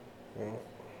 0-0.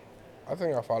 I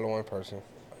think I follow one person,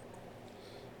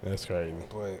 That's crazy.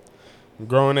 but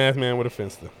Grown ass man with a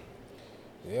Finster.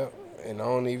 yep, and I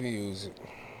don't even use it.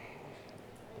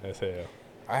 That's hell.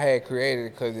 I had created it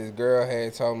because this girl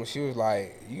had told me, she was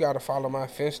like, you got to follow my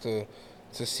Finster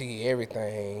to see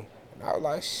everything. And I was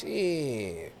like,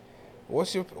 shit,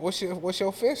 what's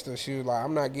your Finster? She was like,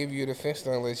 I'm not giving you the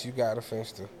Finster unless you got a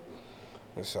Finster.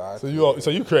 And so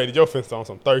you created your Finster on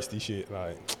some thirsty shit,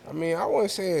 like. I mean, I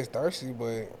wouldn't say it's thirsty,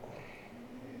 but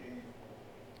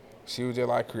she was just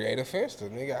like, create a Finster,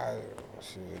 nigga.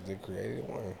 She just created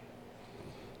one.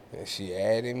 And she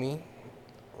added me.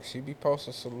 She be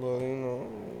posting some little,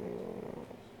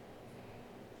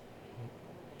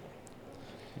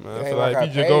 Man, I it feel ain't like I if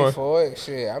you just paid going, for it.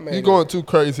 Shit, I made you it. going too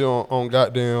crazy on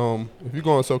goddamn. If you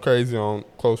going so crazy on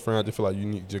close friends, I just feel like you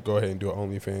need to just go ahead and do an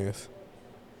OnlyFans.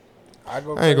 I I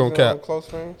ain't crazy gonna cap. on close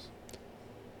friends.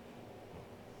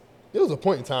 There was a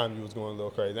point in time you was going a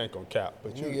little crazy. I ain't gonna cap,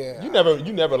 but Yeah.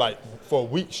 you never like for a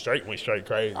week straight went straight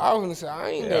crazy. I was gonna say I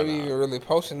ain't never even really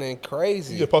posting nothing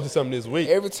crazy. You just posted something this week.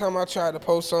 Every time I tried to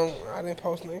post something, I didn't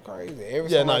post nothing crazy.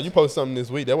 You posted something this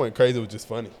week. That wasn't crazy. It was just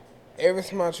funny. Every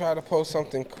time I try to post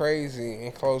something crazy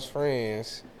in close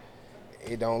friends,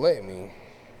 it don't let me.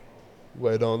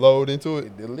 Well, it don't load into it.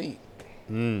 It delete.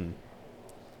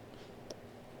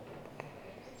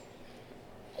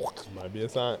 Might be a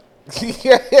sign.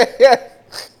 Yeah.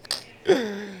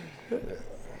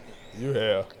 You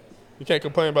hell. You can't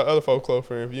complain about other folks' close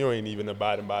friends if you ain't even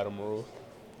abiding by them rules.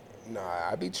 Nah,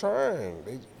 I be trying.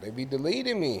 They be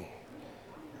deleting me.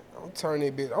 I'm turning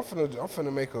it bit. I'm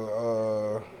finna make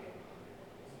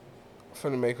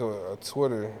a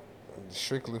Twitter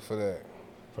strictly for that.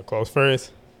 For close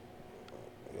friends.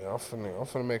 Yeah, I'm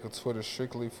finna make a Twitter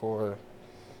strictly for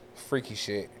freaky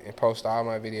shit and post all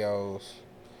my videos,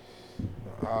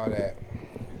 all that.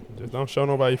 Just don't show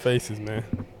nobody faces, man.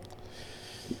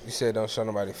 You said don't show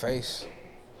nobody face.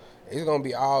 It's gonna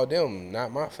be all them,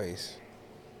 not my face.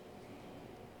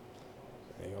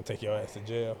 They gonna take your ass to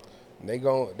jail. They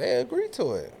agree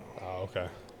to it. Oh, okay.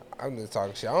 I'm just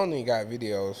talking shit. I don't even got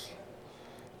videos.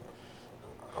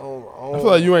 I feel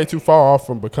like you ain't too far off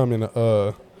from becoming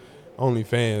a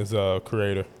OnlyFans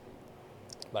creator.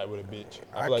 Like with a bitch.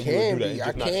 I feel like you would do that and I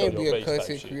just not show can your be a face type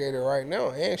content shit. creator right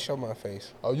now and show my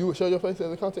face. Oh, you would show your face as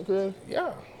a content creator?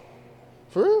 Yeah.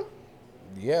 For real?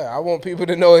 Yeah, I want people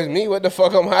to know it's me. What the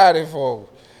fuck I'm hiding for?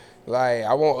 Like,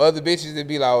 I want other bitches to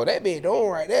be like, oh, that bitch doing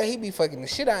right there. He be fucking the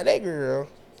shit out of that girl.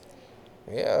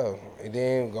 Yeah. And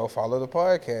then go follow the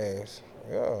podcast.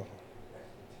 Yeah.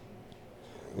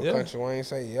 What Country Wayne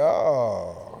say?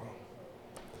 Yeah.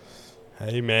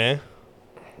 Hey, man.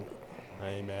 I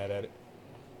ain't mad at it.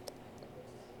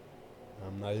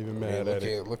 I'm not even mad at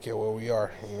it. Look at where we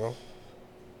are, you know?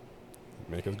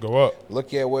 Make us go up.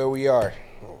 Look at where we are.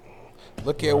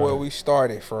 Look at where we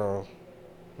started from.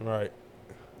 Right.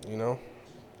 You know?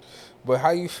 But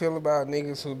how you feel about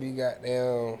niggas who be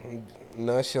goddamn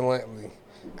nonchalantly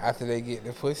after they get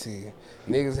the pussy?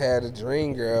 Niggas had a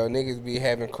dream girl. Niggas be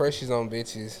having crushes on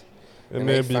bitches. And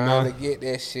they finally get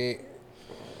that shit.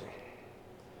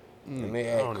 And they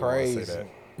act crazy.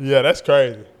 Yeah, that's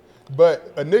crazy.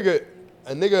 But a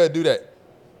nigga do that.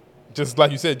 Just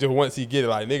like you said, just once he get it,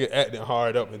 like nigga acting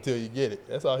hard up until you get it.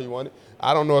 That's all he wanted.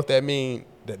 I don't know if that mean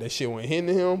that shit went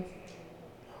into him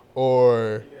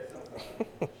or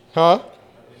huh?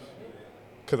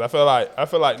 Cause I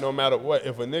feel like no matter what,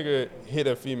 if a nigga hit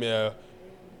a female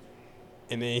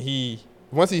and then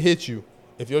once he hit you,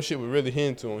 if your shit was really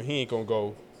hitting to him, he ain't gonna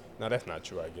go. No, that's not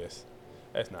true, I guess.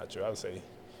 That's not true. I would say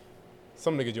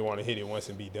some niggas just want to hit it once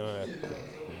and be done.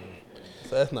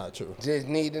 So that's not true. Just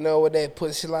need to know what that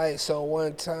pussy like, so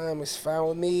one time it's fine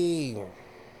with me.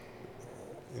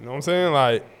 You know what I'm saying?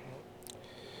 Like,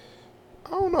 I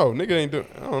don't know. Nigga ain't doing.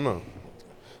 I don't know.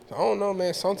 I don't know,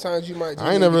 man. Sometimes you might just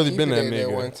I ain't need never to really keep been it that at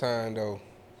nigga. one time, though.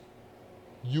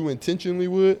 You intentionally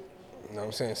would? You know what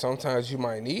I'm saying? Sometimes you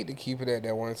might need to keep it at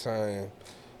that one time.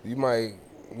 You might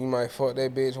fuck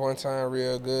that bitch one time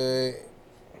real good,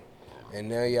 and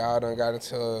now y'all done got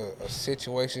into a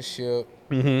situationship.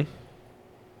 Mm-hmm.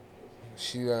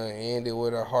 She done ended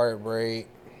with a heartbreak.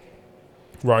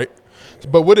 Right.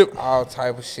 But what if all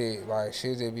type of shit, like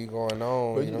shit that be going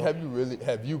on. But you know?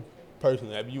 have you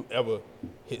ever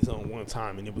hit something one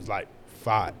time and it was like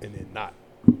fire and then not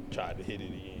tried to hit it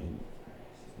again?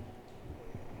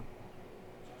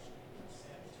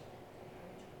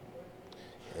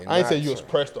 I ain't say not you was tr-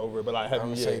 pressed over it, but like have I'm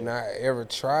you gonna say not ever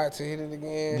tried to hit it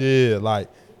again. Yeah, like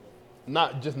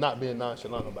not being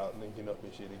nonchalant about linking up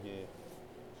and shit again,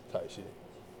 type shit.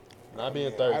 Not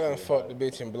being thirsty. I done about fucked the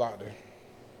it. bitch and blocked her.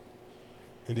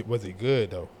 And was it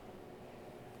good though?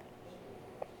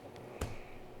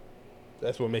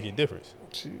 That's what make a difference.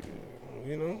 She,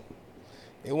 you know,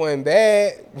 it wasn't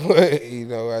bad, but you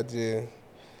know,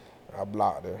 I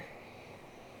blocked her.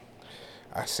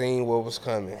 I seen what was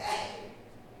coming.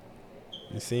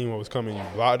 You seen what was coming, you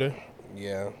blocked her.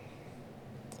 Yeah.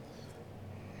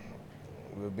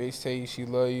 The bitch tell you she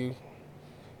love you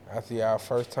after y'all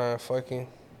first time fucking,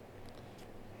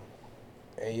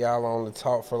 and y'all only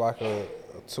talk for like a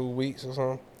 2 weeks or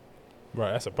something.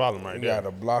 Right, that's a problem right You there.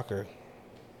 gotta block her.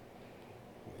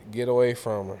 Get away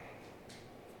from her.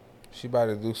 She about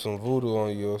to do some voodoo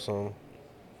on you or something.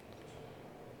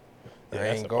 Yeah, I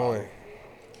that's ain't a going. problem.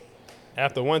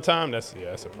 After one time, that's a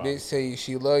problem. Bitch tell you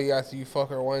she love you after you fuck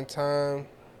her one time,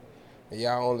 and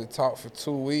y'all only talk for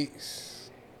 2 weeks.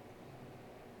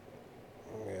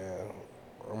 Yeah,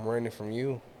 I'm running from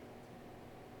you.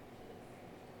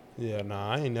 Yeah,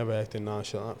 nah, I ain't never acting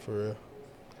nonchalant for real.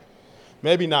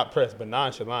 Maybe not pressed, but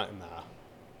nonchalant, nah.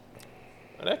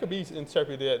 And that could be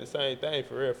interpreted as the same thing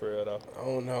for real though. I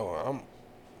don't know.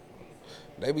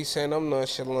 They be saying I'm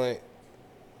nonchalant,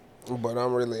 but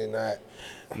I'm really not.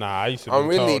 Nah, I used to I'm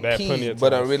be really told that plenty of times.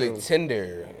 but I'm really too.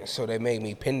 tender, so they make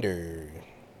me pinder.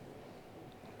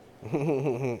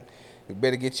 You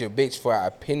better get your bitch for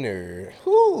a pinner.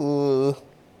 Ooh.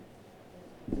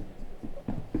 You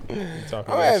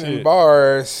talking I'm that having shit.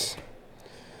 bars.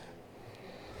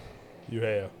 You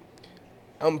have.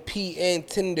 I'm P and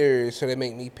Tinder, so they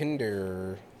make me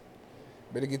pinder.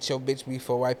 Better get your bitch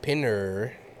before I pin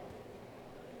her.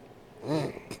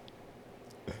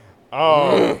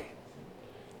 Oh,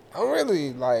 I'm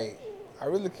really like, I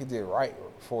really could do right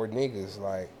for niggas,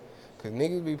 like, cause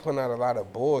niggas be putting out a lot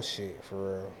of bullshit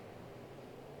for real.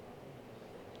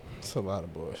 it's a lot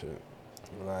of bullshit.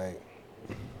 Like,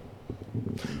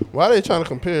 Why they trying to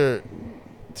compare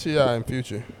T.I. and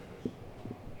Future?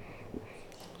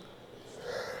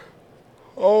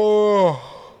 oh,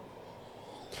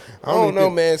 I don't know,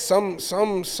 man. Some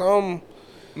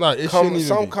Like it shouldn't even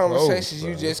some be conversations close,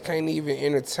 you bro. just can't even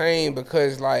entertain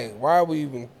because, like, why are we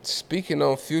even speaking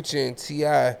on Future and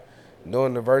T.I.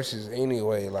 doing the verses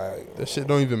anyway? Like, That shit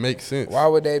don't even make sense. why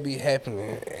would that be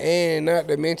happening? And not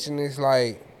to mention, it's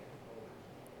like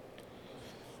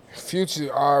Future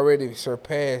already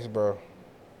surpassed, bro.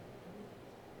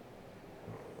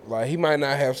 Like, he might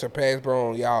not have surpassed, bro,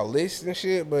 on y'all list and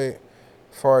shit, but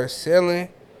as far as selling,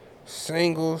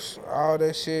 singles, all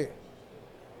that shit,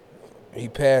 he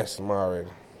passed him already.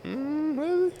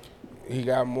 Really? He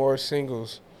got more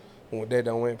singles that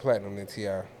done went platinum than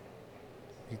T.I.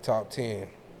 He top 10.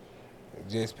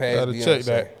 Just past Gotta Beyonce. check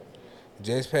that.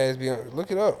 Just past Beyonce.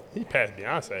 Look it up. He passed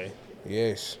Beyonce.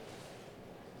 Yes.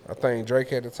 I think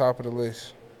Drake at the top of the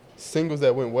list. Singles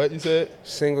that went what, you said?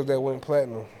 Singles that went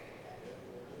platinum.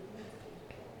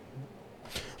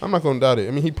 I'm not gonna doubt it.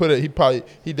 I mean, he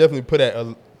definitely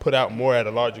put out more at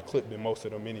a larger clip than most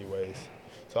of them anyways.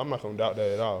 So I'm not gonna doubt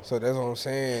that at all. So that's what I'm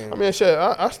saying. I mean, shit,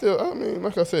 I mean,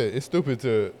 like I said, it's stupid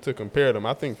to compare them.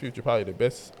 I think Future probably the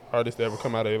best artist to ever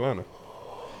come out of Atlanta.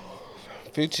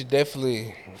 Future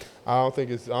definitely I don't think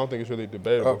it's really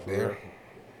debatable up for there. real.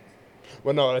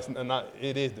 Well, no, that's not.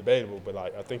 It is debatable, but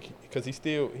like I think because he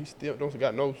still don't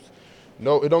got no. It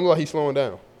don't look like he's slowing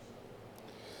down.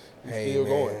 He's Hey, still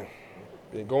man. going.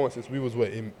 Been going since we was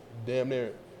damn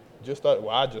near just started.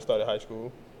 Well, I just started high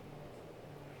school.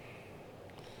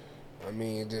 I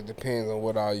mean, it just depends on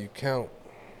what all you count.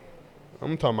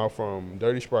 I'm talking about from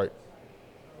Dirty Sprite.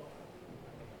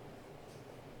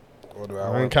 What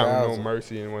about I ain't counting no 1,000?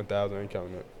 Mercy and 1,000. I ain't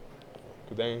counting that.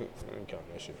 Cause I ain't counting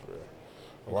that shit for real.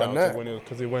 Why not?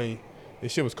 Because it wasn't.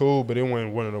 This shit was cool, but it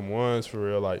wasn't one of them ones for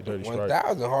real like Dirty Sprite.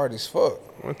 1,000 hard as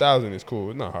fuck. 1,000 is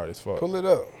cool. It's not hard as fuck. Pull it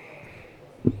up.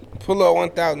 Pull up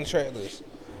 1,000 track list.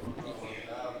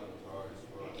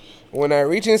 When I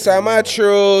reach inside my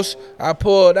trues, I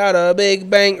pulled out a big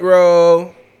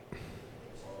bankroll.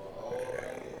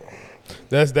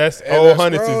 That's As old I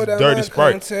hundreds scroll is down Dirty my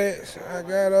Sprite. contacts, I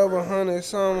got over 100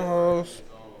 some hoes.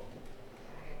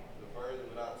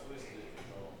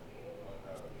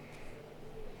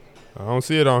 I don't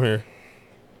see it on here.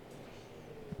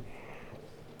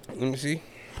 Let me see.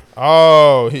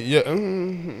 Oh,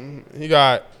 he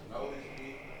got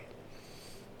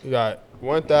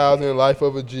 1,000 Life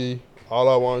of a G. All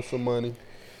I want is some money.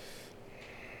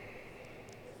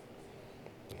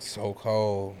 So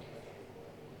cold.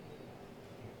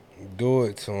 Do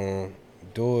it to him.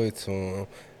 Do it to him.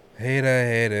 Hate I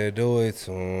had to do it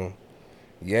to him.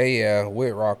 Yeah,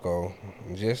 with Rocco.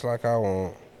 Just like I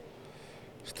want.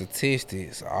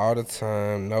 Statistics all the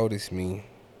time. Notice me.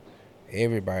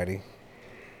 Everybody.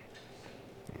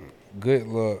 Good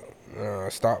luck.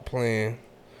 Stop playing.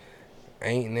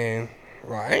 Ain't nan.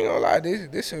 Like, I ain't gonna lie.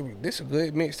 This a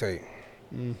good mixtape.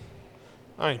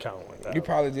 I ain't counting 1,000. You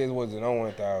probably just wasn't on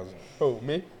 1,000. Who,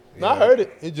 me? Yeah. No, I heard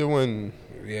it. It just wasn't.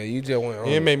 Yeah, you just went on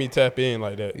It it. made me tap in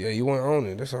like that. Yeah, you went on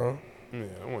it. That's all. Yeah,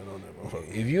 I went on that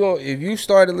motherfucker. If you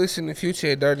started listening to Future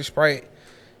at Dirty Sprite,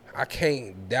 I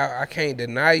can't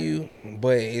deny you,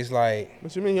 but it's like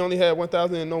What you mean he only had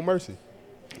 1,000 and No Mercy?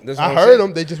 that's I what I'm heard saying.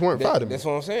 them. They just weren't fighting me. That's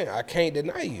what I'm saying. I can't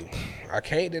deny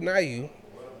you.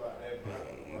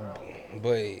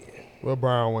 But What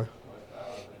Brown one?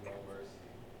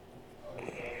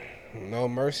 No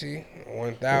Mercy,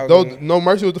 Those 1,000. No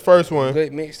Mercy was the first one,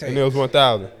 Good mixtape. and it was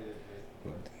 1,000.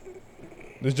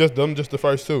 It's just them, just the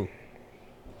first two.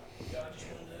 Y'all just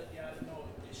want to let y'all know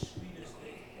the sweetest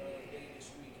day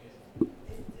this weekend.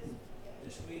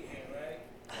 This weekend, right?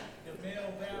 The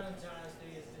male Valentine's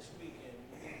Day is this weekend.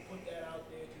 We need to put that out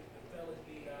there to the fellas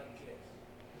be out and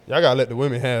kiss. Y'all gotta let the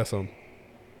women have some.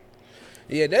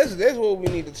 Yeah, that's what we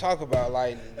need to talk about.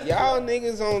 Like y'all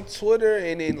niggas on Twitter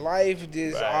and in life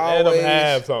just Let always them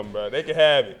have something, bro. They can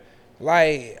have it.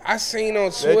 like I seen on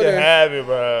They Twitter. can have it,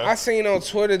 bro. I seen on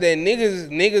Twitter that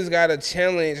niggas got a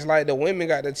challenge, like the women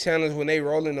got the challenge when they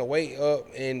rolling the weight up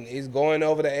and it's going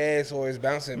over the ass or it's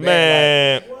bouncing back.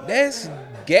 Man, Like, that's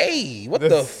gay. What the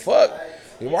That's- fuck?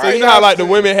 Why so you know y'all how like the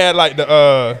still- women had like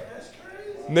the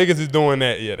niggas is doing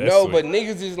that. Yeah, that's No, sweet. but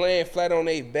niggas is laying flat on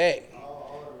their back.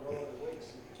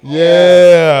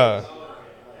 yeah.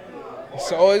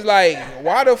 So it's like,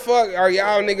 why the fuck are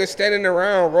y'all niggas standing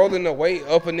around rolling the weight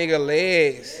up a nigga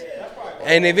legs?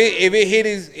 And if it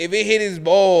hit his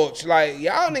bulge, like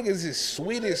y'all niggas is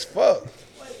sweet as fuck.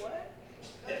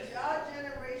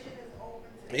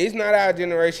 It's not our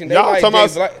generation. They Y'all like talking Jay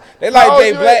about- Black. They How like old Jay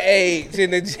you Black at? age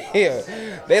in the jail.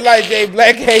 They like Jay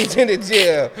Black age in the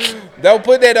jail. Don't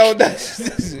put that on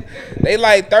us. They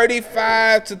like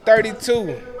 35 to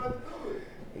 32.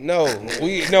 No,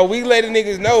 we letting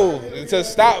niggas know to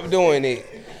stop doing it.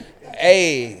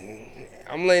 Hey,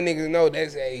 I'm letting niggas know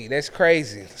that's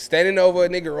crazy. Standing over a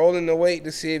nigga rolling the weight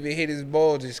to see if it hit his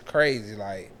bulge is crazy.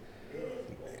 Like,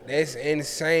 that's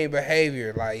insane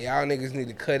behavior. Like, y'all niggas need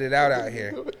to cut it out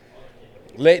here.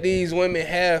 Let these women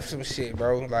have some shit,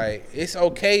 bro. Like, it's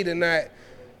okay to not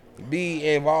be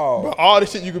involved. But all the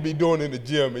shit you could be doing in the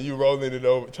gym and you rolling it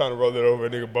over, trying to roll it over a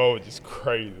nigga bulge is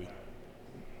crazy.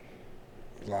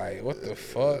 Like, what the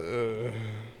fuck?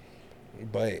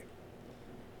 But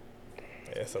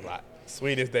That's a lot.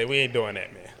 Sweetest day, we ain't doing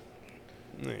that, man.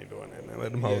 We ain't doing that, man.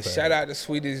 Let them yeah, hoes have shout it. out to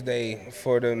Sweetest Day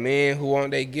for the men who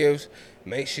want their gifts.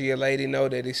 Make sure your lady know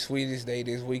that it's Sweetest Day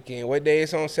this weekend. What day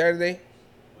is on Saturday?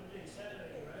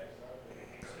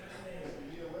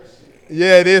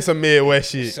 Yeah, it is some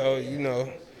Midwest shit. So, you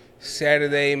know,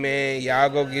 Saturday, man, y'all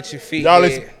go get your feet Y'all,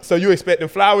 wet. so you expecting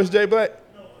flowers, Jay Black?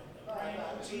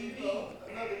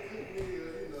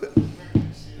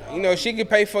 You know, she could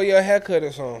pay for your haircut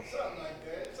or something.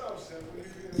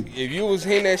 If you was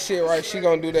hitting that shit right, she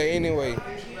gonna do that anyway.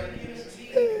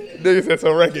 Niggas said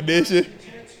some recognition.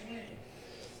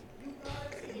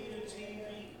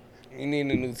 You need a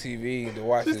new TV to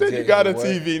watch She the said you Jets, got a boy.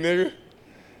 TV, nigga.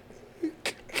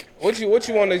 What you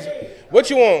want? What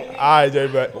you want? All right, Jay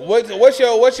Black. What's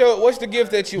the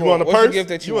gift that you, You want? want a What's purse? the gift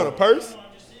that you want a purse?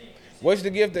 What's the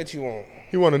gift that you want?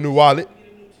 He want a new wallet.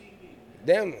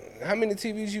 Damn, how many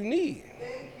TVs you need?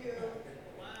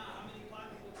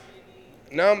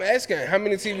 No, I'm asking how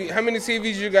many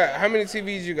TVs you got? How many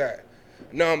TVs you got?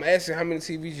 No, I'm asking how many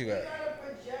TVs you got.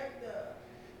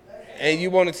 And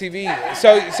you want a TV.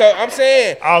 So I'm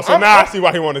saying. Oh, so now I see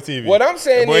why he want a TV. What I'm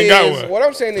saying The boy ain't got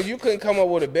one. is you couldn't come up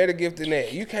with a better gift than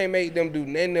that. You can't make them do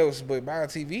nothing else but buy a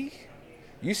TV.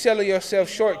 You selling yourself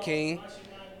short, King.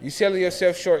 You selling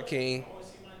yourself short, King.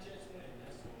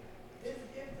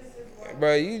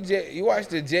 Bro, you watch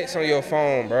the Jets on your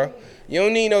phone, bro. You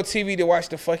don't need no TV to watch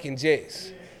the fucking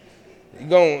Jets. You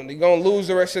gonna lose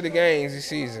the rest of the games this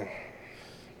season.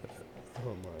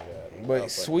 Oh my God.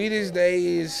 But Sweetest Day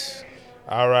is.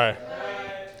 All right.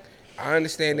 I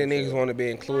understand that niggas want to be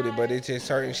included, but it's just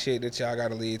certain shit that y'all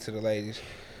gotta leave to the ladies.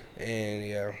 And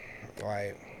yeah,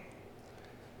 like,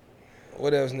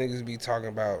 what else niggas be talking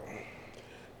about?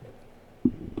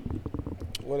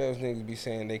 What else niggas be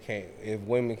saying they can't? If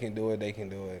women can do it, they can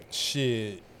do it.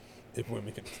 Shit. If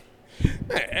women can.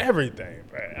 Man, everything,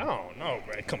 bro. I don't know,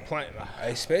 bro. Complain.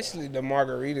 Especially the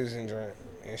margaritas and drink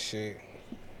and shit.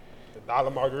 The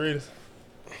dollar margaritas.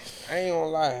 I ain't gonna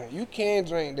lie. You can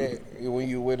drink that when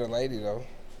you with a lady though.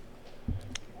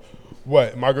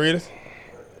 What, margaritas?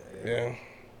 Yeah.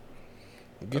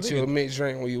 Get think you a it- mixed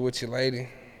drink when you with your lady.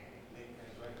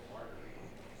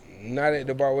 Not at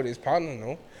the bar with his partner,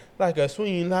 no. Like a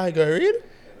sweet margarita?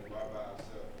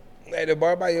 At the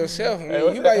bar by yourself. I mean,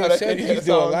 what's you by that- how that yourself, Katy you Perry can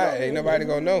do a song lot. go? Ain't nobody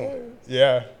gonna know.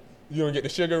 Yeah. You don't get the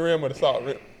sugar rim or the salt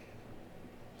rim?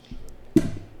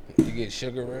 You get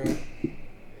sugar rim.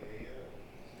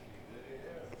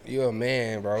 You a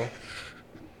man, bro.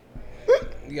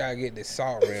 You gotta get the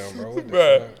salt rim, bro. What the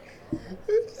Bruh.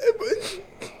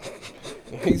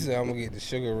 fuck? He said I'm gonna get the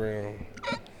sugar rim.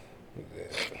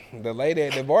 The lady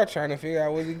at the bar trying to figure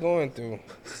out what he going through.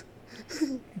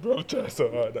 Bro, I'm trying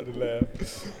so hard not to laugh.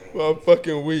 I'm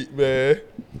fucking weak, man.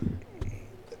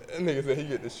 That nigga said he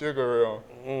get the sugar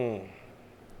rim.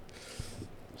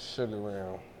 Sugar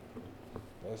rim.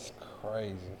 That's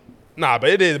crazy. Nah, but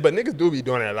it is. But niggas do be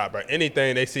doing that a lot, bro.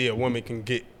 Anything they see a woman can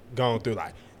get going through,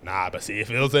 like, nah, but see, if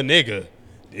it was a nigga,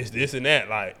 this, and that.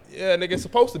 Like, yeah, nigga, it's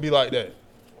supposed to be like that.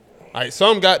 Like,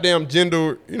 some goddamn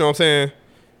gender, you know what I'm saying,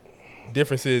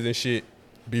 differences and shit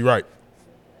be right.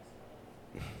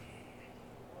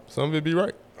 Some of it be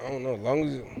right. I don't know. Long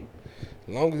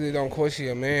as it don't question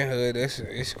your manhood,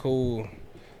 it's cool.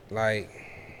 Like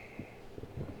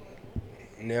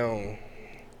now,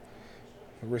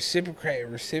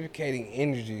 reciprocating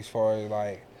energy as far as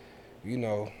like, you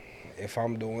know, if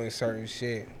I'm doing certain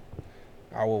shit,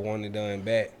 I would want it done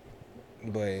back.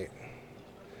 But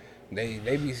they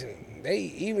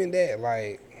even that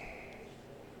like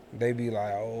they be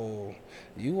like, oh,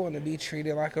 you want to be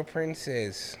treated like a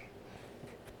princess.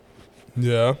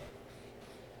 Yeah.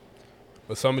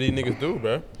 But some of these niggas do,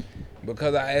 bro.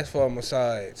 Because I asked for a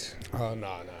massage. Oh,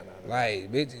 nah.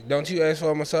 Like, bitch, don't you ask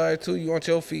for a massage too? You want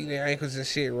your feet and ankles and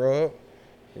shit rubbed?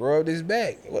 Rub this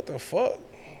back. What the fuck?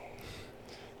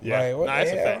 Yeah, Like, what nah, the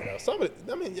that's a hell? fact, though. Some of it,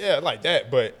 I mean, yeah, like that,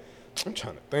 but I'm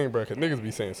trying to think, bro, because niggas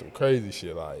be saying some crazy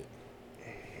shit, like,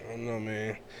 I don't know,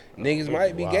 man. Niggas Niggas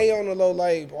might be wild. gay on the low,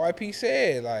 like YP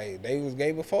said. Like, they was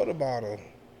gay before the bottle.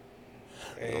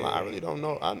 And, I really don't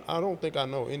know. I don't think I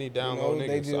know any down low they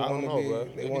niggas, just so I don't wanna know, be- bro.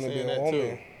 they be wanna be saying a that, woman.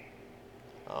 too.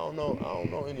 I don't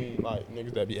know any, like,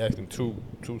 niggas that be acting too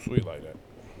sweet like that.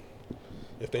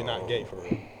 If they not gay, for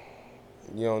real.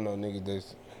 You don't know niggas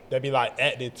that's... They be, like,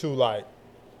 acting too, like,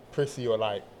 prissy or,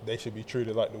 like, they should be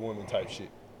treated like the woman type shit.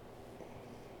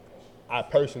 I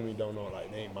personally don't know,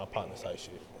 like, they ain't my partner type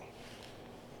shit.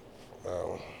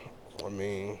 I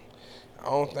mean, I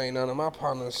don't think none of my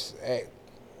partners act.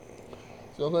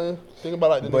 You know what I'm saying? Think about,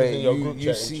 like, the But niggas in your group chat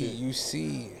and shit. you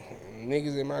see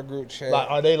niggas in my group chat. Like,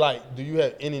 are they like? Do you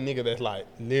have any nigga that's like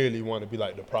literally want to be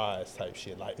like the prize type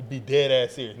shit? Like, be dead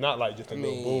ass serious, not like just a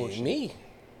little bullshit. me.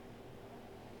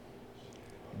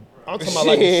 I'm talking about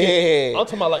like the shit. I'm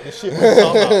talking about like the shit we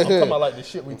talking about. I'm talking about like the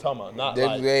shit we talking about, not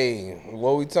like. Hey,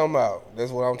 what we talking about?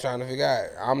 That's what I'm trying to figure out.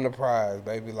 I'm the prize,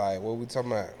 baby. Like, what we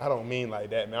talking about? I don't mean like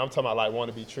that, man. I'm talking about like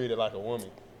want to be treated like a woman,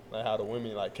 like how the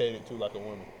women like catered to like a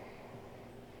woman,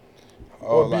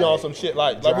 or be like, on some shit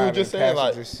like we were just saying,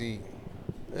 like passenger seat.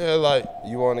 yeah, like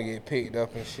You want to get picked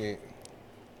up and shit.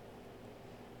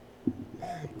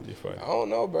 you funny. I don't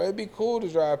know, bro. It'd be cool to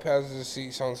drive passenger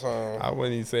seat sometime. I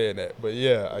wasn't even saying that, but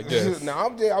yeah, I guess. No,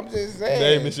 I'm just saying.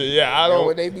 Name and shit. Yeah, I That's don't.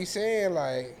 what they be saying,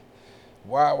 like,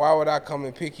 why would I come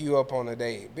and pick you up on a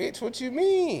date? Bitch, what you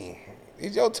mean?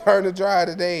 It's your turn to drive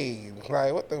today.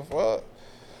 Like, what the fuck?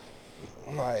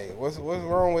 Like, what's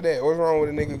wrong with that? What's wrong with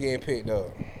a nigga getting picked up?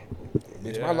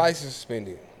 Bitch, Yeah. my license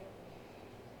suspended.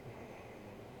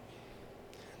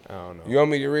 I don't know. You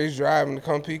want me to risk driving to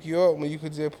come pick you up when you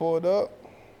could just pull it up?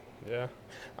 Yeah,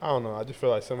 I don't know. I just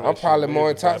feel like some of I'm that probably shit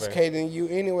more is driving. intoxicated than you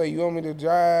anyway. You want me to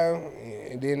drive,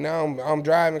 and then now I'm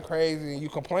driving crazy and you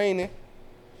complaining.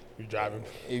 You driving?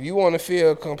 If you want to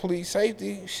feel complete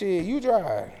safety, shit, you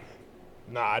drive.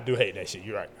 Nah, I do hate that shit.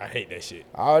 You're right. I hate that shit.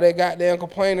 All that goddamn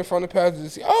complaining from the passenger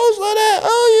seat. Oh, slow down.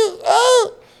 Oh, you.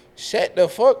 Oh. Shut the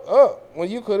fuck up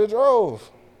when you could have drove.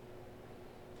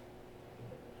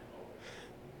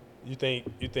 You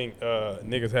think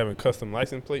niggas having custom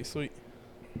license plates sweet?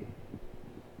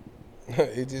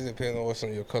 It just depends on what's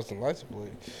on your custom license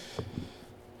plate.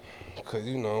 Because,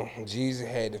 you know, Jesus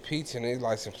had the peach in his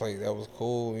license plate. That was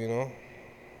cool, you know.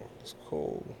 It's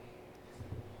cool.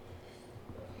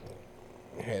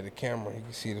 He had the camera. You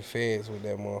can see the feds with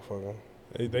that motherfucker.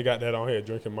 They got that on here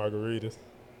drinking margaritas.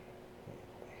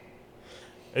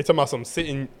 They talking about some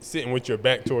sitting with your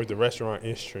back towards the restaurant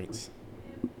entrance.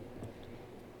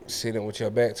 Sitting with your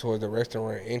back towards the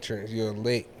restaurant entrance, you're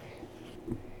lick.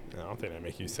 I don't think that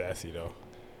make you sassy though.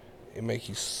 It make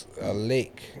you a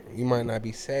lick. You might not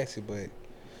be sassy, but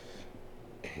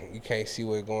you can't see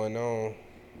what's going on.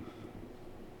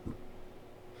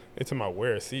 They talking about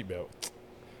wear a seatbelt.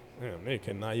 Damn, they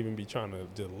cannot even be trying to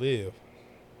just live.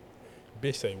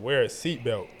 Bitch say wear a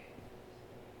seatbelt.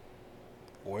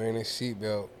 Wearing a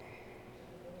seatbelt,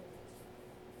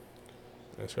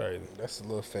 That's crazy. that's a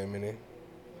little feminine.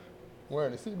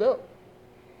 Wearing a seatbelt?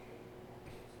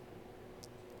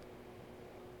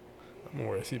 I'm gonna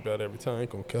wear a seatbelt every time. I ain't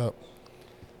gonna cap.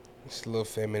 It's a little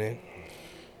feminine.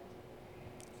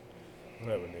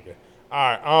 Whatever, nigga.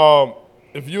 All right.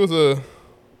 If you was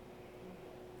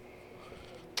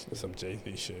some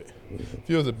Jay-Z shit. If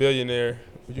you was a billionaire,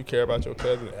 would you care about your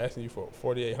cousin asking you for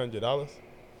 $4,800?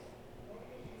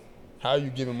 How are you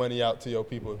giving money out to your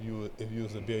people if you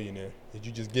was a billionaire? Is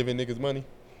you just giving niggas money,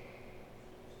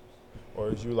 or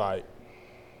is you like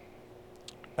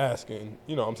asking?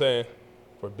 You know what I'm saying,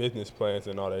 for business plans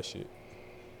and all that shit.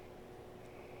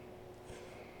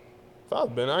 If I was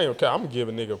Ben, I ain't okay. I'm gonna give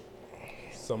a nigga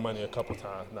some money a couple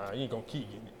times. Nah, you ain't gonna keep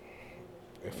getting it.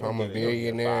 If I'm a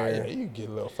billionaire, Yeah, you get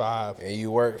a little $5. and you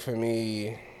work for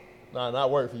me, Nah, not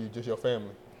work for you, just your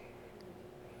family.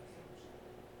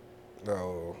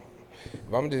 no.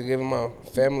 If I'm just giving my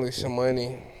family some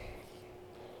money,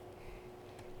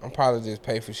 I'm probably just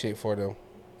pay for shit for them.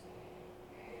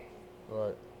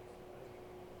 Right.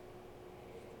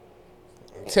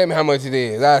 Tell me how much it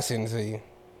is. I'll send it to you.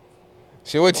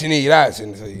 Shit, what you need, I'll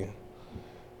send it to you.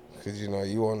 Because, you know,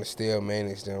 you want to still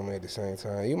manage them at the same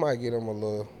time. You might get them a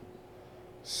little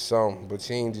something, but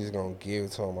you ain't just going to give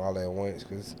it to them all at once.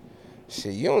 Because,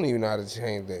 shit, you don't even know how to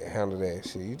handle that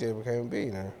shit. You just became a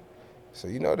billionaire. So,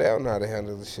 you know they don't know how to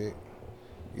handle the shit.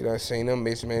 You done seen them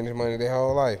mismanage money their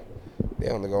whole life. They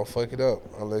only going to fuck it up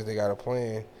unless they got a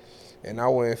plan. And I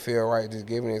wouldn't feel right just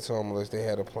giving it to them unless they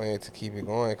had a plan to keep it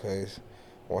going, because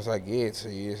once I give it to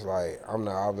you, it's like I'm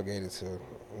not obligated to,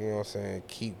 you know what I'm saying,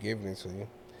 keep giving it to you.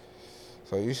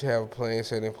 So you should have a plan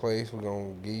set in place. We're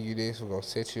going to give you this. We're going to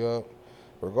set you up.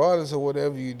 Regardless of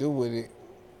whatever you do with it,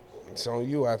 it's on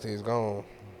you after it's gone.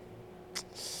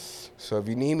 So if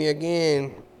you need me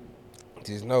again,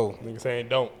 just know. Nigga saying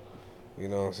don't. You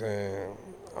know what I'm saying?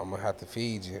 I'm going to have to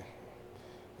feed you.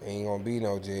 Ain't going to be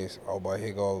no just, oh, but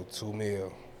here go $2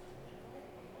 million.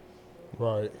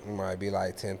 Right. It might be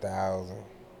like 10,000,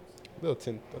 A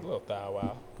little thou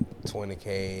wow.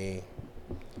 20K.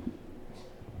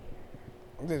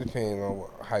 It just depends on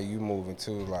how you moving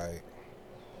too. Like,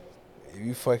 if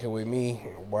you fucking with me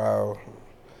while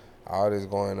all this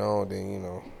going on, then, you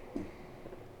know,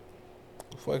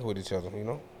 fuck with each other, you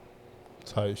know?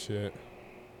 Type shit.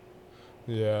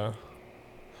 Yeah.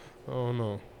 I don't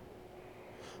know.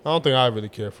 I don't think I really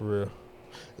care for real.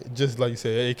 Just like you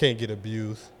said, it can't get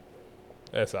abused.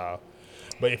 That's all.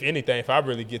 But if anything, if I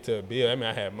really get to a bill, I mean,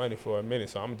 I had money for a minute,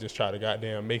 so I'm just trying to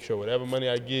goddamn make sure whatever money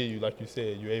I give you, like you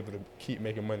said, you're able to keep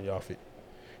making money off it.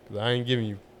 Because I ain't giving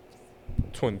you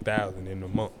 $20,000 in a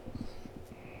month.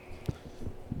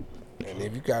 And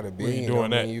if you got a billion, doing I mean,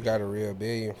 that? you got a real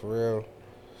billion for real.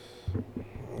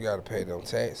 You got to pay them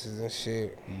taxes and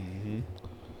shit. Mm-hmm.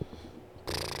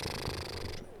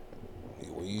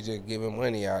 When you just giving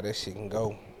money out, that shit can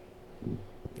go.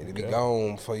 It'll be Yeah.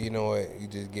 gone before you know it. You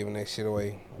just giving that shit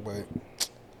away. But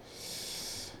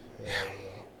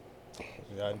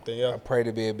You got anything I else? pray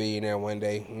to be a billionaire one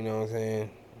day. You know what I'm saying?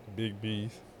 Big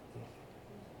B's.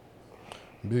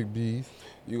 Big B's.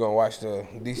 You gonna watch the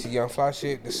DC Young Fly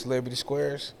shit, the Celebrity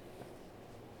Squares?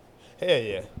 Hell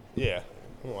yeah. Yeah.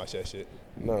 I'm gonna watch that shit.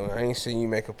 No, I ain't seen you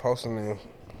make a post on them.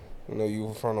 You know,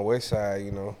 you from the West Side,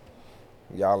 you know.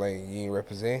 You ain't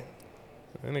represent.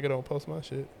 That nigga don't post my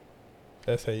shit.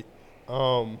 That's hate.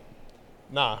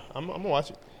 Nah, I'm gonna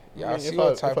watch it. Yeah, I see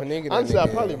what type of nigga that honestly, I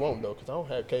nigga probably is. won't though, cause I don't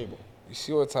have cable. You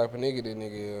see what type of nigga that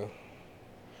nigga is.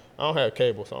 I don't have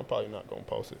cable, so I'm probably not gonna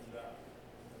post it.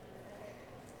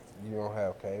 You don't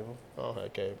have cable? I don't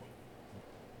have cable.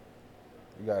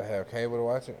 You gotta have cable to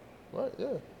watch it? Right? Yeah.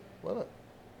 Why not?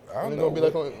 I don't Ain't it know. gonna be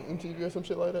like on MTV or some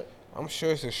shit like that? I'm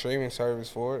sure it's a streaming service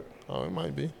for it. Oh, it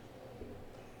might be.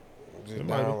 Just It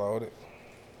might be. download it.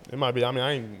 It might be. I mean,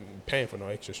 I ain't paying for no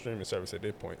extra streaming service at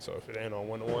this point. So if it ain't on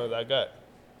one of the ones I got,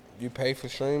 You pay for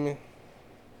streaming?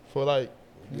 for like,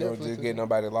 You don't Netflix just and- get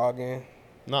nobody login?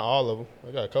 not all of them.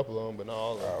 I got a couple of them, but not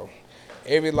all of them. Oh.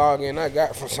 Every login I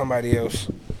got from somebody else.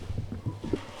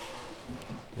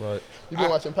 Right. You been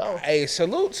watching Power? Hey,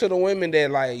 salute to the women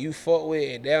that like you fuck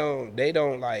with and they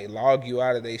don't like log you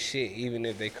out of their shit even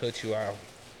if they cut you out.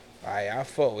 Like I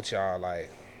fuck with y'all like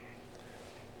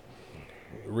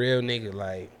real nigga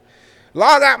like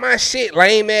log out my shit,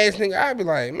 lame ass nigga. I be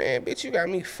like, man, bitch, you got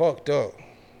me fucked up.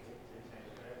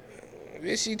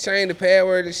 Bitch, she changed the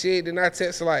password and shit. Then I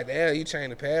text her like, damn, you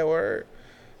changed the password.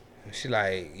 She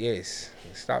like, yes.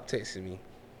 Stop texting me.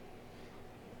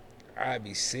 I'd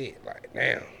be sick. Like,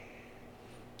 damn.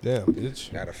 Damn,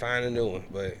 bitch. Gotta find a new one.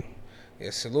 But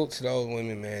yeah, salute to those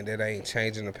women, man, that ain't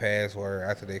changing the password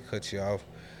after they cut you off.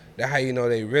 That's how you know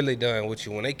they really done with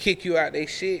you. When they kick you out they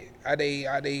shit, out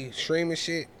they streaming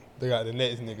shit. They got the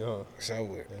next nigga, huh? So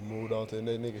what? They moved on to the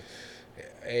next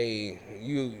nigga.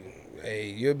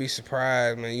 You'll be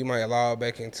surprised, man. You might log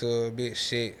back into a bitch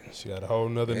shit. She got a whole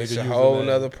nother nigga It's a username. whole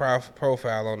nother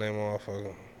profile on that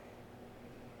motherfucker.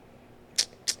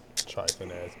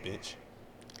 Trifling ass bitch.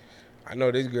 I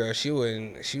know this girl. She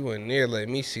wouldn't near let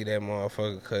me see that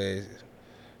motherfucker because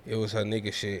it was her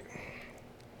nigga shit.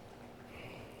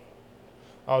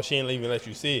 Oh, she ain't even let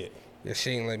you see it. Yeah,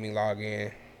 she ain't let me log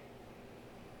in.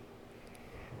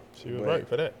 She was But right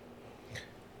for that.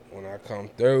 when I come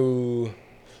through,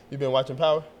 You been watching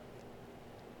Power?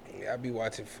 I be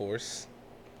watching Force.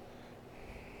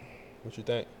 What you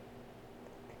think?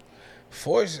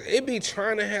 Force, it be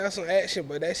trying to have some action,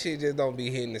 but that shit just don't be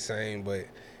hitting the same. But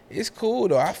it's cool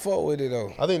though. I fuck with it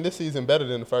though. I think this season better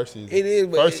than the first season. It is,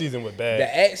 but First season was bad.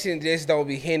 The action just don't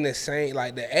be hitting the same.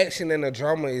 Like the action and the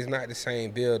drama is not the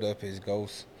same build up as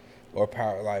Ghost or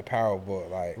Power Book.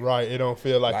 Like Right, it don't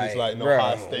feel like it's like no bro,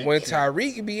 high stakes. when shit.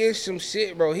 Tyreek be in some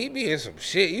shit, bro, he be in some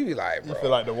shit. You be like, bro, You feel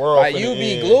like the world like finna you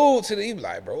be end. glued to the. You be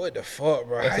like, bro, what the fuck,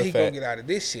 bro? That's How a he gonna fact. get out of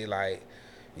this shit? Like,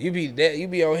 you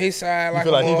be on his side. You Like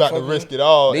feel like a he about to motherfucker. risk it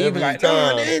all Then you be every like, time.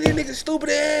 nah, man, this nigga stupid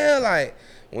as hell. Like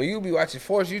when you be watching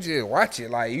Force, you just watch it.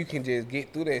 Like you can just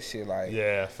get through that shit. Like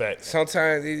Yeah, facts.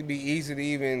 sometimes it'd be easy to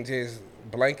even just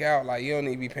blank out. Like you don't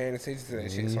need to be paying attention to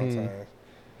that shit sometimes.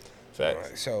 Facts.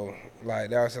 Like, so like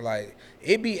that was like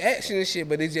it be action and shit,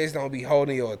 but it just don't be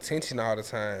holding your attention all the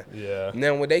time. Yeah.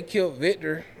 Now when they killed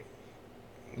Victor,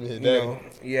 Yeah, you know,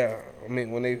 yeah. I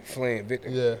mean when they flaying Victor.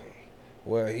 yeah.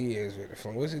 Well, he is Victor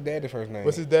Flynn. What's his dad's first name?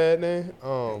 What's his dad name?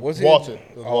 What's his- Walter.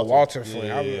 It was Walter Flynn.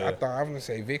 Yeah, yeah. I thought I was gonna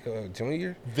say Vic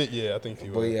Jr. Vic, yeah, I think he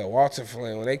But was. yeah, Walter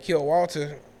Flynn. When they killed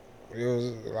Walter, it was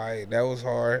like that was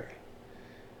hard.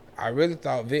 I really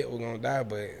thought Vic was gonna die,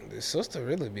 but the sister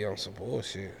really be on some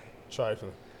bullshit.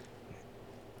 Trifling.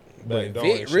 But Back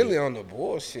Vic door really shit. on the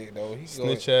bullshit though.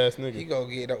 Snitch ass He nigga.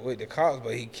 gonna get up with the cops,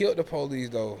 but he killed the police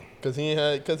though. Cause he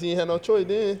ain't had no choice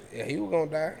then. Yeah, he was gonna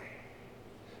die.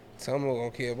 Someone was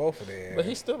gonna kill both of them. But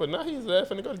now he's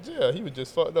finna go to jail. He was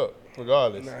just fucked up,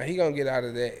 regardless. Nah, he gonna get out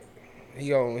of that. He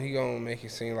gonna make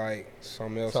it seem like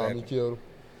something else Tommy happened. killed him.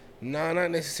 No, not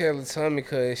necessarily Tommy,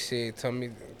 cause shit, Tommy.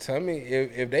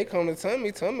 If they come to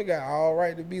Tommy got all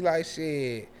right to be like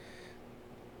shit.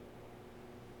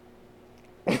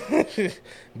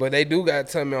 But they do got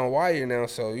Tommy on wire now,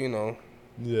 so you know.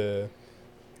 Yeah.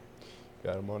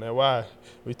 Got him on that wire.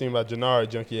 What you think about Jannard,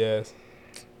 junkie ass?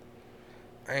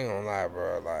 I ain't gonna lie,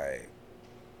 bro. Like,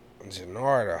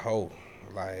 Jannard a hoe.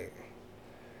 Like,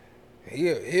 he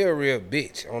a real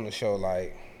bitch on the show.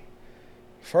 Like,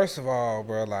 first of all,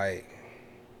 bro, like,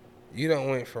 you done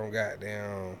went from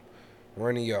goddamn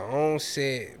running your own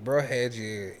set. Bro had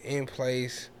you in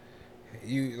place.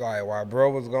 You, like, while bro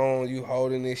was gone, you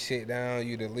holding this shit down.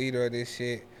 You the leader of this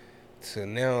shit. To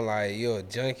now, like, you're a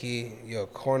junkie. You're a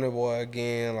corner boy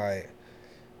again. Like,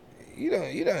 you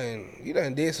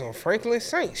done did some Franklin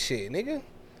Saint shit, nigga.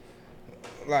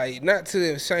 Like, not to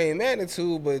the same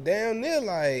magnitude, but down there,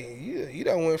 like, you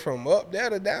done went from up there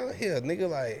to down here, nigga.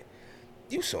 Like,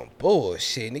 you some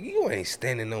bullshit, nigga. You ain't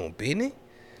standing on business.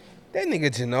 That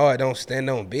nigga Jannard don't stand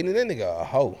on business. That nigga a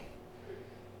hoe.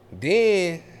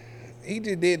 Then, he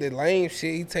just did the lame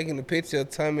shit. He taking the picture of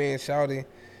Tommy and shouting,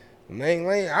 "Man,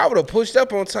 lame." I would have pushed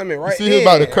up on Tommy right See, there. he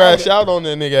was about to crash out on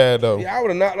that nigga ass though. Yeah, I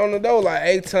would have knocked on the door like,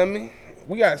 "Hey, Tommy,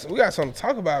 we got something to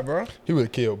talk about, bro." He would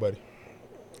have killed, buddy.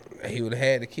 He would have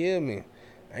had to kill me.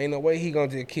 Ain't no way he gonna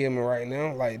just kill me right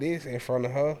now like this in front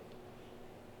of her.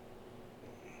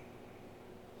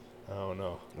 I don't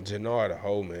know. Jannard a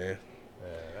hoe, man. Yeah,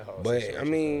 that whole But situation. I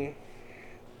mean,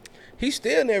 he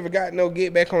still never got no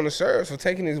get back on the serves for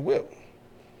taking his whip.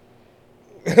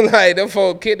 Like them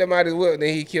folks kicked him out his whip,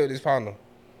 then he killed his partner.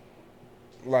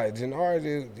 Like Jannard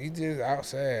he just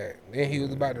outside. Then he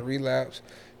was about to relapse.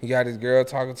 He got his girl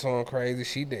talking to him crazy.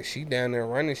 She down there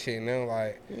running shit now.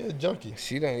 Like Yeah, junkie.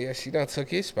 she done took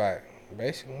his spot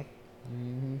basically.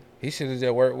 He should have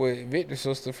just worked with Victor's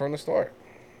sister from the start.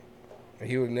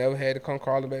 He would never had to come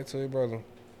crawling back to his brother.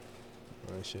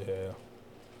 That shit hell.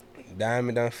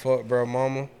 Diamond done fucked bro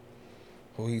mama,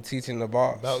 who he teaching the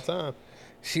box. About time.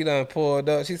 She done pulled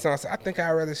up. She said, "I think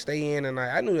I'd rather stay in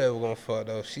tonight." I knew they were gonna fuck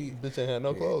though. Bitch ain't had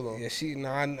no clothes on.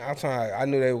 Yeah, I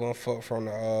knew they were gonna fuck from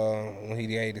the when he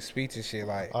gave the speech and shit.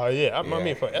 Like, Oh yeah, I Yeah.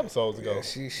 mean for episodes ago. yeah,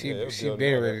 she Yeah, it was been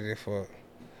the other ready to fuck.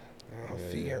 Her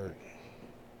feet hurt.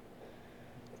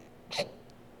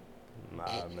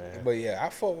 Nah, man. But yeah, I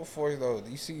fuck with Force though.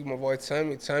 You see my boy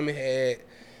Tommy. Tommy had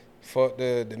fucked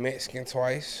the Mexican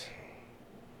twice.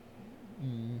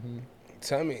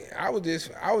 Tommy, I was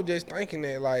just thinking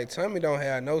that like Tommy don't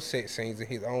have no sex scenes in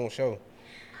his own show,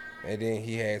 and then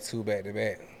he had 2 back to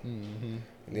back.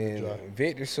 Then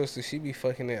Victor's sister, she be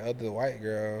fucking that other white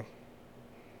girl.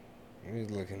 He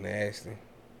was looking nasty.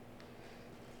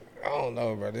 I don't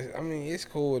know, bro. I mean, it's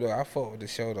cool though. I fuck with the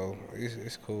show though.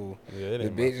 It's cool. Yeah, the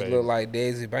bitches look like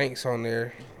Daisy Banks on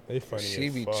there. They funny She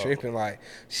as be fuck. tripping like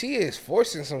she is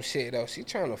forcing some shit though. She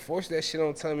trying to force that shit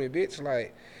on Tommy, bitch.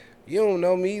 Like you don't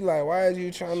know me. Like why are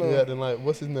you trying She to? acting like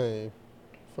what's his name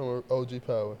from OG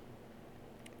Power?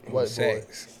 White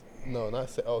Sax. boy. No, not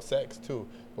Sax. Oh, Sax too.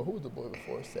 But who was the boy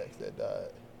before Sax that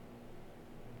died?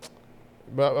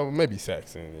 But maybe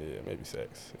Saxon, yeah, maybe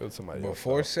Sax. It was somebody else.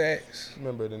 Before Sax.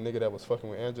 Remember the nigga that was fucking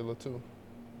with Angela too?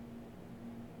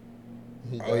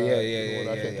 He Oh died. yeah.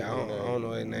 I I don't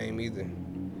know his name either.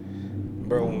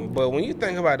 Bro, but when you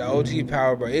think about the OG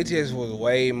Power, bro, it just was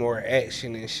way more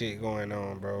action and shit going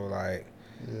on, bro. Like,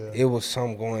 it was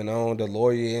something going on. The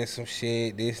lawyer in some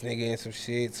shit, this nigga in some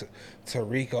shit.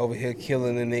 Tariq over here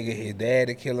killing the nigga, his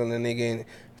daddy killing the nigga, and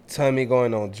Tommy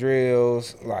going on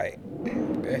drills. Like,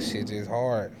 that shit just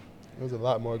hard. There was a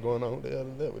lot more going on the other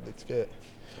day with this cat.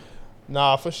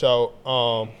 Nah, for sure.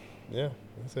 Yeah,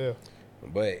 that's it.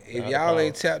 But if y'all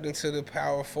ain't tapped into the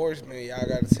Power Force, man, y'all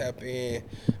got to tap in.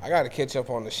 I got to catch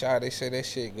up on the shot. They say that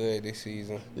shit good this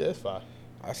season. Yeah, it's fine.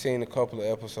 I seen a couple of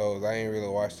episodes. I ain't really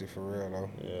watched it for real, though.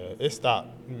 Yeah, it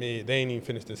stopped mid. They ain't even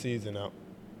finished the season out.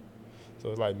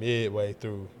 So it's like midway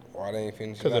through. Why they ain't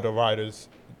finished it Because of out?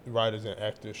 the writers and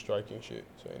actors striking shit.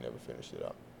 So they never finished it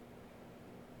out.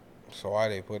 So why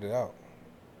they put it out?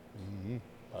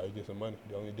 Probably get some money.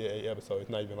 They only did 8 episodes.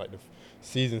 It's not even like the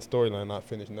season storyline not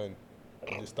finished nothing.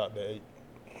 It just stopped at 8.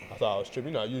 I thought I was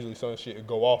tripping. You know, usually some shit would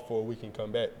go off for a week and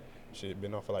come back. Shit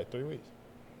been off for like 3 weeks.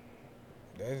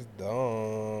 That's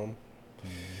dumb.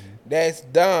 That's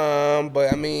dumb,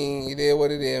 but I mean, it is what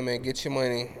it is, man. Get your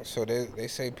money. So they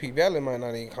say P Valley might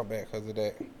not even come back because of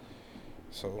that.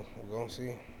 So we're going to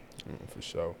see. For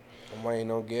sure. I'm waiting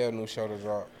on Gail new show to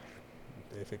drop.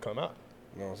 If it come out.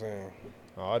 You know what I'm saying?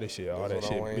 All this shit, all That's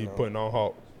that what I'm shit be waiting on. putting on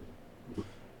halt.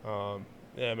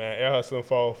 Yeah, man. Air Hustling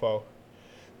 404.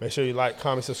 Make sure you like,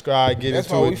 comment, subscribe, get That's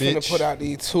into why it, we bitch. finna put out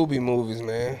these Tubi movies,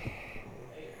 man.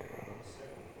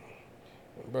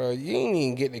 Bro, you ain't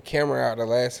even get the camera out the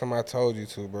last time I told you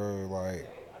to, bro. Like,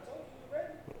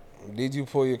 did you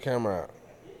pull your camera out?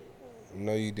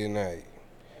 No, you did not.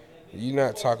 You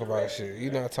not talk about shit. You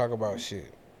not talk about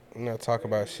shit. You not talk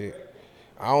about shit.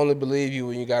 I only believe you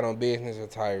when you got on business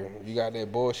attire. You got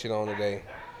that bullshit on today.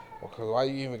 Because why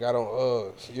you even got on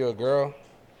Uggs? You a girl?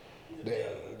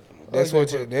 That's what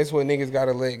niggas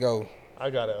gotta let go. I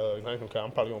got it.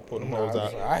 I'm probably gonna pull them hoes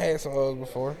out. I had some Uggs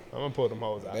before. I'm gonna pull them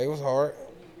hoes out. They was hard.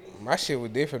 My shit was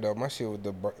different though. My shit was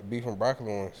the beef and broccoli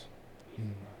ones.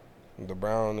 The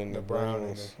brown and the brown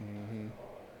ones.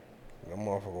 That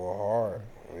motherfucker was hard.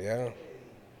 Yeah.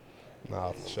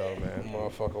 Nah, for sure, That man.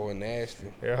 motherfucker was nasty.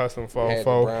 Air Hustling Had the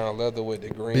 404. brown leather with the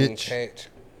green Bitch. patch.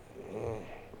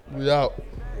 We out.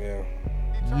 Yeah.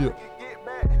 Yeah. Get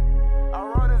back. I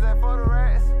run his at for the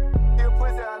rats. He a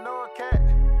pussy, I know a cat.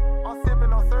 I'm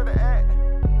sipping on Sir the act.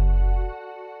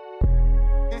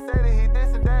 He say that he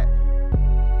this and that.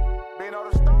 Been on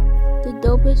the stone. The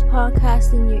dopest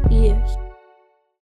podcast in your ears.